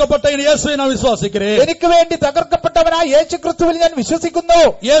 எனக்காக நொறுக்கப்பட்ட என் இயேசுவை நான் விசுவாசிக்கிறேன். എനിക്ക് വേണ്ടി തകർക്കപ്പെട്ടവനായ യേശുക്രിസ്തുവിൽ ഞാൻ വിശ്വസിക്കുന്നു.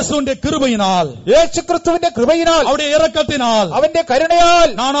 இயேசுவின் கிருபையினால், യേശുക്രിസ്തുവിന്റെ കൃപയിനാൽ, அவருடைய இரக்கத்தினால், അവന്റെ കരുണയാൽ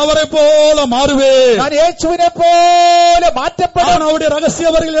நான் அவரை போல மாறுவேன். ഞാൻ യേശുവിനെ പോലെ മാറ്റപ്പെടും. நான் அவருடைய ரகசிய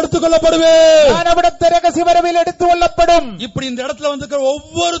வருகையில் எடுத்துக்கொள்ளப்படுவேன். ഞാൻ അവിടുത്തെ രഹസ്യവരവിൽ എടുത്തുകൊള്ളപ്പെടും. இப்படி இந்த இடத்துல வந்து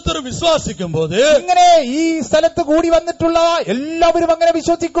ஒவ்வொருத்தரும் விசுவாசிக்கும் போது, ഇങ്ങനെ ഈ സ്ഥലത്ത് കൂടി വന്നിട്ടുള്ള എല്ലാവരും അങ്ങനെ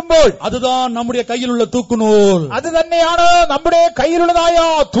വിശ്വസിക്കുമ്പോൾ, அதுதான் நம்முடைய கையில் உள்ள தூக்குநூல். അത് തന്നെയാണ് നമ്മുടെ കയ്യിലുള്ളതായ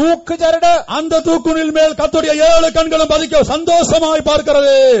തൂക്കുചരട്. அந்த தூக்குநூலின் மேல் கர்த்தருடைய 7 கண்களும் பதிக்க சந்தோஷமாய்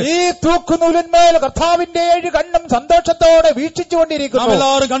பார்க்கிறது. ഈ തൂക്കുനൂലിന്മേൽ കർത്താവിന്റെ 7 കണ്ണും സന്തോഷത്തോടെ വീക്ഷിച്ചുകൊണ്ടിരിക്കുന്നു. நாம்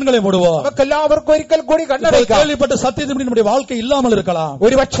எல்லாரும் கண்களை மூடுவோம். നമുക്കെല്ലാവർക്കും ഒരിക്കൽ കൂടി കണ്ണടയ്ക്കാം. கேள்விப்பட்ட சத்தியத்தின்படி நம்முடைய வாழ்க்கை இல்லாமல் இருக்கலாம்.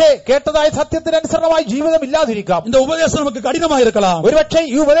 ഒരുപക്ഷെ കേട്ടതായ സത്യത്തിനനുസരണമായി ജീവിതം ഇല്ലാതിരിക്കാം. இந்த உபதேசம் நமக்கு கடினமாக இருக்கலாம். ഒരുപക്ഷെ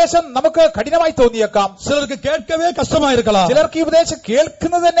ഈ ഉപദേശം നമുക്ക് കഠിനമായി തോന്നിയേക്കാം. சிலருக்கு கேட்கவே கஷ்டமா இருக்கலாம். ചിലർക്ക് ഈ ഉപദേശം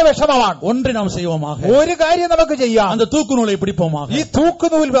കേൾക്കുന്നത് തന്നെ വിഷമമാണ്. ஒன்றை நாம் செய்வோமாக, ഒരു കാര്യം നമുക്ക് ചെയ്യാം. அந்த தூக்குநூலை பிடிப்போமாக. ഈ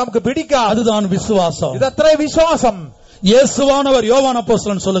തൂക്കുനൂൽ നമുക്ക് പിടിക്കാം. அதுதான் விசுவாசம். ഇതത്ര വിശ്വാസം. இயேசுவானவர் யோவான்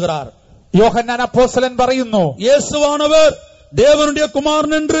அப்போஸ்தலன் சொல்லுகிறார். യോഹന്നാൻ അപ്പോസ്തലൻ പറയുന്നു, இயேசுவானவர் தேவனுடைய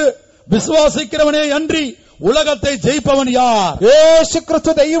குமாரன் என்று விசுவாசிக்கிறவனே அன்றி உலகத்தை ஜெயிப்பவன் யார்?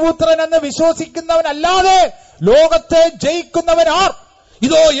 യേശുക്രിസ്തു ദൈവപുത്രൻ എന്ന് വിശ്വസിക്കുന്നവനല്ലാതെ ലോകത്തെ ജയിക്കുന്നവൻ ആർ?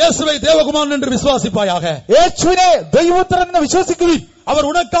 இதோ இயேசுவை தேவகுமாரன் என்று விசுவாசிப்பாயாக. യേശുവിനെ ദൈവപുത്രൻ എന്ന് വിശ്വസിക്കുവിൻ. அவர்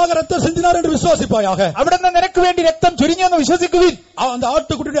உனக்காக ரத்தம் சிந்தினார் என்று விசுவாசிப்பாயாக. അവിടുന്ന് നിനക്ക് വേണ്ടി രക്തം ചൊരിഞ്ഞെന്ന് വിശ്വസിക്കുവിൻ. அந்த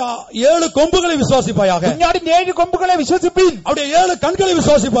ஆட்டுக்குட்டியுடைய 7 கொம்புகளை விசுவாசிப்பாயாக. കുഞ്ഞാടിന്റെ 7 കൊമ്പുകളെ വിശ്വസിപ്പിൻ. அவருடைய 7 கண்களை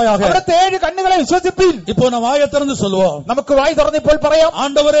விசுவாசிப்பாயாக. അവിടുത്തെ 7 കണ്ണുകളെ വിശ്വസിപ്പിൻ. இப்போ நாம் வாயை திறந்து சொல்லுவோம். നമുക്ക് വായി തുറന്നിപ്പോൾ പറയാം,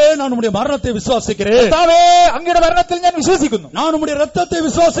 ஆண்டவரே, நான் உம்முடைய மரணத்தை விசுவாசிக்கிறேன். കർത്താവേ, അങ്ങയുടെ മരണത്തിൽ ഞാൻ വിശ്വസിക്കുന്നു. நான் உம்முடைய ரத்தத்தை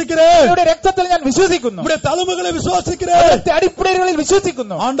விசுவாசிக்கிறேன். അങ്ങയുടെ രക്തത്തിൽ ഞാൻ വിശ്വസിക്കുന്നു. உம்முடைய தழும்புகளை விசுவாசிக்கிறேன். അവിടുത്തെ അടിപ്പിടലുകളിൽ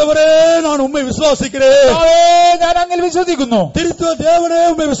വിശ്വസിക്കുന്നു. ஆண்டவரே, நான் உம்மை விசுவாசிக்கிறேன். കർത്താവേ, ഞാൻ അങ്ങിൽ വിശ്വസിക്കുന്നു. திருத்துவ தேவனே,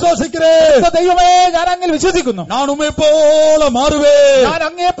 உம்மை விசுவாசிக்கிறேன். ദൈവമേ, ഞാൻ അങ്ങിൽ വിശ്വസിക്കുന്നു. நான் உம்மை போல மாறுவேன். ഞാൻ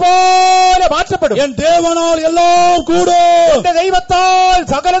അങ്ങയെ പോലെ മാറ്റപ്പെടും. മാറ്റപ്പെടും. என் தேவனால் எல்லாம் கூடும். എന്റെ ദൈവത്താൽ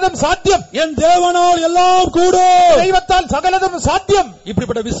സകലതും സാധ്യം. என் தேவனால் எல்லாம் கூடும். ദൈവത്താൽ സകലതും സാധ്യം.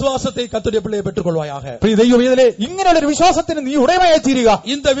 இப்படிப்பட்ட விசுவாசத்தை கர்த்தருடைய பிள்ளையை பெற்றுக்கொள்வாயாக. പ്രിയ ദൈവമേ, ഇങ്ങനെയുള്ള ഒരു വിശ്വാസത്തിന് നീ ഉടമയായി തീരുക.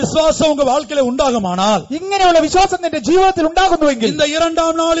 இந்த விசுவாசம் உங்க வாழ்க்கையில உண்டாகுமானால், ഇങ്ങനെയുള്ള വിശ്വാസം നിന്റെ ജീവിതത്തിൽ ഉണ്ടാകുന്നുവെങ്കിൽ, இந்த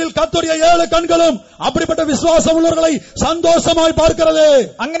இரண்டாம் நாளில் கர்த்தருடைய 7 கண்களும் அப்படிப்பட்ட விசுவாசம் உள்ளவர்களை சந்தோஷமாய் பார்க்கிறது.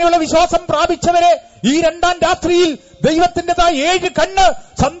 അങ്ങനെയുള്ള വിശ്വാസം പ്രാപിച്ചവരെ ഈ രണ്ടാം രാത്രിയിൽ ദൈവത്തിന്റേതായ 7 കണ്ണ്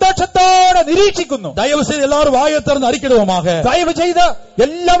സന്തോഷത്തോടെ നിരീക്ഷിക്കുന്നു. தயவு செய்து எல்லாரும் வாயை திறந்து அறிக்கையிடுவோமாக. ദയവ് ചെയ്ത്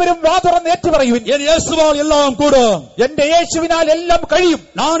എല്ലാവരും വാ തുറന്ന് ഏറ്റുപറയുവിൻ. என் இயேசுவால் எல்லாம் கூடும். എന്റെ യേശുവിനാൽ എല്ലാം കഴിയും.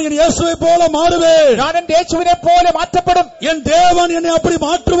 நான் என் இயேசுவை போல மாறுவேன். ഞാൻ എന്റെ യേശുവിനെ പോലെ മാറ്റപ്പെടും. என் தேவன் என்னை அப்படி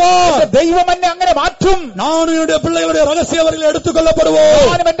மாற்றுவார். എന്റെ ദൈവം എന്നെ അങ്ങനെ മാറ്റും. நானும் என்னுடைய பிள்ளைகளுடைய ரகசியவர்கள் எடுத்துக்கொள்ளப்படுவோம்.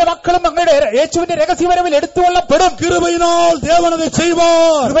 ഞാനും എന്റെ മക്കളും അങ്ങയുടെ യേശുവിന്റെ രഹസ്യവരവിൽ എടുത്തുകൊള്ളപ്പെടും. கிருபையினால் தேவன் அதை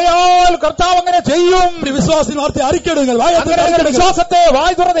செய்வார். കൃപയാൽ കർത്താവ് അങ്ങനെ ചെയ്യും. விசுவாசின் வார்த்தை அறிக்கையிடுங்கள். വിശ്വാസത്തെ വായ്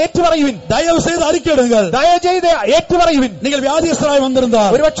തുറന്ന് ഏറ്റുപറയുവിൻ. தயவு செய்து அறிக்கையிடுங்கள். ദയവ് ചെയ്ത് ഏറ്റുപറയുവിൻ. நீங்கள் வியாதியஸ்தராய்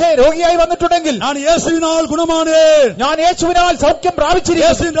வந்திருந்தால், ഒരുപക്ഷെ രോഗിയായി വന്നിട്ടുണ്ടെങ്കിൽ, நான் இயேசுவினால் குணமானேன், ഞാൻ യേശുവിനാൽ സൗഖ്യം പ്രാപിച്ചിരിക്കുന്നു,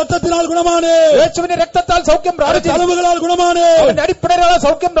 இயேசுவின் ரத்தத்தினால் குணமானேன், യേശുവിന്റെ രക്തത്താൽ സൗഖ്യം പ്രാപിച്ചിരിക്കുന്നു, தழுவுகளால் குணமானேன், അവന്റെ അടിപ്പിണരാൽ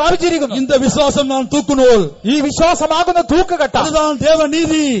സൗഖ്യം പ്രാപിച്ചിരിക്കുന്നു. இந்த விசுவாசம் நான் தூக்குநூல். ഈ വിശ്വാസമാകുന്ന തൂക്കുകെട്ട. அதுதான் தேவ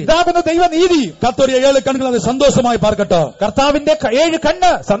நீதி. ഇതാകുന്ന ദൈവനീതി. கர்த்தருடைய 7 கண்கள் அதை சந்தோஷமாய் பார்க்கட்டும். കർത്താവിന്റെ 7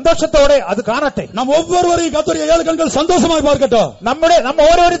 കണ്ണ് സന്തോഷത്തോടെ അത് കാണട്ടെ. நம் ஒவ்வொருவரையும் கர்த்தருடைய 7 கண்கள் சந்தோஷமாய் பார்க்கட்டும். നമ്മ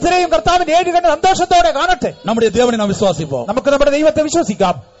ഓരോരുത്തരെയും കർത്താവിന്റെ 7 കണ്ണ് സന്തോഷത്തോടെ കാണട്ടെ. நம்முடைய தேவனை நாம் விசுவாசிப்போம். നമുക്ക് നമ്മുടെ ദൈവത്തെ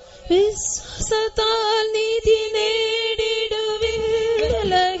വിശ്വസിക്കാം. വിശ്വാസത്താൽ നീതി നേടിടുവിൻ,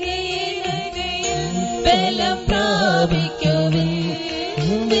 ബലം പ്രാപിക്കുവിൻ.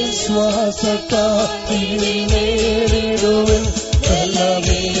 വിശ്വാസത്താൽ നീതി നേടിടുവിൻ, ബലം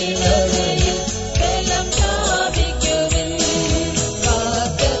പ്രാപിക്കുവിൻ.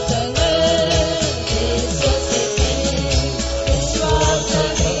 വാഗ്ദത്തങ്ങൾ വിശ്വസിപ്പിൻ,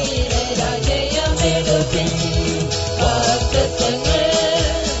 വിശ്വാസവീരരാ ജയമെടുപ്പിൻ. വാഗ്ദത്തങ്ങൾ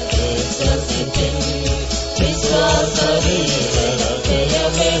വിശ്വസിപ്പിൻ, വിശ്വാസവീരരാ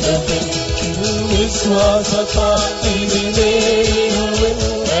ജയമെടുപ്പിൻ. വിശ്വാസത്താൽ നീതി നേടിടുവിൻ,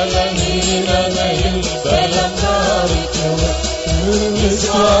 ബലഹീനതയിൽ ബലം പ്രാപിക്കുവിൻ.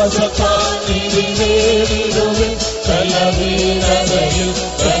 വിശ്വാസത്താൽ നീതി നേടിടുവിൻ, ബലഹീനതയിൽ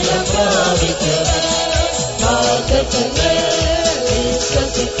ബലം പ്രാപിക്കുവിൻ. വാഗ്ദത്തങ്ങൾ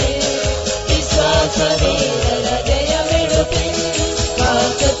വിശ്വസിപ്പിൻ, വിശ്വാസവീരരാ ജയമെടുപ്പിൻ.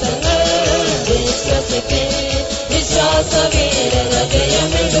 വാഗ്ദത്തങ്ങൾ വിശ്വസിപ്പിൻ, വിശ്വാസവീരരാ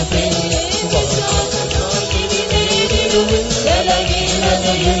ജയമെടുപ്പിൻ.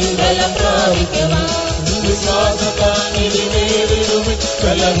 ബലഹീനതയിൽ ബലം പ്രാപിക്കുവാൻ. വിശ്വാസത്താൽ നീതി നേടിടുവിൻ,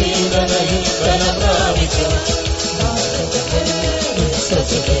 ബലഹീനതയിൽ ബലം പ്രാപിക്കുവിൻ.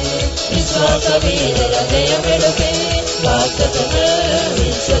 വിശ്വസിപ്പിൻ, വിശ്വാസവീരരാ ജയമെടുപ്പിൻ. വാഗ്ദത്തങ്ങൾ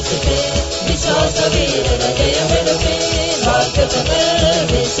വിശ്വസിപ്പിൻ, വിശ്വാസവീരരാ ജയമെടുപ്പിൻ. വാഗ്ദത്തങ്ങൾ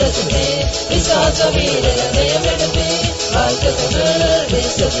വിശ്വസിപ്പിൻ, വിശ്വാസവീരരാ ജയമെടുപ്പിൻ. വാഗ്ദത്തങ്ങൾ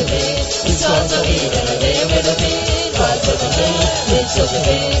വിശ്വസിപ്പിൻ, വിശ്വാസവീരരാ ജയമെടുപ്പിൻ. വാഗ്ദത്തങ്ങൾ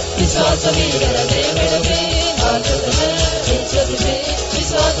വിശ്വസിപ്പിൻ, വിശ്വാസവീരരാ ജയമെടുപ്പിൻ. വാഗ്ദത്തങ്ങൾ വിശ്വസിപ്പിൻ,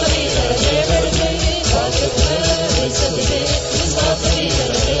 വിശ്വാസവീരരാ ജയമെടുപ്പിൻ. വാഗ്ദത്തങ്ങൾ വിശ്വസിപ്പിൻ, വിശ്വാസവീരരാ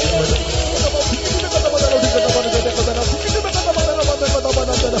ജയമെടുപ്പിൻ.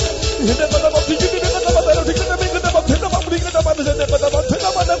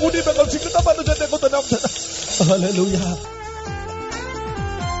 Hallelujah.